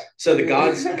 Yeah. So the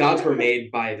gods were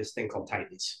made by this thing called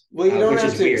Titans, Well, you don't which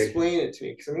have is to weird. explain it to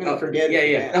me because I'm gonna Oh, forget yeah,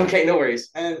 it yeah. again. Okay, no worries.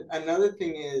 And another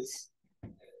thing is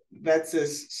that's a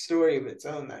story of its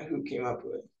own that who came up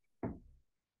with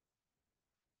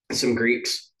Some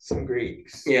Greeks. some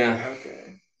Greeks. Yeah.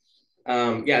 Okay.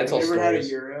 Yeah, it's Have all you ever had a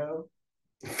stories. euro?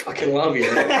 Fucking love you.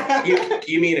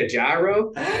 You mean a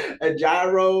gyro? A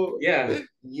gyro, Yeah.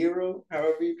 euro,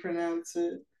 however you pronounce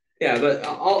it. Yeah, but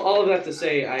all of that to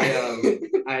say,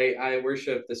 I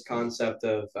worship this concept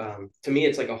of to me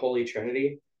it's like a holy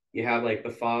trinity. You have like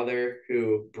the Father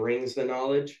who brings the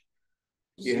knowledge.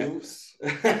 You Zeus. I'm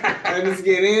have just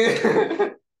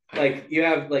kidding. like you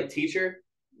have like teacher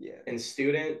Yeah. and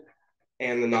student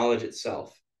and the knowledge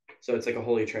itself. So it's like a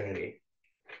holy trinity.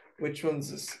 Which one's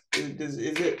this? Is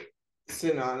it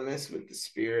synonymous with the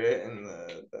spirit and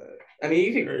the I mean,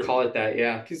 you could or call it that,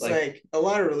 yeah. because Like, like a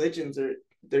lot of religions are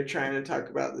they're trying to talk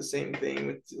about the same thing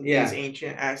with these yeah,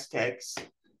 ancient Aztecs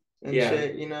and yeah.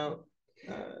 shit, you know.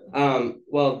 Uh,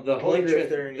 Well, the I Holy wonder if Trinity,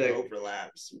 there are any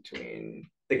overlaps between.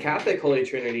 the Catholic Holy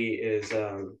Trinity is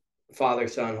Father,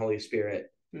 Son, Holy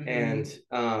Spirit, and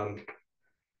Mm-hmm.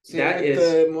 Same that with is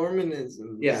the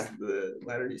Mormonisms, yeah. the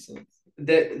Latter-day Saints.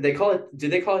 They call it. Do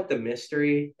they call it the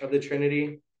mystery of the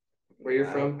Trinity? Where you're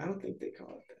I from? don't think they call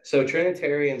it that. So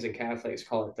Trinitarians and Catholics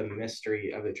call it the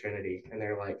mystery of the Trinity, and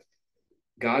they're like,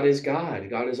 God is God.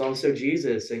 God is also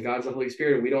Jesus, and God's the Holy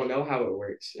Spirit. We don't know how it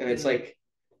works, and it's Mm-hmm. like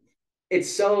it's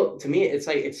so to me, it's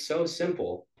like it's so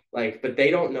simple. Like, but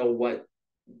they don't know what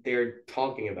they're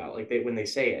talking about. Like they when they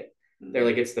say it, they're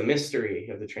like it's the mystery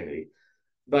of the Trinity.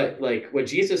 But like what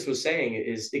Jesus was saying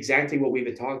is exactly what we've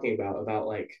been talking about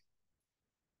like,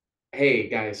 hey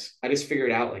guys, I just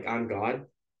figured out like I'm God,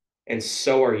 and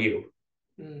so are you.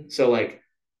 Mm-hmm. So like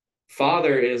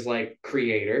Father is like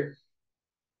creator,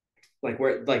 like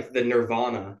we're like the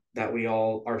nirvana that we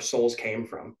all our souls came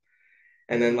from.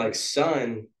 And then like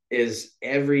Son is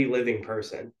every living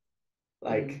person. Mm-hmm.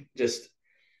 Like just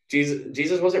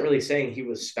Jesus wasn't really saying he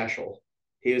was special.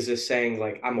 He was just saying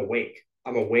like I'm awake.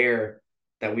 I'm aware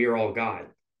that we are all God.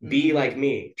 Be Mm-hmm. like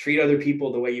me. Treat other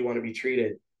people the way you want to be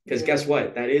treated. Because Yeah. guess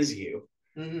what? That is you.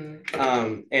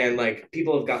 Mm-hmm. And like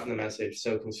people have gotten the message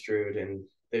so construed and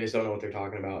they just don't know what they're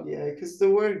talking about. Yeah, because the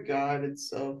word God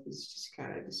itself is just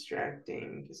kind of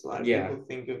distracting. Because a lot of Yeah. people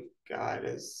think of God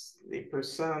as they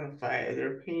personify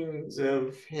their opinions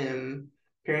of him,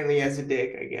 apparently as a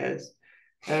dick, I guess.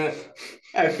 Uh,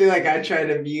 I feel like I try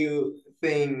to view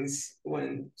things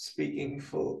when speaking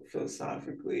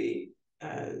philosophically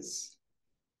as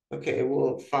okay,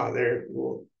 well, Father,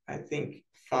 well, I think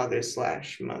father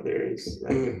slash mother is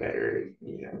like a Mm. better,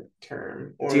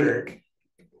 term. Do you Or,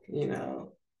 you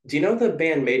know, do you know the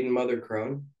band Maiden Mother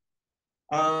Crone?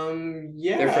 They're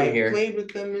yeah, from I here. played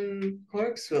with them in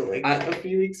Clarksville like I a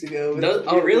few weeks ago with those,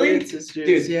 oh the Weird really? Sisters.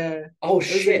 Dude. Yeah, Oh it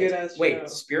was a good shit. ass Wait, show.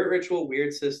 Spirit Ritual,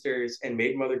 Weird Sisters, and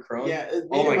Maiden Mother Crone? Yeah,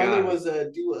 Oh Maiden my Mother god. was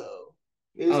a duo.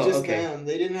 It was Oh, just okay. them.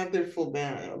 They didn't have their full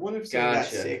band. I wonder if someone got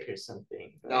Gotcha. sick or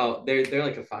something. But Oh, they're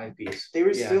like a five piece. they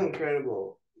were still Yeah.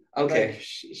 incredible. Like Okay.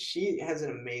 she has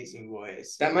an amazing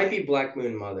voice. That And might be like, Black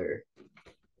Moon Mother.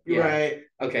 Yeah. right,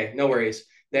 Okay, no worries.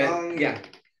 That wrong, yeah.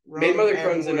 Maid wrong Mother M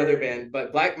Crone's another word. band,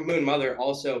 but Black Moon Mother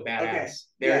also Okay, badass.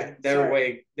 yeah,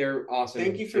 sorry. They're Thank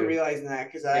awesome you for too. realizing that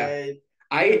because Yeah.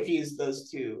 I I confused those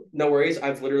two. no worries,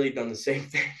 I've literally done the same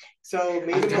thing. So I've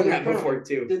Maiden done Mother that before Crone,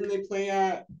 too. didn't they play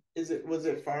at? Was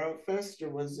it Faro Fest or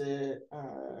was it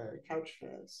Couch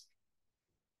Fest?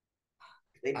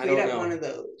 They I played don't at one know. of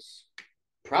those.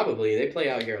 Probably they play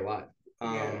out here a lot.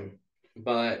 Yeah.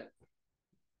 But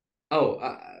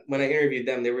oh, when I interviewed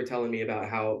them, they were telling me about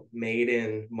how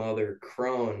Maiden Mother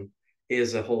Crone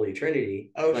is a holy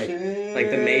trinity. Oh Like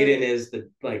the maiden shit. is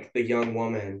the young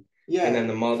woman, and then Yeah.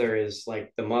 the mother is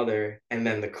like the mother, and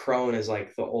then the crone is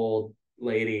like the old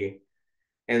lady.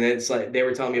 And it's like they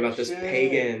were telling me Oh about this shit.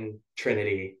 pagan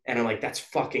trinity, and I'm like, that's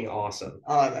fucking awesome.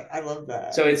 Oh, I love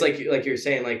So that. it's like you're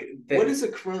saying, like What that is a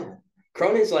crone?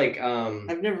 crone is like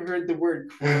I've never heard the word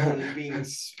crone being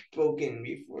spoken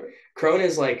before. crone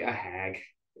is like a hag.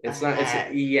 A It's not. It's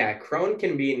hag. yeah. Crone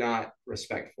can be not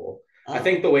respectful. I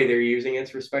think the Oh, way they're using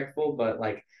it's respectful, but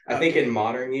like I think in okay.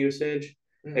 modern usage,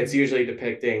 it's Mm-hmm. usually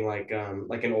depicting like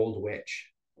an old witch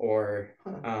or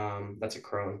Huh. that's a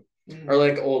crone or Mm-hmm.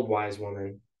 like old wise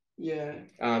woman. Yeah.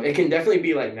 It can definitely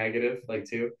be like negative, like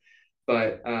too,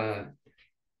 but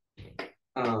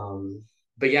um,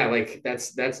 but yeah, like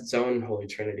that's its own holy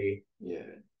trinity. Yeah.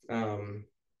 Um,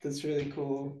 That's really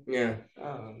cool. yeah.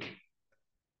 Um,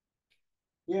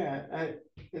 yeah,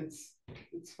 it's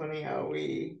it's funny how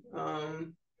we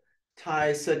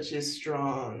tie such a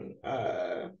strong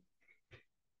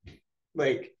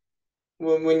like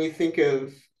when you think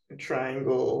of a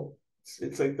triangle,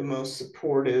 it's like the most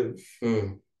supportive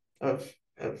Mm. of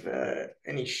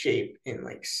any shape in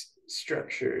like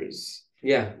structures.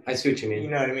 Yeah, I see what you You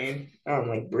mean. know what I mean?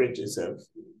 Like bridges have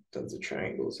tons of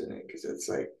triangles in it because it's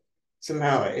like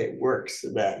somehow it works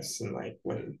the best. And like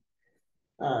when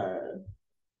uh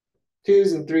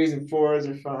twos and threes and fours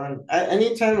are fun.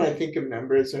 Anytime I think of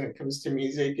numbers when it comes to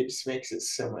music, it just makes it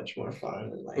so much more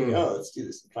fun. And like, Mm. oh, let's do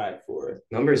this in 5/4.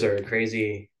 Numbers are a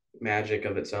crazy magic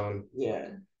of its own. Yeah,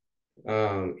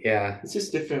 Yeah. it's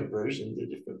just different versions of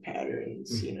different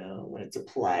patterns. Mm. When it's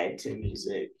applied to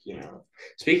music.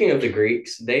 Speaking of the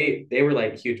Greeks, they were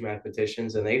like huge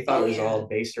mathematicians, and they thought Oh it was yeah. all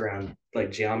based around like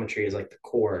geometry is like the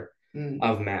core Mm,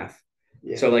 of math.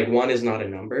 So yeah. like one is not a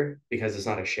number because it's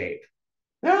not a shape.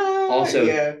 Also,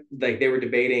 Yeah. like they were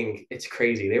debating, it's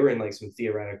crazy. They were in like some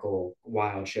theoretical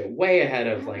wild shit, way ahead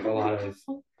of like a lot of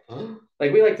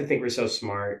like we like to think we're so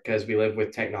smart because we live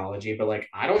with technology, but like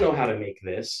I don't know how to make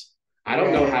this. I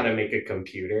don't know how Right. to make a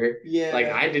computer. Like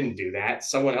Yeah. I didn't do that.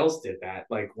 Someone else did that.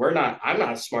 Like I'm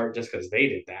not smart just because they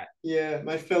did that. Yeah.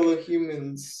 My fellow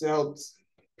humans helped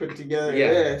put together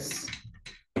Yeah. this.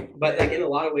 But like in Yeah.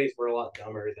 a lot of ways, we're a lot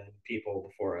dumber than people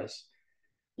before us.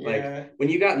 Like Yeah. when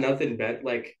you got nothing but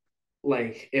like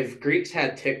if Greeks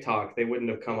had TikTok, they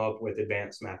wouldn't have come up with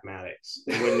advanced mathematics.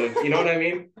 They wouldn't have, you know what I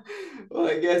mean? Well,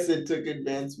 I guess it took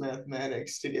advanced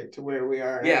mathematics to get to where we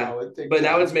are Yeah. now with But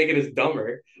now it's TikTok. making us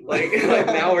dumber. Like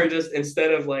now we're just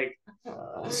instead of like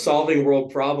solving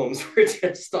world problems, we're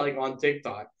just like on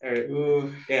TikTok. Or,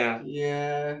 Ooh, yeah.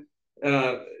 yeah.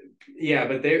 Uh yeah,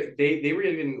 but they were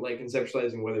even like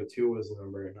conceptualizing whether two was a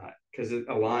number or not because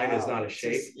a line is not Wow. a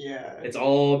shape. Just yeah. It's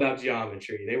all about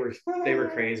geometry. They were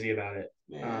crazy about it.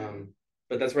 Man.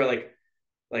 But that's where like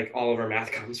all of our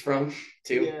math comes from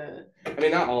too. Yeah. I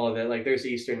mean, not all of it. Like there's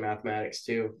Eastern mathematics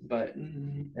too, but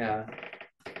Mhm. yeah,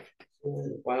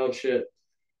 wild shit.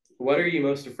 What are you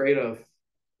most afraid of?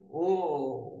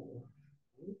 Whoa.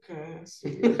 Okay. I see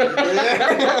what you did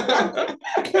there.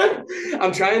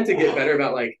 I'm trying to get better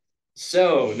about like.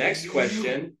 So next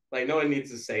question. Like no one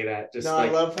needs to say that. No, Just I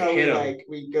like love how hit we them.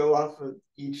 we go off of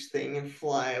each thing and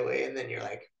fly away, and then you're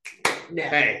like, no.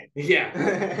 Hey,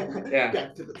 yeah, yeah.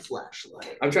 Back to the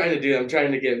flashlight. I'm trying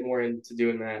to get more into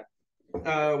doing that.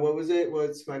 What was it?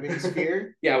 What's my biggest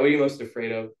fear? Yeah, what are you most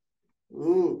afraid of?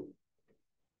 Ooh.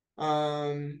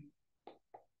 Um,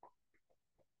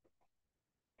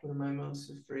 what am I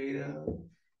most afraid of?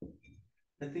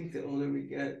 I think the older we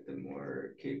get, the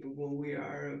more capable we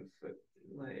are of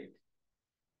like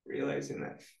realizing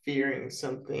that fearing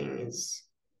something is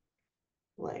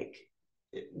like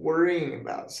worrying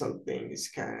about something is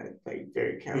kind of like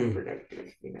very Mm.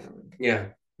 counterproductive, you know. Yeah.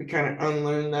 We kind of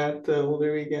unlearn that the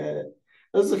older we get.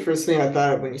 That was the first thing I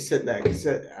thought of when you said that, because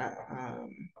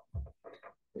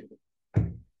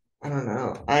I don't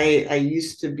know. I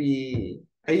used to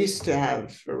have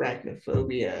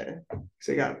arachnophobia because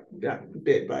I got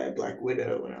bit by a black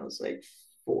widow when I was like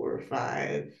 4 or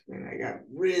 5, and I got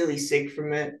really sick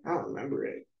from it. I don't remember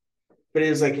it, but it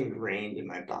was like ingrained in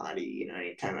my body. You know,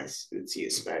 anytime I would see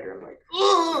a spider, I'm like,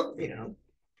 oh, you know,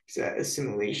 it's that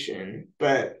assimilation.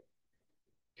 But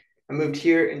I moved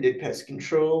here and did pest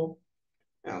control.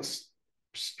 I was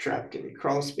trapped in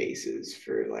crawl spaces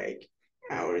for like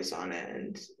hours on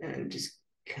end and just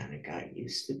kind of got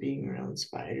used to being around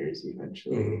spiders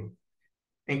eventually, Mm.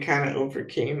 and kind of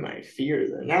overcame my fear.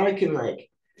 Though now I can like,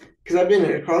 because I've been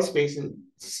in a crawl space and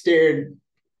stared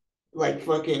like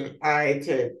fucking eye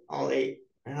to all eight,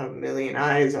 I have a million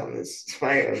eyes on this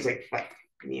spider. I was like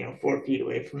 4 feet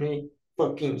away from me,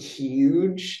 fucking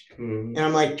huge. Mm. And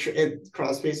I'm like,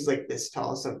 crawl space is like this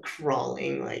tall, so I'm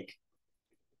crawling like,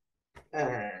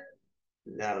 uh,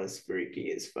 that was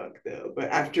freaky as fuck though. But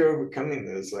after overcoming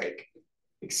those like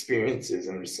experiences,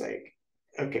 I'm just like,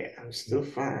 okay, I'm still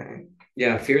fine.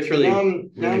 Yeah, fear's So now really,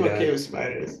 I'm really okay bad. with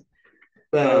spiders.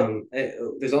 But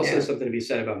There's also yeah. something to be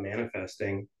said about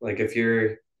manifesting. Like if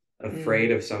you're afraid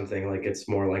Mm. of something, like it's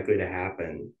more likely to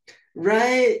happen.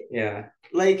 Right. Yeah.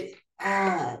 Like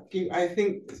I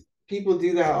think people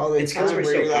do that all the It's because we're time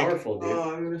where so you're like, powerful, dude.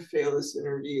 oh, I'm gonna fail this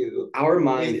interview. Our And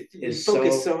mind you is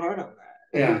focus so, so hard on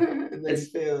that. yeah. And then you It's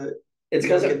fail it. it's You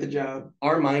because don't get the job.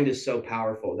 our mind is so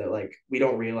powerful that like we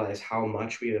don't realize how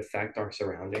much we affect our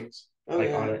surroundings, Oh like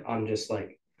yeah. on just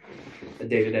like a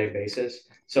day-to-day basis.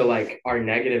 So like our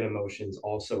negative emotions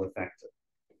also affect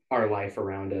our life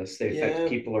around us. They affect Yeah.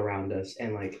 people around us.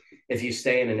 And like if you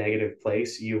stay in a negative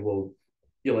place, you'll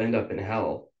end up in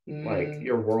hell. Like Mm.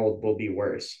 your world will be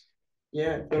worse.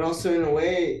 Yeah, but also in a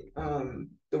way,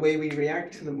 the way we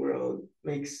react to the world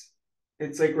makes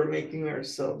it's like we're making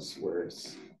ourselves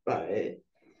worse by,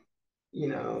 you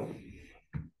know,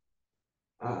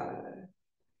 uh,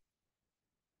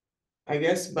 I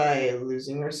guess by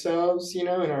losing ourselves, in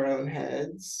our own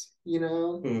heads,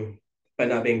 Hmm. By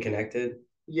not being connected.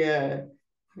 Yeah.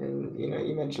 And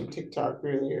you mentioned TikTok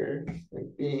earlier,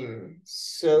 like being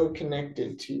so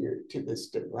connected to this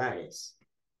device.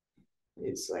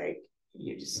 It's like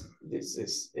there's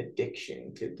this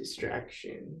addiction to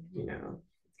distraction.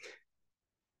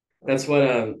 That's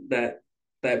what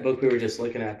that book we were just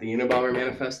looking at, the Unabomber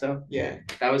Manifesto. Yeah.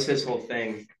 That was his whole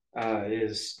thing.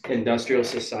 Is industrial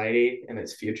society and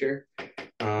its future.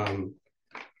 I'm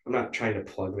not trying to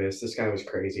plug this. This guy was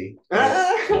crazy,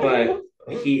 but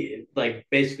he like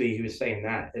basically he was saying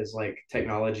that is like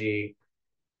technology.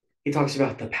 He talks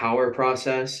about the power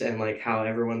process and like how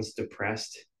everyone's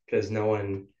depressed because no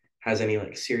one has any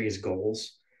like serious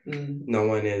goals. Mm. No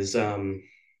one is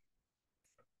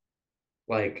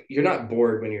like you're not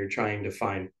bored when you're trying to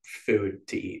find food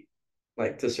to eat,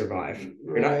 like to survive.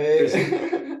 You're not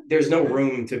Right. there's no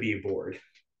room to be bored.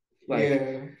 Like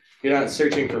Yeah. you're not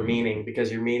searching for meaning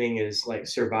because your meaning is like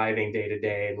surviving day to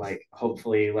day and like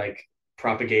hopefully like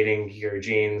propagating your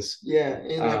genes. Yeah.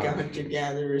 In like a Um,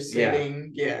 hunter-gatherer yeah.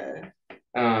 setting. Yeah.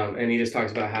 And he just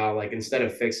talks about how like instead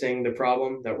of fixing the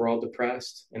problem that we're all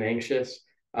depressed and anxious,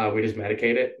 we just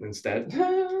medicate it instead.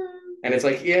 And it's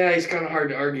like, yeah, he's kind of hard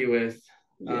to argue with.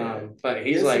 Yeah. But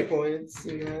He he's has some like, points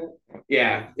in that.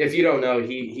 yeah, if you don't know,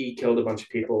 he killed a bunch of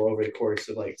people over the course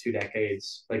of like 2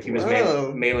 decades. Like he was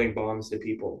Whoa. mailing bombs to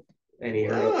people, and he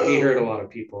hurt a Whoa. lot of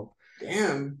people.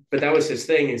 Damn. But that was his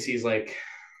thing. Is he's like,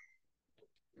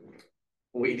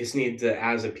 we just need to,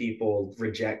 as a people,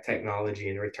 reject technology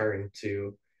and return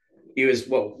to. He was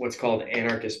what's called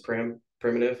anarchist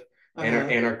primitive, Uh-huh.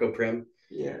 anarcho prim,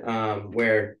 Yeah.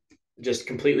 where just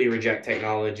completely reject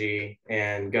technology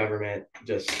and government,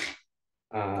 just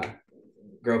uh,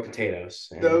 grow potatoes,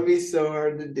 That would and be so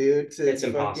hard to do to it's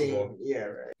impossible. yeah,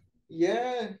 right.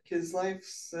 Yeah, because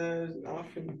life's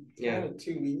often Yeah, kind of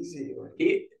too easy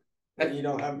he, when you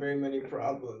don't have very many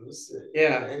problems.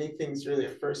 yeah, Anything's really a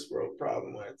first world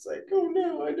problem when it's like, oh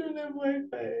no, I don't have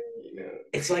Wi-Fi,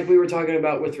 it's like we were talking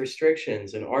about with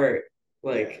restrictions and art.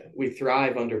 Like Yeah. we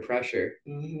thrive under pressure,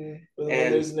 But when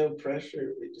and there's no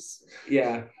pressure, we just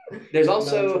yeah, there's melt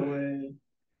also away.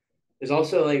 there's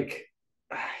also like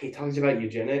he talks about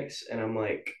eugenics, and I'm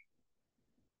like,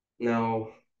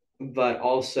 no, but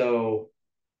also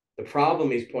the problem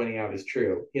he's pointing out is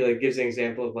true. He like gives an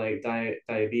example of like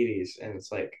diabetes, and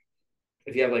it's like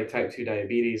if you have like type 2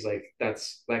 diabetes, like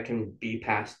that can be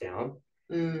passed down.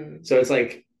 Mm. So it's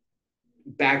like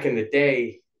back in the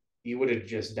day, you would have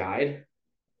just died,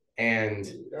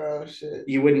 and Oh shit.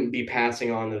 you wouldn't be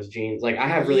passing on those genes. Like I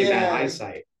have really bad Yeah.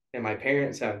 eyesight, and my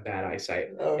parents have bad eyesight.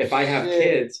 Oh If I have shit.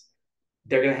 kids,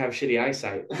 they're gonna have shitty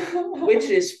eyesight, which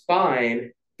is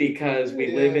fine because we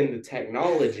live Yeah. in the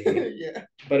technology. Yeah.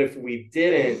 But if we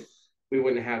didn't, we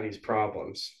wouldn't have these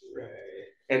problems. Right.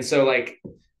 And so, like,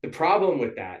 the problem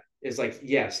with that is like,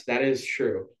 yes, that is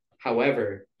true.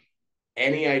 However,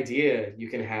 any idea you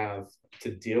can have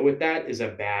to deal with that is a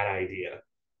bad idea.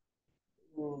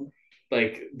 Mm.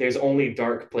 Like, there's only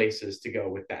dark places to go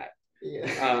with that.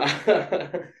 Yeah.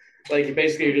 Like,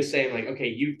 basically, you're just saying, like, okay,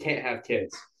 you can't have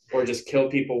kids or just kill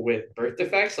people with birth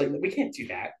defects. Like, we can't do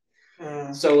that.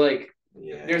 So, like,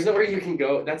 Yeah. there's nowhere you can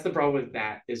go. That's the problem with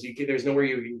that is there's nowhere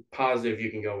you can positive you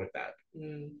can go with that.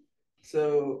 Mm.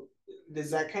 So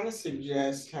does that kind of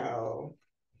suggest how,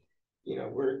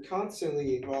 we're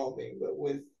constantly evolving, but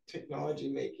with technology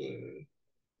making,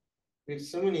 we have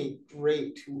so many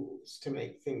great tools to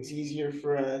make things easier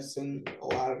for us, and a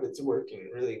lot of it's working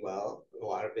really well. A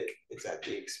lot of it is at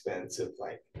the expense of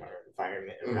like our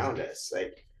environment around us.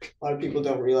 Like a lot of people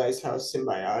don't realize how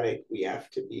symbiotic we have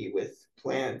to be with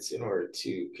plants in order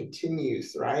to continue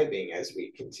thriving as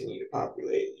we continue to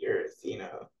populate the earth.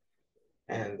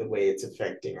 And the way it's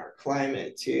affecting our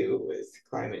climate too, with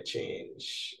climate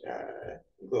change,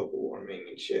 global warming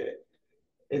and shit.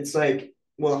 It's like,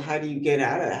 well, how do you get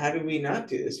out of it? How do we not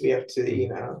do this? We have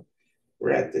to,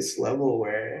 we're at this level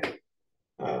where,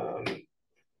 um,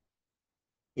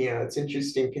 it's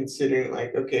interesting considering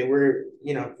like, okay, we're,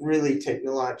 really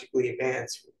technologically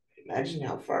advanced. Imagine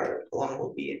how far along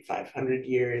we'll be in 500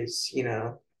 years.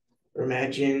 Or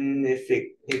imagine if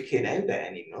it could end at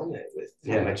any moment with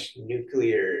how much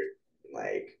nuclear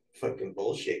like fucking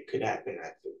bullshit could happen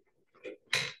at the,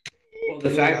 Well, the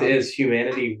fact is,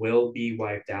 humanity will be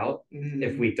wiped out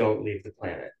if we don't leave the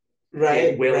planet.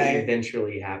 It will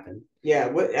eventually happen. Yeah,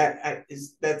 what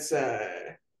is that's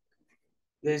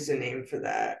there's a name for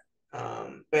that.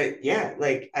 But yeah,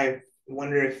 like I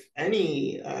wonder if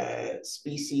any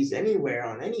species anywhere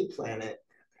on any planet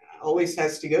always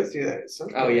has to go through that at some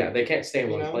point. Oh yeah, they can't stay in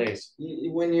one place.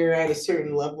 When you're at a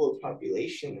certain level of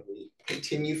population, we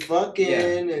continue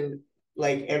fucking and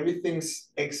like everything's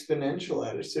exponential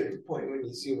at a certain point when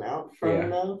you zoom out far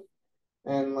enough.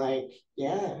 And like,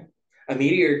 yeah. A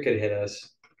meteor could hit us,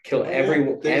 kill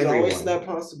everyone. There's everyone. Always that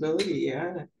possibility,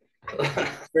 yeah.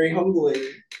 Very humbling.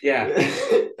 Yeah.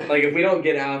 Like if we don't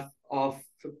get off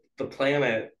the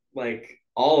planet, like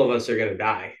all of us are gonna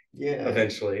die. Yeah.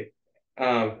 Eventually.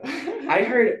 I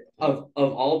heard of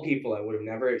all people, I would have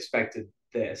never expected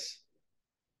this,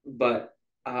 but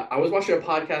I was watching a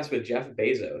podcast with Jeff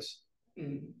Bezos,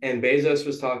 and Bezos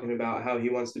was talking about how he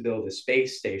wants to build a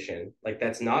space station, like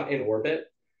that's not in orbit,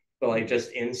 but like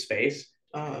just in space.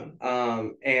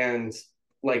 And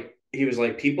like he was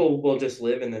like, people will just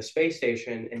live in the space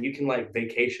station, and you can like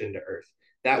vacation to Earth.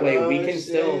 That way, we can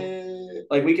still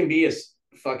like we can be as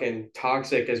fucking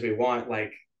toxic as we want,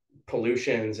 like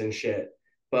pollutions and shit,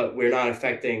 but we're not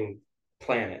affecting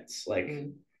planets. Like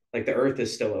the Earth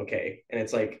is still okay, and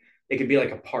it's like it could be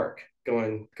like a park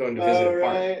going to visit a park.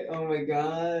 Right. Oh my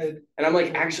god. And I'm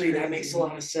like, actually, that makes a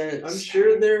lot of sense. I'm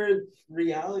sure there are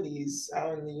realities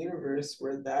out in the universe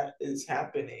where that is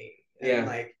happening. And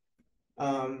like,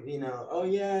 oh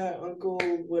yeah, Uncle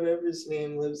whatever his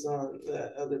name lives on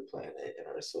the other planet in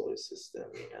our solar system.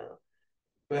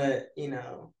 But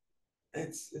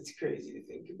it's crazy to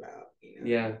think about.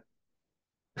 Yeah.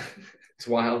 It's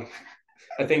wild.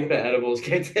 I think the edibles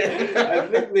kicked in. I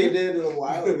think they did a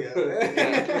while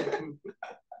ago.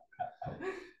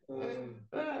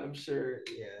 I'm sure,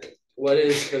 yeah. What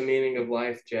is the meaning of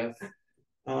life, Jeff?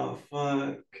 Oh,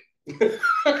 fuck.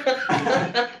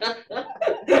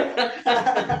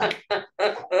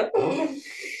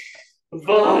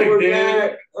 Fuck, dude.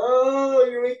 Back. Oh,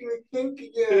 you're making me think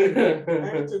again.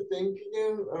 I have to think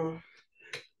again. Oh.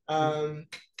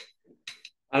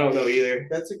 I don't know either.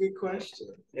 That's a good question.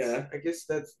 Yeah. I guess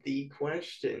that's the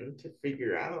question to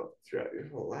figure out throughout your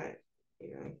whole life.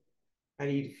 How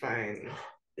do you define?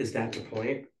 Is that the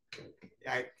point?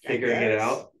 Figuring it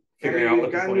out. Figuring out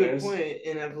what the point is. We've gotten to a point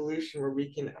in evolution where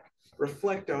we can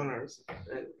reflect on ourselves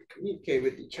and communicate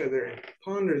with each other and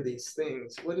ponder these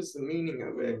things. What is the meaning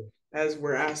of it? As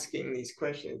we're asking these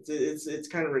questions, it's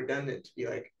kind of redundant to be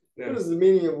like, what is the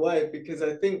meaning of life? Because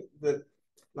I think that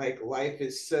like life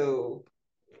is so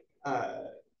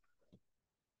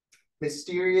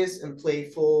mysterious and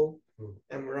playful,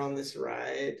 and we're on this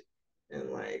ride, and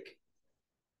like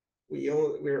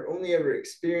we're only ever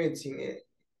experiencing it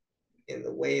in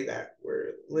the way that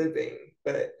we're living,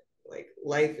 but like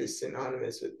life is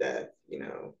synonymous with death, you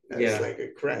know, as Yeah. like a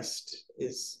crest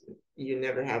is, you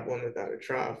never have one without a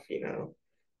trough, you know.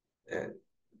 And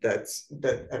that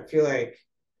I feel like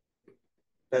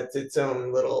that's its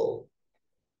own little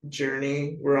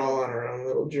journey. We're all on our own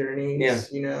little Yeah.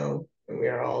 journeys, you know, and we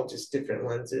are all just different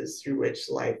lenses through which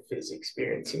life is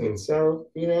experiencing Mm. itself,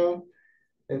 you know.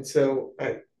 And so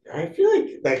I feel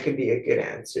like that could be a good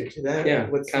answer to that. Yeah.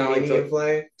 What's the Kind of like meaning of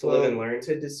life? to live and Well, learn.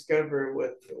 to discover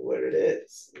what it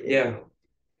is, you Yeah. know.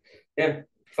 Yeah.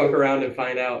 Fuck around and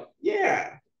find out.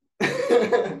 Yeah.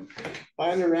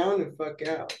 Find around and fuck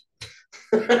out.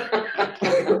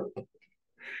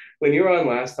 When you were on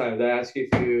last time, did I ask you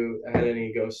if you had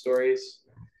any ghost stories?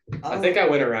 I think I Um,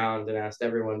 went around and asked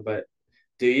everyone, but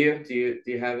do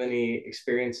you have any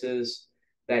experiences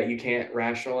that you can't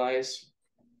rationalize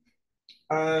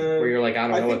uh, where you're like, I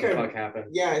don't I know what think the I, fuck happened?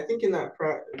 yeah, I think in that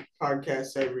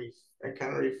podcast I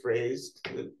kind of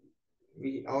rephrased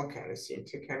we all kind of seem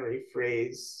to kind of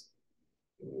rephrase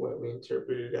what we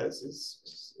interpreted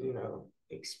as you know,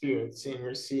 experiencing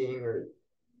or seeing or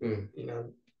Mm. you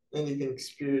know, anything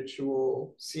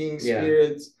spiritual, seeing Yeah.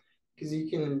 spirits, because you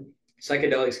can.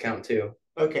 Psychedelics count too.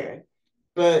 Okay,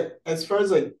 but as far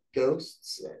as like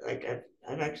ghosts, like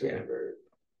I've actually Yeah. never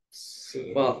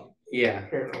seen Well, yeah.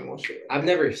 paranormal shit like I've that.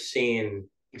 never seen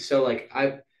so like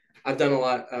I've done a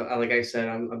lot. Like I said,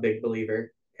 I'm a big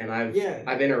believer, and Yeah.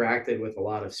 I've interacted with a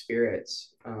lot of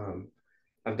spirits.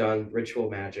 I've done ritual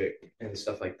magic and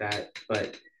stuff like that,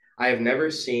 but I have never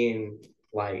seen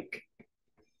like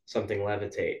something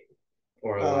levitate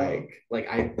or like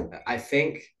I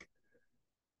think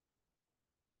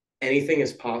anything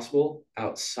is possible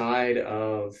outside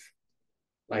of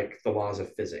like the laws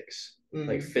of physics.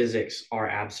 Like Mm. physics are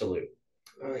absolute.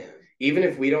 Oh yeah. Even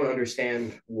if we don't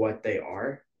understand what they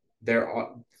are, there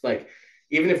are like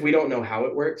even if we don't know how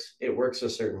it works a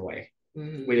certain way. We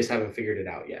Mm. just haven't figured it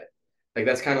out yet. Like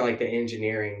that's kind of like the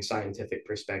engineering scientific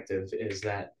perspective is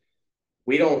that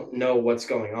we don't know what's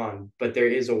going on, but there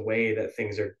is a way that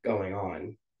things are going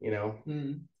on, you know?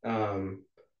 Mm. Um,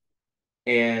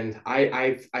 and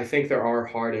I think there are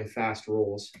hard and fast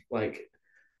rules. Like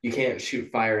you can't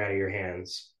shoot fire out of your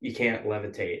hands. You can't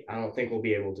levitate. I don't think we'll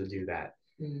be able to do that.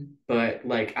 Mm. But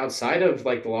like outside of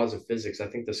like the laws of physics, I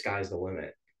think the sky's the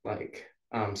limit. Like,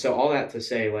 so all that to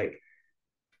say, like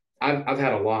I've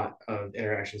had a lot of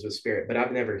interactions with spirit, but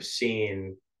I've never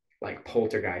seen like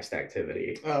poltergeist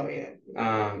activity. Oh yeah.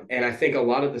 And I think a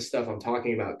lot of the stuff I'm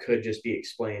talking about could just be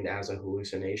explained as a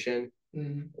hallucination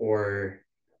Mm. or,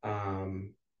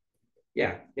 um,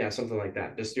 yeah, something like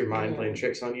that. Just your mind Yeah. playing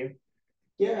tricks on you.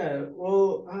 Yeah.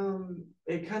 Well,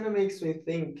 it kind of makes me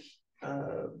think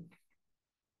uh,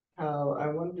 how I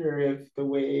wonder if the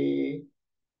way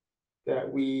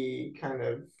that we kind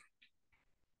of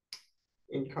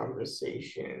in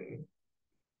conversation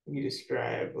we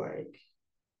describe like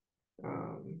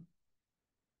um,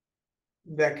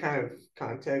 that kind of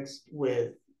context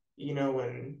with, you know,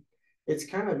 when it's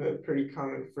kind of a pretty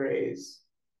common phrase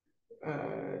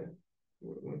uh,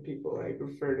 when people like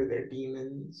refer to their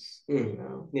demons, you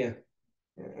know. Yeah.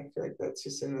 And I feel like that's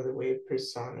just another way of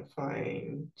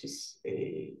personifying just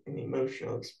an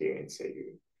emotional experience that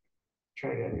you're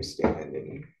trying to understand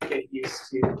and get used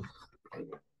to.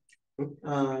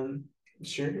 Um,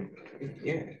 sure.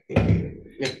 Yeah, thank you.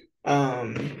 Yeah.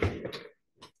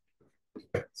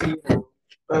 So, you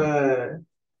know,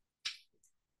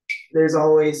 there's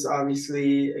always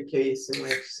obviously a case in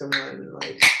which someone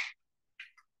like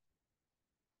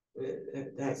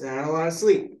hasn't had a lot of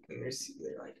sleep and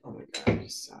they're like, oh my god, I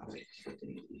just saw like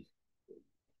fucking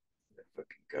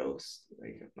ghost.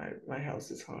 Like my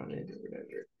house is haunted or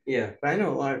whatever. Yeah. But I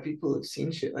know a lot of people who've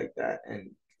seen shit like that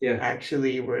and Yeah.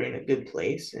 actually we're in a good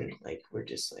place and like we're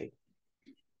just like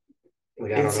I don't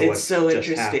know it's what so just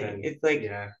interesting. happened. It's like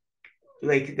Yeah.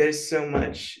 like there's so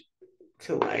much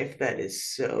to life that is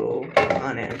so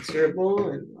unanswerable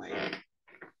and like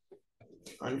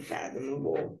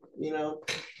unfathomable, you know?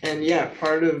 And yeah,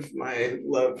 part of my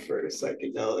love for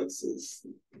psychedelics is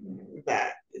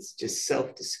that it's just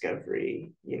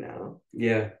self-discovery, you know?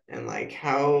 Yeah. And like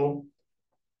how,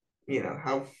 you know,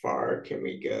 how far can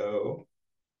we go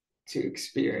to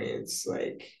experience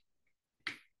like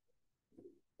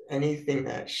anything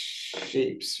that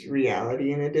shapes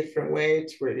reality in a different way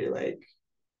to where you're like,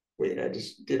 wait, I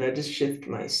just shift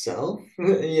myself,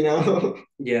 you know?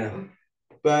 Yeah.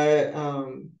 But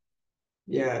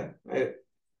yeah,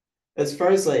 as far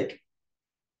as like,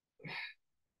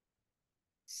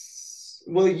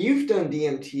 well, you've done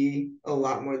DMT a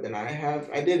lot more than I have.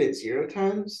 I did it 0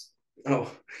 times.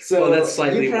 Oh, well, that's So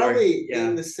you slightly more. probably, in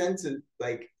Yeah. the sense of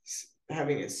like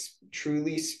having a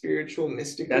truly spiritual,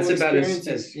 mystical That's about experience,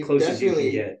 as you close as you can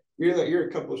definitely get. you're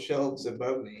a couple shelves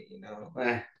above me, you know.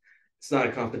 It's not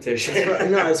a competition.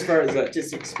 As far as like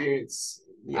just experience,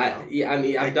 you know. I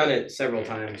mean, I've like done it several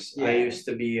times. I yeah, used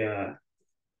to be how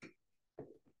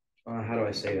do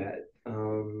I say that?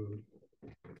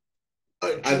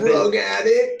 a I've been drug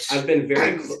addict. I've been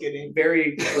I'm just kidding.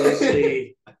 very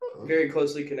closely very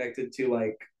closely connected to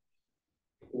like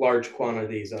large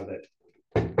quantities of it.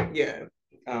 Yeah.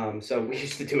 So we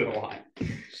used to do it a lot.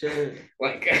 Sure.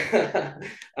 Like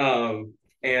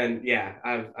and yeah,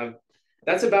 I've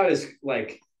that's about as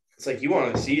like it's like you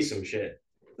want to see some shit.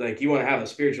 Like you want to have a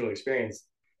spiritual experience.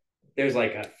 There's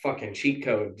like a fucking cheat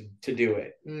code to do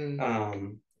it.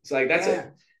 So like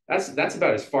that's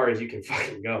about as far as you can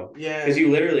fucking go. Yeah. Because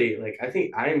you literally like I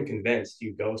think I am convinced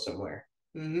you go somewhere.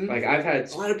 Like I've had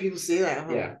a lot of people say that,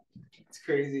 huh? Yeah. It's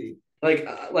crazy. Like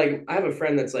I have a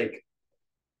friend that's like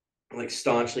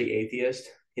staunchly atheist.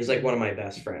 He's like one of my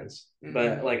best friends.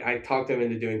 But like I talked him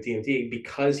into doing DMT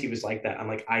because he was like that. I'm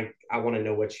like, I want to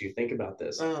know what you think about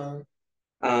this.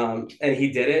 And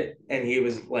he did it, and he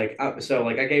was like, so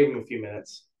like I gave him a few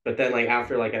minutes, but then like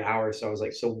after like an hour or so, I was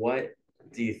like, so what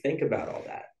do you think about all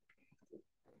that?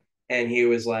 And he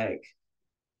was like,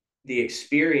 the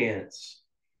experience,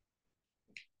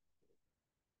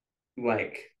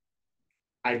 like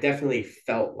I definitely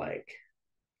felt like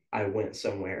I went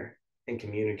somewhere and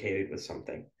communicated with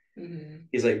something.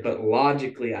 He's like, but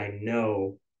logically, I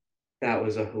know that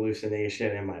was a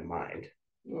hallucination in my mind.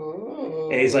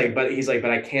 And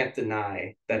but I can't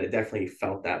deny that it definitely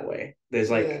felt that way. There's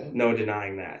like no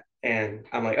denying that. And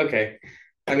I'm like, okay.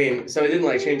 I mean, so it didn't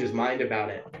like change his mind about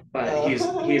it, but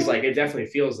he's like, it definitely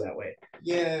feels that way.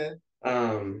 Yeah.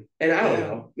 And I don't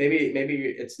know, maybe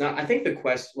it's not. I think the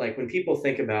quest, like when people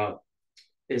think about,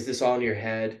 is this all in your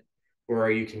head, or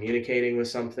are you communicating with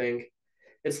something?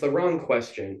 It's the wrong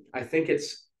question. I think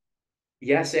it's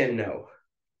yes and no.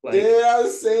 Like, yeah, I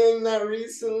was saying that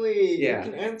recently. Yeah.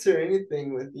 You can answer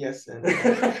anything with yes and no.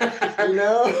 You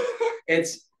know?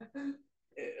 It's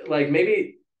like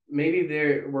maybe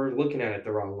we're looking at it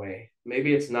the wrong way.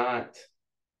 Maybe it's not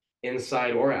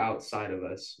inside or outside of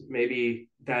us. Maybe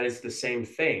that is the same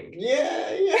thing.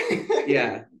 Yeah.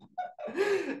 Yeah.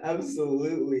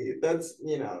 Absolutely. That's,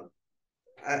 you know,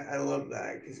 I love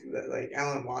that because like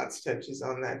Alan Watts touches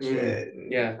on that shit.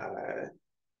 And, yeah.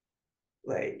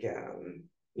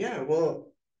 Yeah,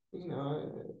 well, you know,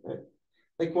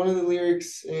 like one of the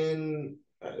lyrics in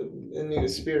a new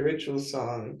spiritual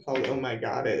song called "Oh My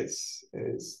Goddess"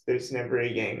 is "There's never a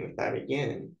yang without a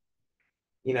yin."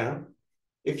 You know,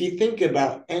 if you think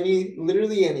about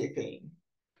literally anything,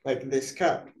 like this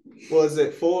cup, well, is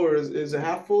it full or is it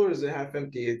half full or is it half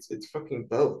empty? It's fucking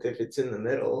both. If it's in the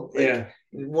middle, like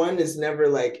one is never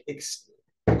like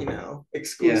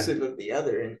exclusive of the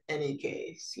other in any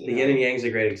case. The yin and yang is a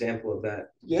great example of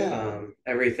that. Yeah.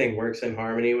 Everything works in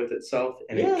harmony with itself,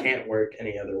 and it can't work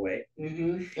any other way.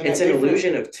 It's an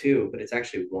illusion of two, but it's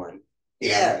actually one.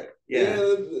 Yeah.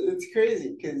 It's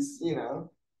crazy because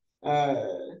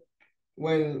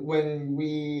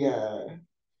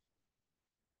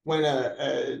when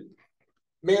a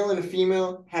male and a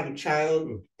female have a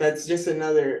child, that's just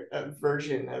another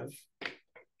version of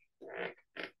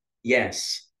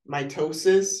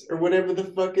mitosis or whatever the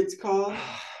fuck it's called.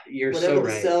 You're whatever so the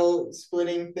right. Cell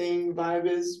splitting thing vibe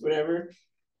is, whatever.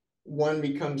 One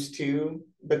becomes two,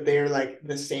 but they're like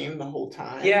the same the whole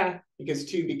time. Yeah. Because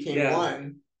two became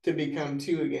one to become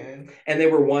two again. And they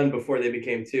were one before they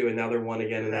became two, and now they're one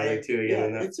again, and now they're two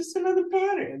again. Yeah, it's just another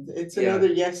pattern. It's another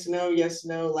yes,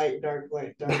 no, light, dark,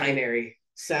 binary.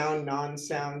 Sound,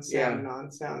 non-sound,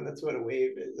 non-sound. That's what a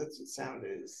wave is. That's what sound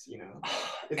is, you know.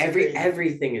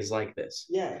 Everything is like this.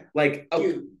 Yeah. Like,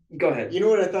 dude, go ahead. You know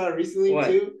what I thought recently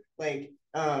too? Like,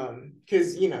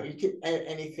 because you can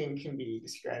anything can be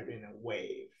described in a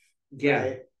wave. Yeah.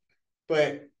 Right?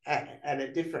 But at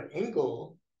a different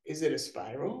angle, is it a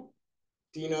spiral?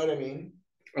 Do you know what I mean?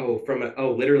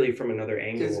 Literally from another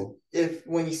angle. If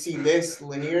when you see this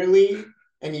linearly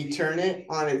and you turn it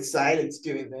on its side, it's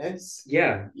doing this.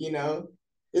 Yeah.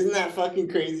 Isn't that fucking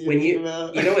crazy when you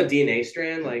about? You know a DNA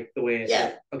strand, like the way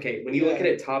when you look at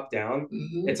it top down,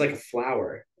 it's like a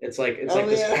flower. It's like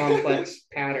this complex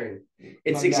pattern.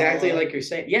 It's mandala. Exactly like you're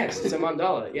saying. Yes, it's a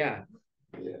mandala. Yeah.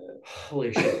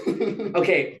 Holy shit.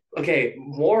 Okay,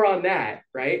 more on that,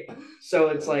 right? So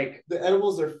it's like the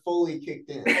edibles are fully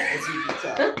kicked in, as you can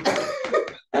tell.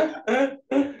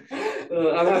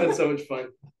 I'm having so much fun.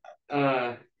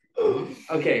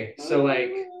 Okay, so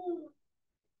like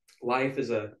life is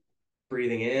a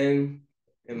breathing in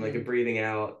and like a breathing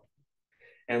out,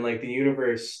 and like the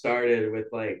universe started with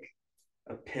like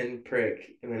a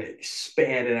pinprick, and then it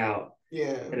expanded out,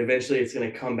 Yeah. and eventually it's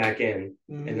going to come back in,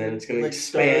 and then it's going to Like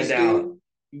expand stars out. do.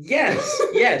 Yes,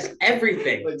 yes,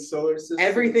 everything, Like solar systems.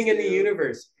 everything in the do.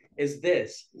 universe is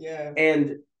this. Yeah.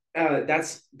 And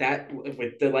that's that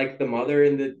with the like the mother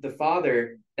and the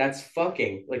father. That's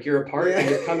fucking like you're apart and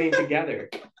you're coming together.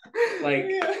 Like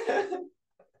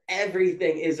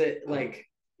everything is it like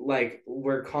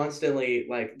we're constantly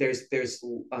like there's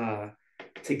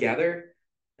together,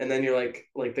 and then you're like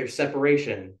there's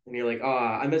separation, and you're like, oh,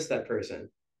 I miss that person,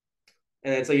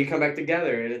 and it's like you come back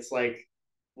together, and it's like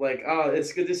oh,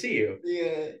 it's good to see you.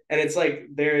 Yeah. And it's like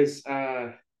there's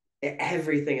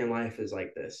everything in life is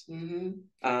like this. It's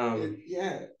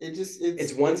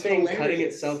one thing hilarious. cutting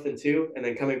itself in two and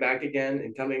then coming back again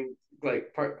and coming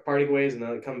like parting ways and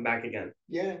then coming back again.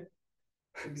 Yeah,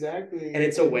 exactly. And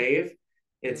it's a wave,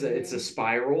 it's a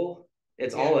spiral,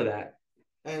 it's all of that.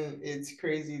 And it's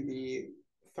crazy the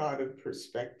thought of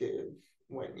perspective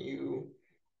when you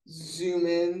zoom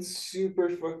in super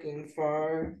fucking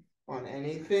far on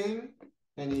anything,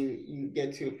 and you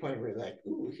get to a point where you're like,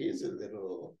 ooh, here's a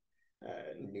little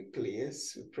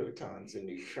nucleus with protons and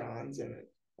neutrons and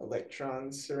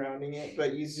electrons surrounding it.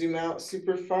 But you zoom out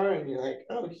super far and you're like,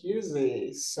 oh, here's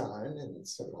a sun and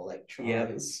some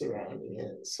electrons surrounding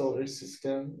it, solar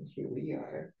system. Here we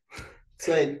are. It's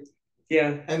like,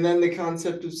 yeah. And then the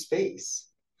concept of space,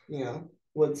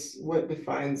 what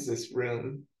defines this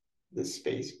room, the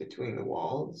space between the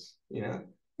walls,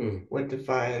 what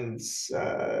defines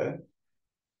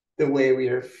the way we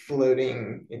are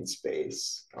floating in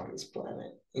space on this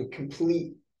planet, in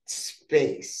complete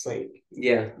space, like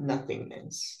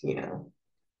nothingness,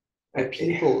 Our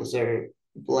pupils are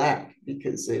black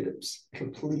because it's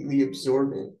completely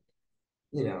absorbent,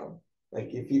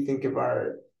 like if you think of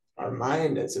our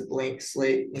mind as a blank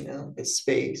slate, a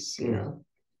space,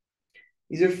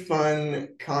 These are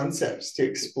fun concepts to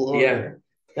explore,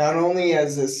 not only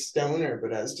as a stoner,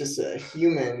 but as just a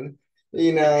human,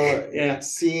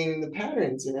 seeing the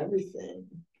patterns and everything,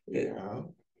 Yeah.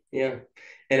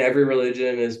 And every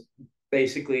religion is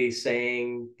basically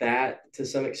saying that to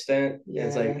some extent. Yeah.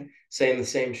 It's like saying the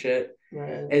same shit.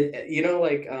 Right. And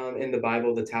like in the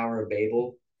Bible, the Tower of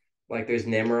Babel, like there's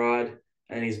Nimrod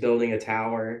and he's building a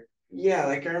tower. Yeah,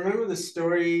 like I remember the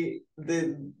story,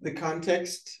 the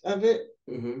context of it,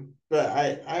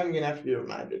 but I'm gonna have to be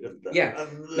reminded of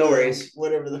no worries.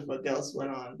 Whatever the fuck else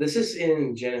went on. This is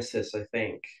in Genesis, I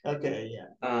think. Okay, yeah.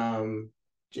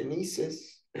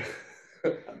 Genesis.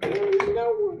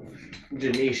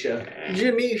 Janisha.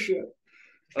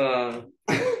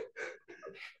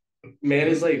 Man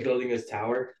is like building this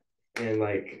tower, and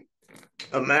like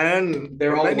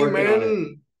they're all working on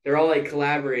it. They're all like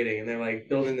collaborating, and they're like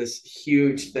building this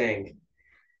huge thing.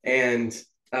 And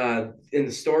in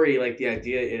the story, like the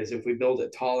idea is if we build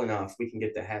it tall enough, we can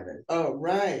get to heaven. Oh,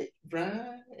 right.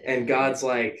 And God's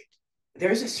like,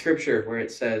 there's a scripture where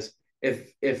it says,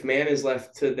 if man is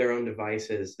left to their own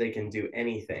devices, they can do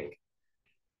anything.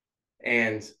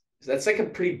 And that's like a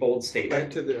pretty bold statement.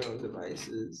 Left to their own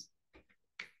devices.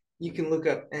 You can look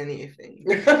up anything.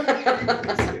 Okay,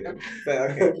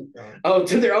 keep going. Oh,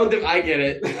 to their own I get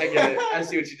it. I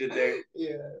see what you did there.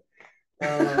 Yeah.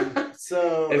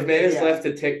 So if man is left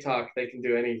to TikTok, they can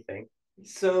do anything.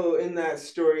 So in that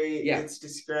story, it's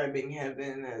describing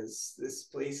heaven as this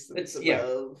place that's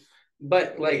above.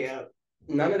 But like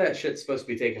none of that shit's supposed to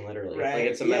be taken literally. Right. Like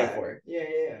it's a metaphor.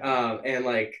 Yeah. And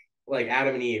like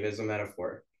Adam and Eve is a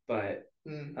metaphor. But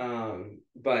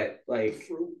but like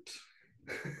fruit.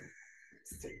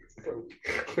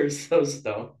 We're so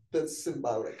stoned. That's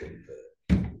symbolic of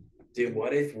Dude,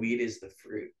 what if weed is the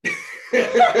fruit? What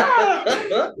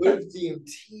if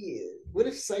DMT is? What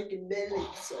if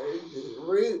psychedelics are the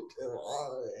root of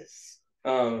all this?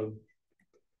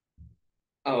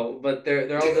 But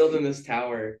they're all building this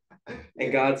tower,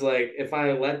 and God's like, if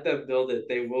I let them build it,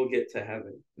 they will get to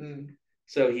heaven.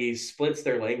 So he splits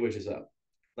their languages up.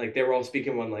 Like they were all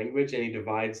speaking one language, and he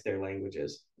divides their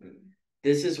languages.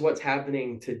 This is what's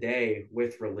happening today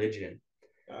with religion.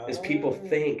 Is people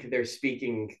think they're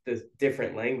speaking the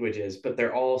different languages, but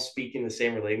they're all speaking the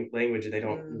same language, and they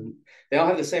all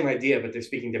have the same idea, but they're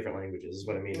speaking different languages, is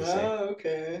what I mean to say. Oh,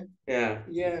 okay. Yeah.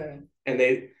 And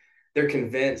they're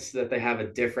convinced that they have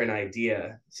a different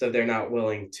idea, so they're not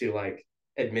willing to like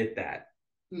admit that.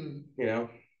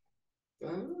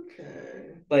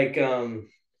 Okay. Like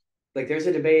there's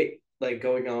a debate like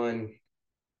going on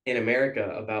in America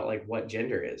about like what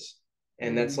gender is,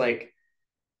 and that's like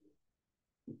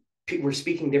we're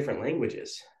speaking different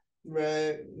languages,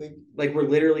 right? Like we're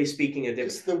literally speaking a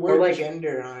different. Just the word like,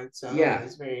 gender on its own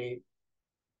is very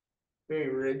very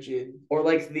rigid. Or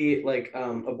like the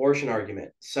abortion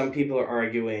argument. Some people are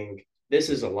arguing this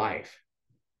is a life,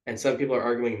 and some people are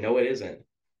arguing no, it isn't.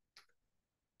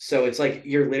 So it's like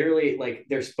you're literally like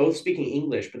they're both speaking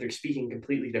English, but they're speaking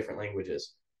completely different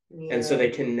languages. And so Yeah, they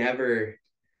can never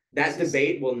that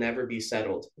debate will never be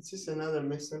settled. it's just another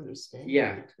misunderstanding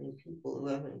Yeah. between people who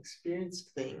haven't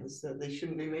experienced things that they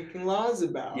shouldn't be making laws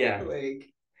about. Yeah. Like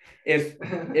if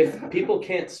people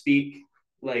can't speak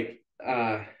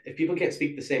if people can't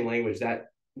speak the same language, that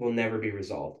will never be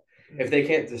resolved. If they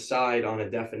can't decide on a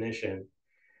definition,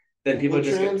 then people we'll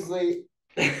just translate.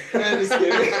 I'm just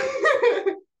kidding.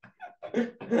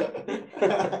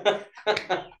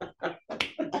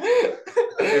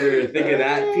 Ever think of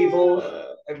that, people?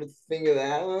 Ever think of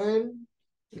that one?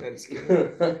 I'm just kidding.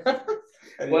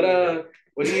 What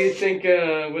do you think?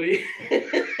 What do you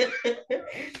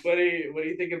what do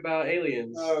you think about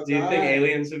aliens? Oh, do you think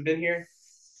aliens have been here?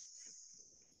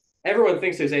 Everyone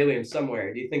thinks there's aliens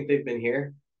somewhere. Do you think they've been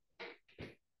here?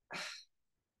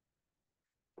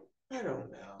 I don't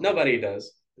know. Nobody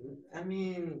does. I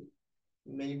mean,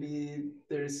 maybe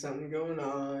there's something going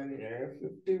on in Area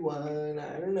 51.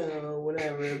 I don't know,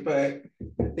 whatever. But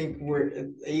I think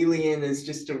alien is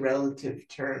just a relative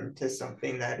term to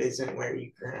something that isn't where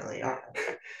you currently are.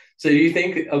 So do you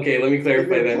think? Okay, let me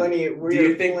clarify that. Do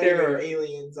you think there are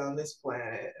aliens on this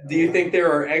planet? Do you think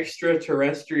there are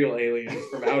extraterrestrial aliens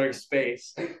from outer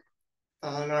space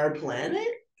on our planet,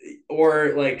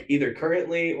 or like either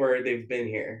currently or they've been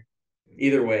here?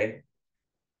 Either way.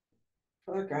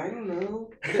 Fuck, I don't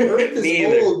know. The Earth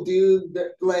is old, dude.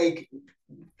 Like,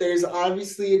 there's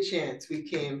obviously a chance we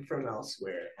came from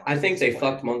elsewhere. I think they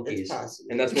fucked monkeys,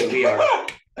 and that's what we are.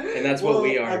 And that's what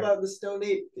we are. How about the Stone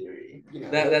Ape theory? You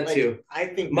know, that like, too. I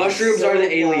think mushrooms are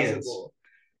the aliens. Plausible.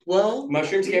 Well,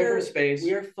 mushrooms came from space.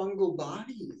 We are fungal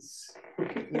bodies.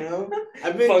 You know,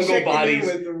 I've been fungal bodies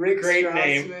with Rick Great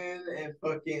Strassman name. And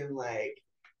fucking like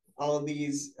all of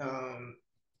these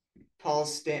Paul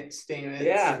Stamets.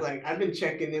 Yeah, like I've been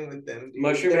checking in with them. Dude.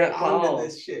 Mushroom They're at Paul.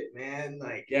 This shit, man.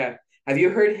 Like, yeah. Have you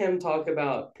heard him talk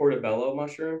about portobello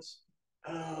mushrooms?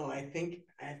 Oh, I think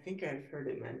I've heard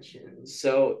it mentioned.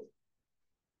 So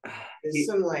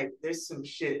there's some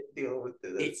shit dealing with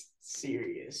it that's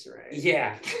serious, right?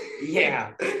 Yeah.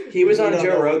 He was on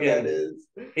Joe Rogan.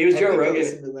 He was Joe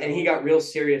Rogan, and he got real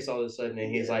serious all of a sudden,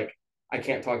 and he's like, I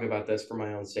can't talk about this for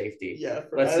my own safety. Yeah,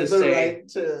 let's just say right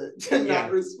to not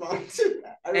respond to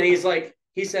that. And he's like,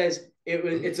 he says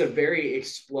it's a very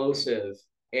explosive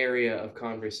area of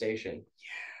conversation.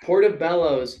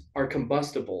 Portobellos are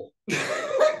combustible.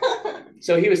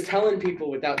 So he was telling people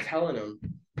without telling them.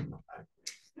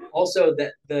 Also,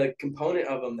 that the component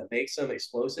of them that makes them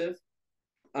explosive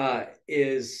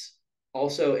is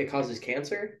also it causes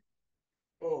cancer.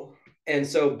 Oh. And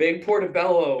so Big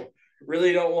Portobello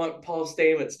really don't want Paul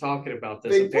Stamets talking about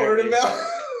this. Big Portobello.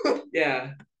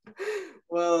 Yeah.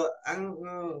 Well, I don't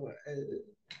know.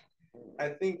 I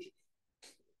think,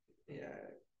 yeah,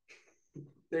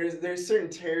 there's certain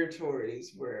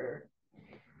territories where,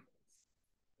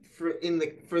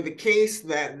 for the case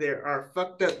that there are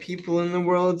fucked up people in the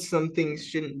world, some things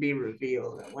shouldn't be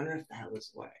revealed. I wonder if that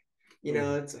was why. You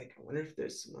know, it's like I wonder if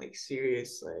there's some like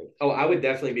serious like. Oh, I would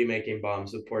definitely be making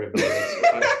bombs with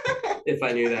portobellos if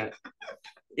I knew that.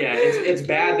 Yeah, it's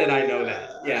bad that I know that.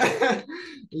 Yeah.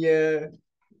 Yeah.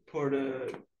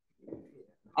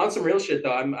 On some real shit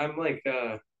though, I'm like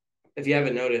if you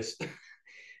haven't noticed,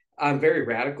 I'm very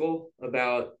radical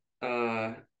about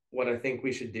what I think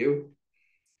we should do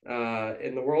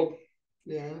in the world.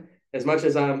 Yeah. As much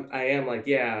as I am like,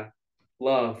 yeah,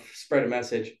 love, spread a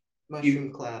message.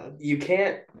 Mushroom cloud. You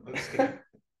can't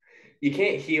you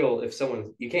can't heal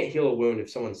a wound if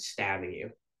someone's stabbing you.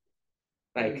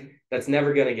 Like that's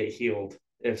never gonna get healed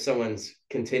if someone's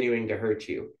continuing to hurt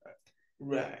you.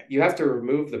 Right. You have to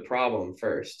remove the problem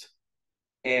first.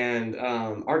 And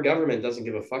our government doesn't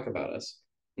give a fuck about us.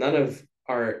 None of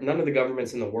the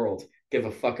governments in the world give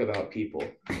a fuck about people.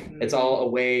 It's all a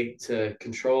way to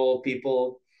control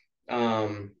people.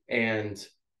 And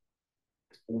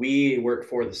we work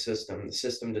for the system. The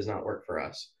system does not work for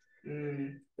us.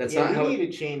 That's not how we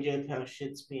need to change up how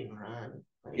shit's being run.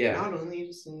 Like, not only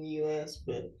just in the US,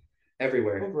 but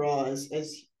everywhere. Overall,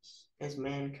 as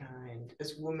mankind,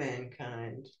 as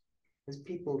womankind, as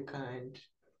people kind,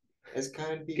 as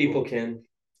kind people. People can.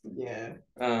 Yeah.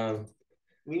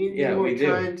 We need to be more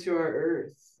kind to our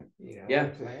earth. You know, yeah. Our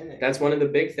planet. That's one of the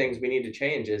big things we need to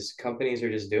change is companies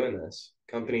are just doing this.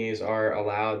 Companies are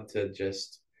allowed to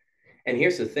just, and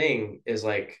here's the thing is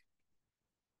like,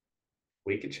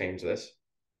 we could change this.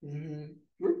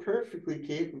 We're perfectly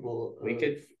capable. We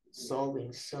could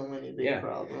solving so many big Yeah.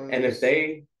 And if problems.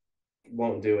 they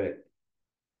won't do it,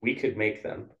 we could make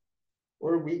them.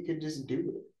 Or we could just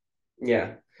do it.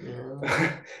 Yeah. You know?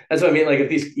 That's what I mean. Like if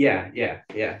these, yeah.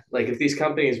 Like if these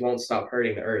companies won't stop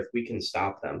hurting the earth, we can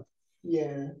stop them.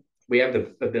 Yeah. We have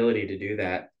the ability to do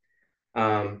that.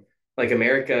 Like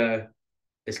America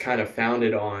is kind of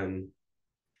founded on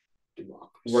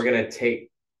we're Democracy. gonna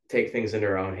take things into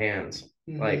our own hands.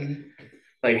 Mm-hmm.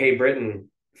 Like hey Britain,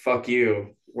 fuck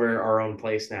you. We're our own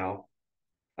place now.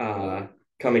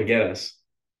 Come and get us.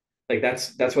 Like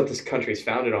that's what this country's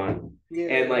founded on. And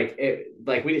Yeah. like it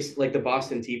like we just like the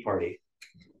Boston Tea Party.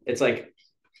 It's like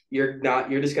you're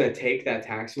just gonna take that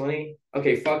tax money.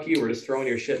 Okay, fuck you. We're just throwing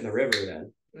your shit in the river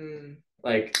then.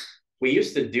 Like we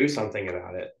used to do something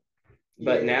about it.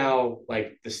 But Yeah. now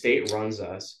like the state runs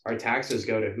us. Our taxes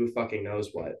go to who fucking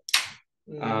knows what.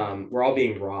 We're all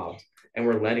being robbed and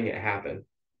we're letting it happen.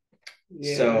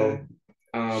 Yeah. So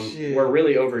we're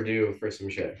really overdue for some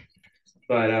shit.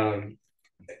 But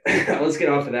let's get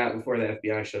off of that before the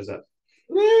FBI shows up.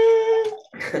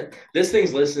 This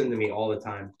thing's listening to me all the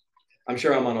time. I'm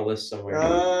sure I'm on a list somewhere.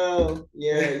 Oh,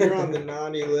 yeah, you're on the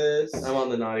naughty list. I'm on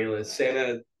the naughty list.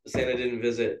 Santa didn't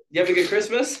visit. You have a good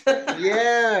Christmas?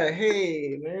 Yeah,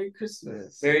 hey, Merry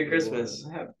Christmas. Merry Christmas.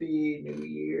 Happy New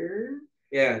Year.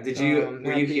 Yeah,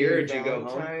 were you here or did you go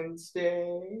home? Valentine's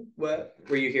Day. What?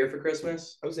 Were you here for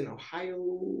Christmas? I was in Ohio.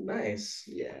 Nice.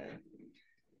 Yeah.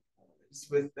 Just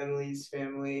with Emily's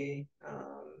family.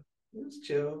 It was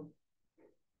chill.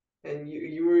 And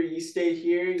you stayed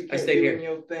here. You I kept stayed doing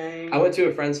here. your thing. I went to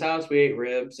a friend's house. We ate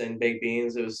ribs and baked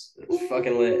beans. It was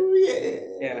fucking lit. Yeah.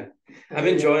 Yeah. I'm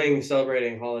enjoying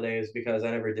celebrating holidays because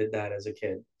I never did that as a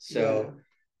kid. So,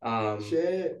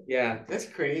 shit. Yeah. That's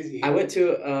crazy. I went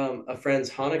to a friend's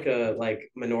Hanukkah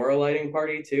like menorah lighting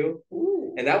party too.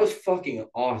 Ooh. And that was fucking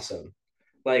awesome.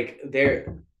 Like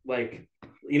they're like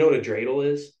you know what a dreidel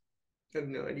is? I have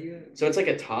no idea. So it's like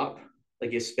a top,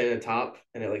 like you spin a top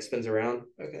and it like spins around.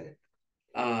 Okay.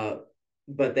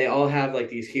 But they all have like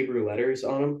these Hebrew letters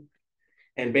on them.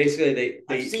 And basically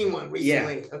I've seen one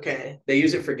recently. Yeah, okay. they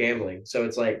use it for gambling. So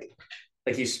it's like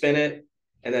you spin it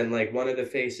and then like one of the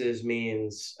faces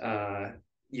means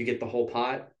you get the whole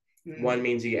pot. One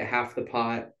means you get half the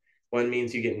pot, one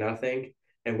means you get nothing,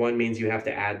 and one means you have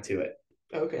to add to it.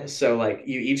 Okay. So like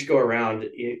you each go around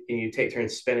and you take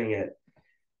turns spinning it,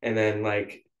 and then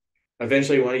like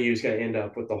eventually one of you is going to end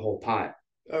up with the whole pot.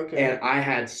 Okay. And I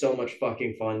had so much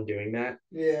fucking fun doing that.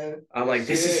 Yeah. I'm like,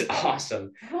 this is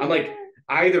awesome. I'm like,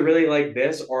 I either really like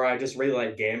this or I just really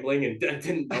like gambling and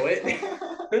didn't know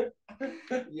it.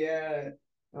 Yeah.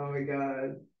 Oh my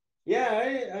god.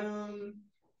 Yeah,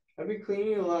 I've been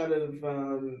cleaning a lot of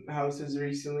houses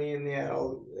recently, and they had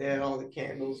all the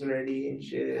candles ready and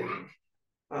shit.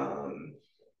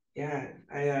 Yeah,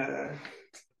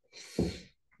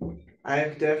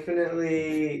 I've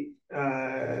definitely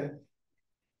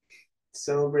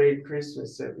celebrated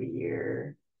Christmas every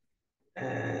year,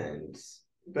 and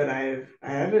but I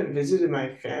haven't visited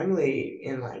my family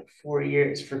in like 4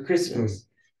 years for Christmas.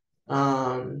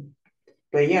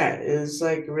 But yeah, it was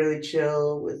like really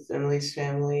chill with Emily's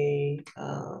family.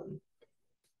 I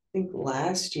think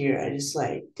last year I just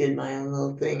like did my own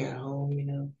little thing at home, you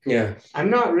know. Yeah. I'm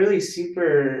not really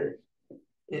super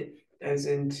as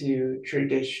into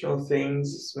traditional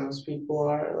things as most people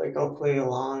are. Like I'll play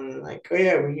along and like, oh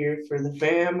yeah, we're here for the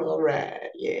fam, all right,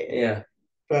 yeah. Yeah.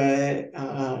 But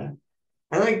I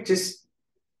like just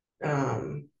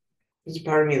there's a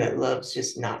part of me that loves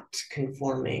just not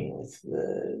conforming with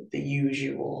the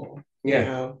usual, you Yeah.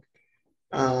 know.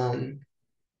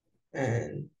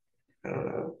 And I don't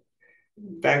know.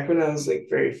 Back when I was like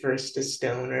very first a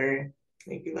stoner,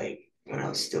 like when I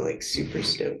was still like super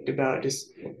stoked about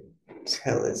just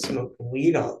hella smoking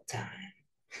weed all the time.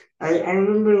 I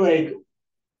remember like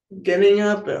getting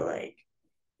up at like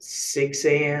 6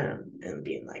 a.m. and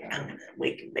being like, I'm gonna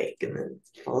wake and bake and then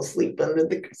fall asleep under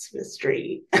the Christmas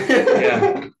tree.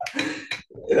 Yeah.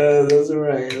 Those were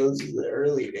right. Those were the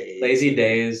early days. Lazy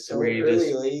days where you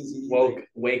just lazy,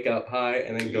 wake up high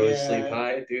and then go to sleep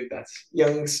high. Dude, that's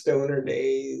young stoner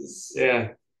days.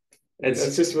 Yeah.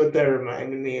 That's just what that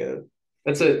reminded me of.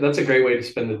 That's a great way to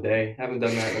spend the day. Haven't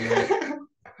done that in a minute.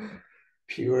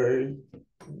 Pure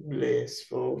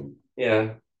blissful.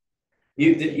 Yeah.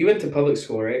 You went to public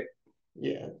school, right?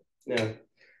 Yeah. Yeah.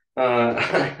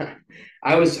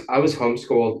 I was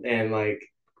homeschooled and like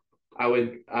I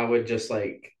would just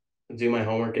like do my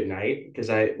homework at night because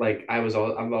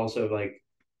I'm also like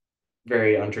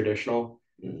very untraditional.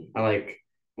 I like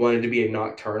wanted to be a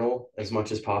nocturnal as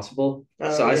much as possible.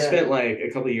 So I spent like a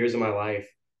couple of years of my life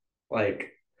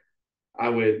like I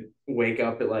would wake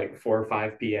up at like 4 or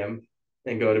 5 p.m.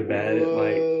 and Whoa. go to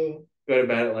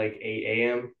bed at like 8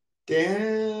 a.m.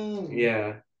 Damn.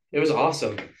 Yeah, it was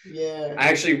awesome. Yeah. I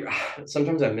actually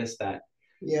sometimes I miss that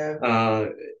Yeah.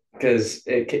 because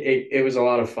it was a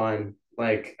lot of fun.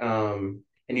 Like and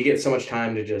you get so much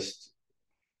time to just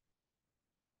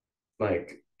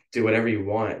like do whatever you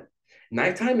want.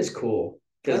 Nighttime is cool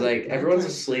because like everyone's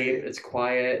Nighttime's asleep, great. it's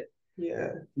quiet. Yeah.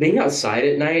 Being outside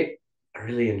at night, I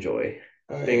really enjoy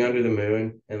Oh being yeah. under the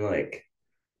moon and like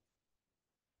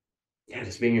yeah,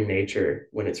 just being in nature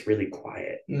when it's really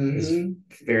quiet is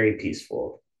Mm-hmm. very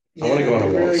peaceful. I want to Yeah, go on it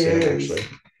a walk really soon, is.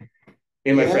 actually.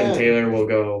 Me and my friend Yeah. Taylor will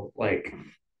go like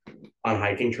on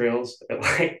hiking trails at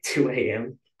like 2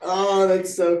 a.m. Oh,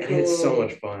 that's so and it's so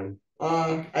much cool. fun.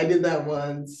 I did that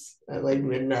once at like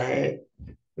midnight,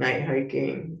 night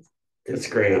hiking. It's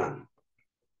great, Yeah.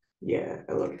 Yeah,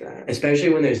 I love that. especially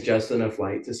when there's just enough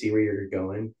light to see where you're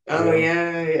going, you Oh know?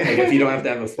 yeah, Like if you don't yeah. have to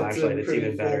have a That's a flashlight, it's pretty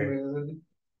even full better. moon.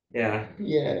 Yeah.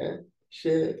 Yeah.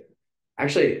 Shit.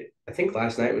 Actually, I think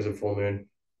last night was a full moon.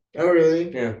 Oh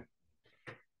really? Yeah.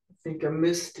 I think I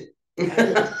missed it.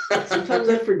 Sometimes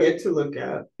I forget to look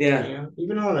up, Yeah.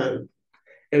 even on a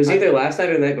It was I either last night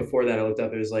or the night before that I looked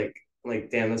up. It was like,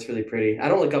 damn, that's really pretty. I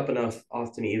don't look up enough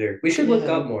often either. We should look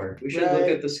yeah, up more. We should look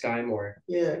at right. the sky more.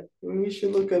 Yeah. We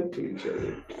should look up to each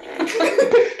other.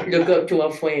 Look up to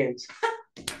our friends.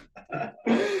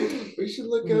 We should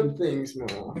look up things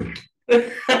more.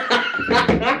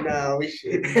 No, we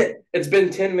shouldn't. It's been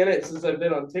 10 minutes since I've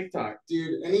been on TikTok.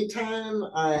 Dude, anytime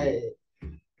I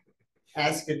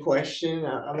ask a question,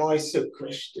 I'm always so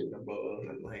questionable. And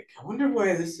I'm like, I wonder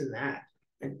why this and that.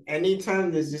 And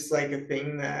anytime there's just like a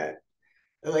thing that,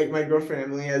 like my girlfriend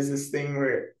Emily has this thing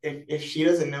where if she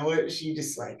doesn't know it, she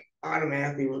just like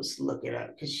automatically will just look it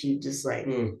up because she just like,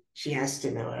 she has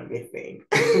to know everything.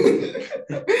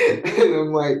 And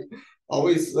I'm like,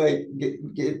 always like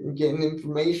getting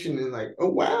information and like, oh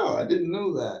wow, I didn't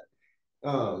know that.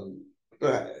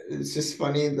 But it's just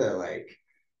funny that like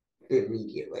the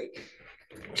immediate like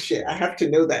shit, I have to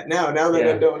know that now. Now that I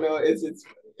Yeah, don't know, it's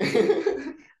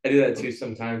I do that too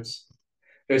sometimes.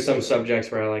 There's some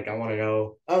subjects where I want to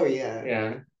know. oh yeah,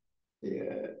 Yeah.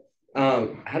 yeah.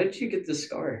 How did you get the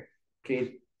scar? Can you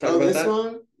talk Oh, about this that?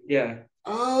 one? Yeah.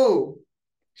 Oh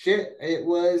shit! It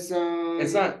was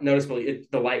It's not noticeable.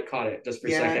 The light caught it just for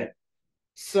a yeah. second.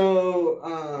 So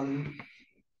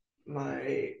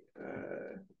my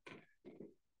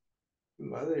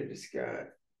mother just got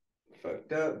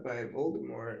fucked up by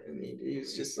Voldemort, and he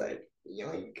was just like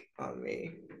yoink on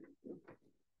me.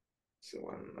 So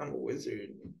I'm a wizard.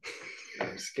 No,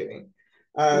 I'm just kidding.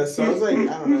 So I was like, I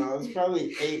don't know, I was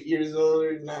probably 8 years old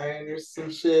or 9 or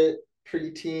some shit,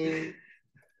 preteen.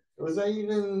 Was I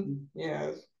even?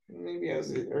 Yeah, maybe I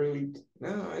was early.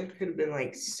 No, I could have been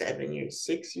like 7 years,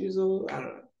 6 years old. I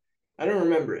don't know. I don't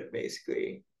remember it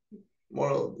basically.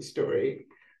 Moral of the story.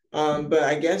 But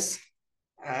I guess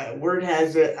word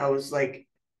has it I was like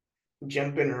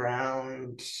jumping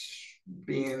around,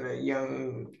 being a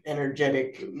young,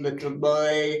 energetic little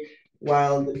boy,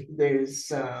 while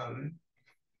there's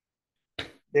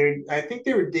there I think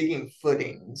they were digging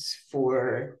footings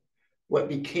for what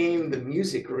became the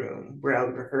music room where I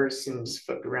would rehearse and just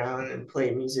fuck around and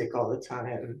play music all the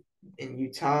time in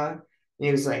Utah. And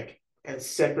it was like a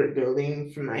separate building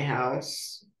from my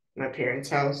house, my parents'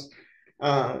 house.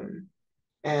 Um,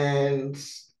 and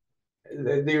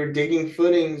they were digging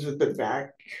footings with the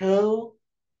backhoe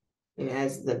and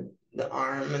has the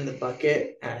arm and the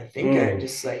bucket. And I think I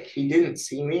just like he didn't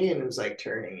see me and it was like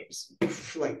turning. It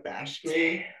just like bashed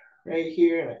me right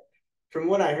here. And from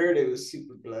what I heard, it was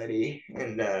super bloody.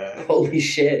 And Holy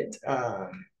shit.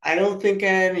 I don't think I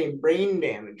had any brain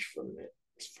damage from it,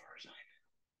 as far as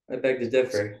I beg to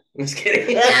differ. I'm just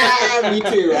kidding. me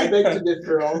too. I beg to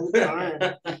differ all the time.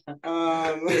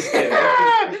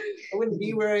 I wouldn't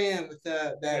be where I am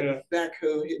without that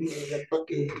backhoe hitting me, that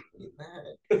bucket hitting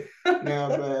me.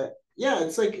 No, but yeah,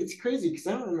 it's like it's crazy because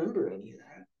I don't remember any of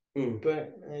that.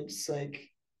 But I just like,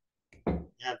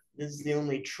 yeah, this is the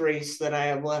only trace that I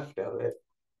have left of it.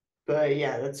 But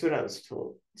yeah, that's what I was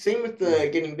told. Same with the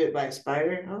getting bit by a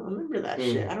spider. I don't remember that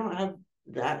shit. I don't have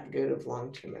that good of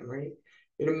long term memory.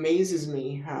 It amazes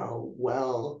me how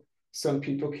well some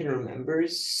people can remember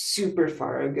super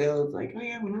far ago. Like, oh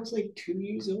yeah, when I was like 2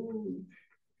 years old,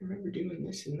 I remember doing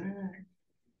this and that.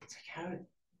 It's like how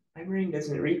my brain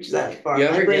doesn't reach that far. You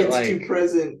My ever get brain's too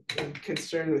present and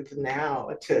concerned with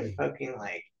now to fucking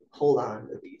like hold on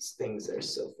to these things that are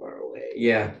so far away.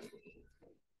 Yeah.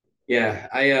 Yeah.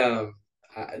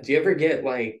 Do you ever get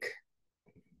like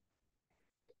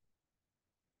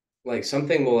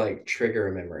something will like trigger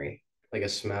a memory? like a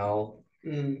smell,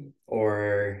 Mm.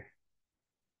 or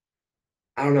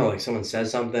I don't know, like someone says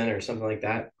something or something like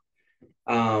that.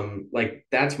 Like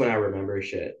that's when I remember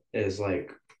shit is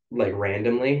like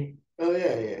randomly, Oh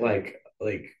yeah, yeah, like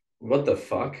what the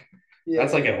fuck?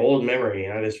 That's like yeah. an old memory,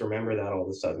 and I just remember that all of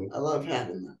a sudden. I love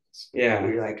having those. Yeah,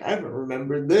 You're like, I haven't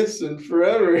remembered this in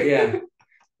forever. yeah.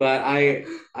 But I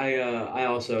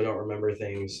also don't remember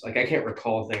things. Like I can't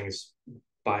recall things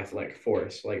by like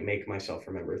force, like make myself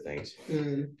remember things.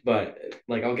 Mm. But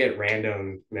like I'll get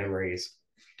random memories.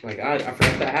 Like I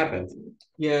forgot that happened.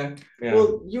 Yeah. Yeah.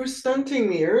 Well, you were stunting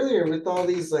me earlier with all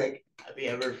these like, have you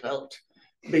ever felt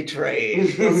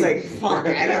betrayed? I was like, fuck,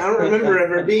 I don't remember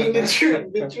ever being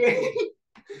betrayed.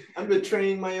 I'm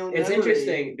betraying my own It's memory.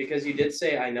 interesting because you did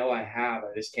say I know I have.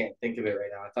 I just can't think of it right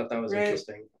now. I thought that was Right.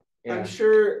 interesting. I'm Yeah.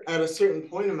 sure at a certain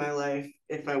point in my life,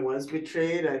 if I was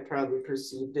betrayed, I probably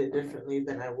perceived it differently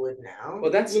than I would now. Well,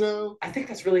 that's You know? I think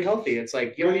that's really healthy. It's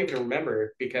like you don't Right. even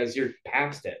remember because you're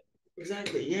past it.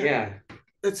 Exactly. Yeah. Yeah.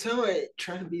 That's how I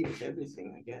try to be with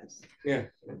everything, I guess. Yeah.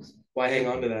 Why hang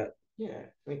on to that? Yeah.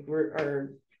 Like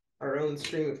we're our own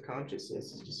stream of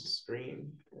consciousness is just a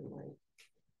stream. And like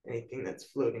anything that's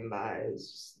floating by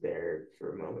is just there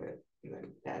for a moment and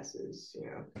then passes, you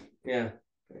know. Yeah.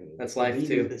 And That's life we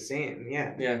do too. the same.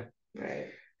 Yeah. Yeah. Right.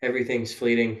 Everything's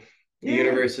fleeting. The Yeah.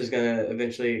 universe is gonna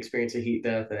eventually experience a heat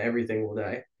death and everything will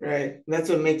die. Right. That's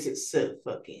what makes it so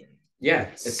fucking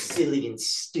Yeah. silly and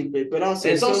stupid, but also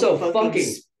It's so also fucking fucking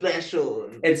special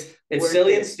and it's worth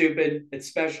silly and it. stupid, it's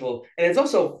special, and it's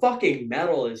also fucking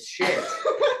metal as shit.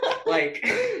 Like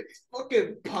It's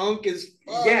fucking punk as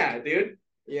fuck. yeah, dude.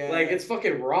 Like Yeah. it's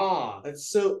fucking raw. That's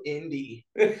so indie.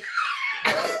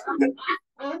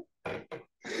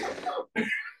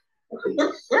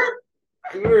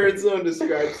 I've heard someone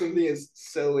describe something as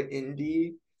so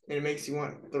indie and it makes you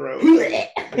want to throw it.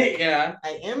 Yeah.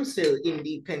 I am so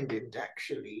independent,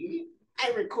 actually.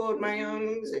 I record my own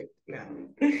music. No.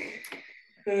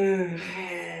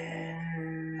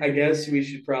 I guess we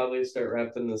should probably start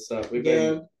wrapping this up. We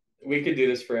could do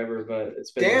this forever, but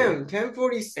it's been Damn, late.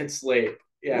 10:40. It's late.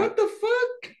 Yeah. What the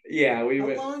fuck? Yeah, How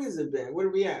long has it been? What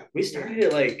are we at? We started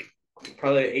at like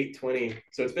probably 8:20,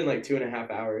 so it's been like 2.5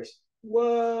 hours.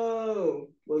 Whoa.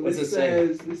 Well, What's it say?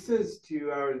 this says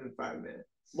 2 hours and 5 minutes.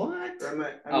 What? I'm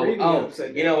reading it upside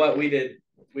down. You know what? We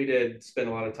did spend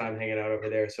a lot of time hanging out over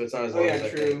there, so it's not as long as I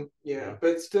true. think. Yeah,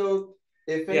 but still,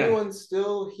 if anyone's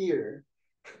still here,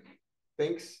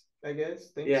 thanks. I guess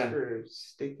thanks for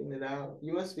sticking it out.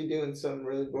 You must be doing something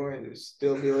really boring to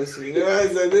still be listening to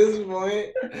us at this point.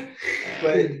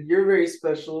 But you're very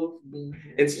special for being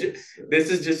here. This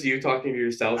is just you talking to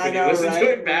yourself. I And know, you listen right? to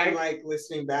it back. I'm like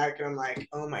listening back, and I'm like,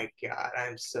 oh my god,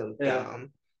 I'm so dumb.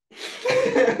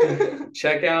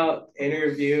 Check out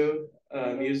Interview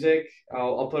Music.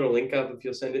 I'll put a link up if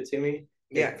you'll send it to me.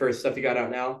 Yeah. For stuff you got out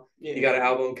now. Yeah. You got an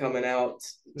album coming out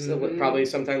probably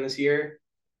sometime this year.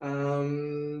 Or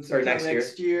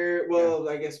next year. Well,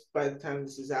 I guess by the time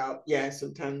this is out,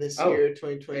 sometime this year,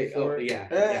 2024.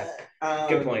 Yeah.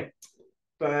 Good point.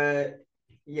 But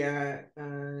yeah,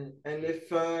 and if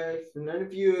none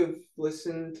of you have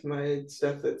listened to my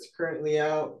stuff that's currently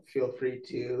out, feel free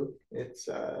to.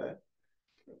 I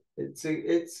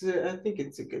think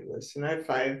it's a good listen. I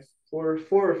have four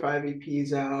or five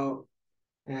EPs out,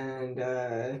 and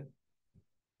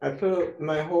I put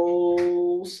my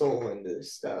whole soul into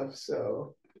this stuff,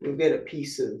 so you'll get a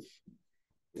piece of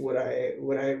what I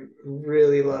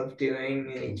really love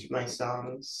doing in each of my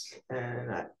songs,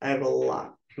 and I have a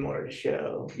lot more to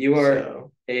show. You are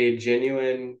a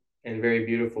genuine and very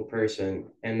beautiful person,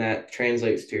 and that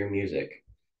translates to your music.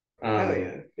 Hell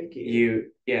yeah, thank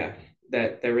you.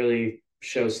 That really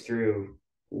shows through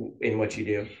in what you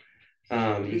do.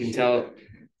 You can tell.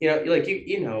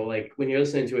 Like when you're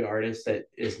listening to an artist that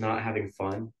is not having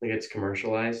fun, like it's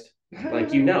commercialized, like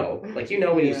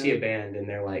when you see a band and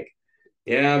they're like,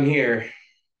 yeah, I'm here,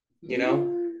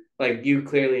 like you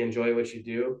clearly enjoy what you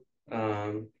do.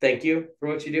 Thank you for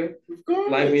what you do.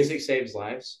 Live music saves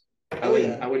lives. I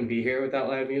wouldn't be here without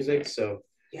live music, so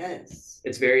yes,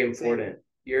 it's very important.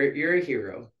 You're a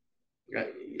hero.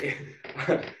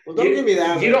 Well, don't give me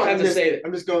that. You don't have to say that.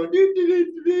 I'm just going.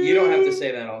 You don't have to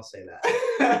say that. I'll say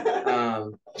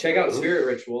that. Check out Spirit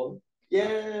Ritual.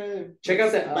 Yeah. Check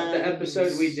out the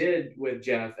episode we did with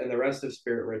Jeff and the rest of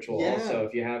Spirit Ritual also,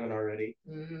 if you haven't already.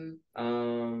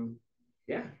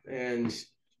 Yeah, and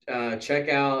check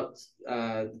out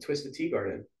the Twisted Tea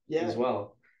Garden as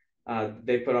well.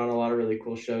 They put on a lot of really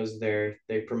cool shows there.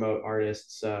 They promote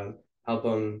artists, help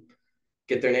them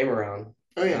get their name around.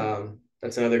 Oh yeah.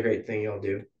 That's another great thing y'all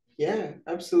do. Yeah,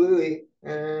 absolutely.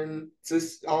 and it's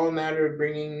just all a matter of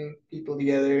bringing people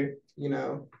together, you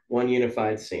know. One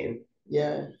unified scene.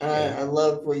 Yeah, Yeah. I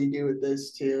love what you do with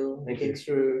this too. Thank you. Thanks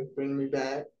for bringing me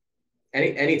back.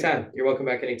 Anytime. You're welcome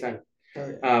back anytime.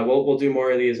 Oh, yeah. We'll do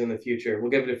more of these in the future.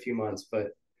 We'll give it a few months, but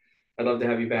I'd love to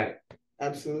have you back.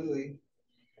 Absolutely.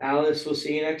 Alice, we'll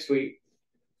see you next week.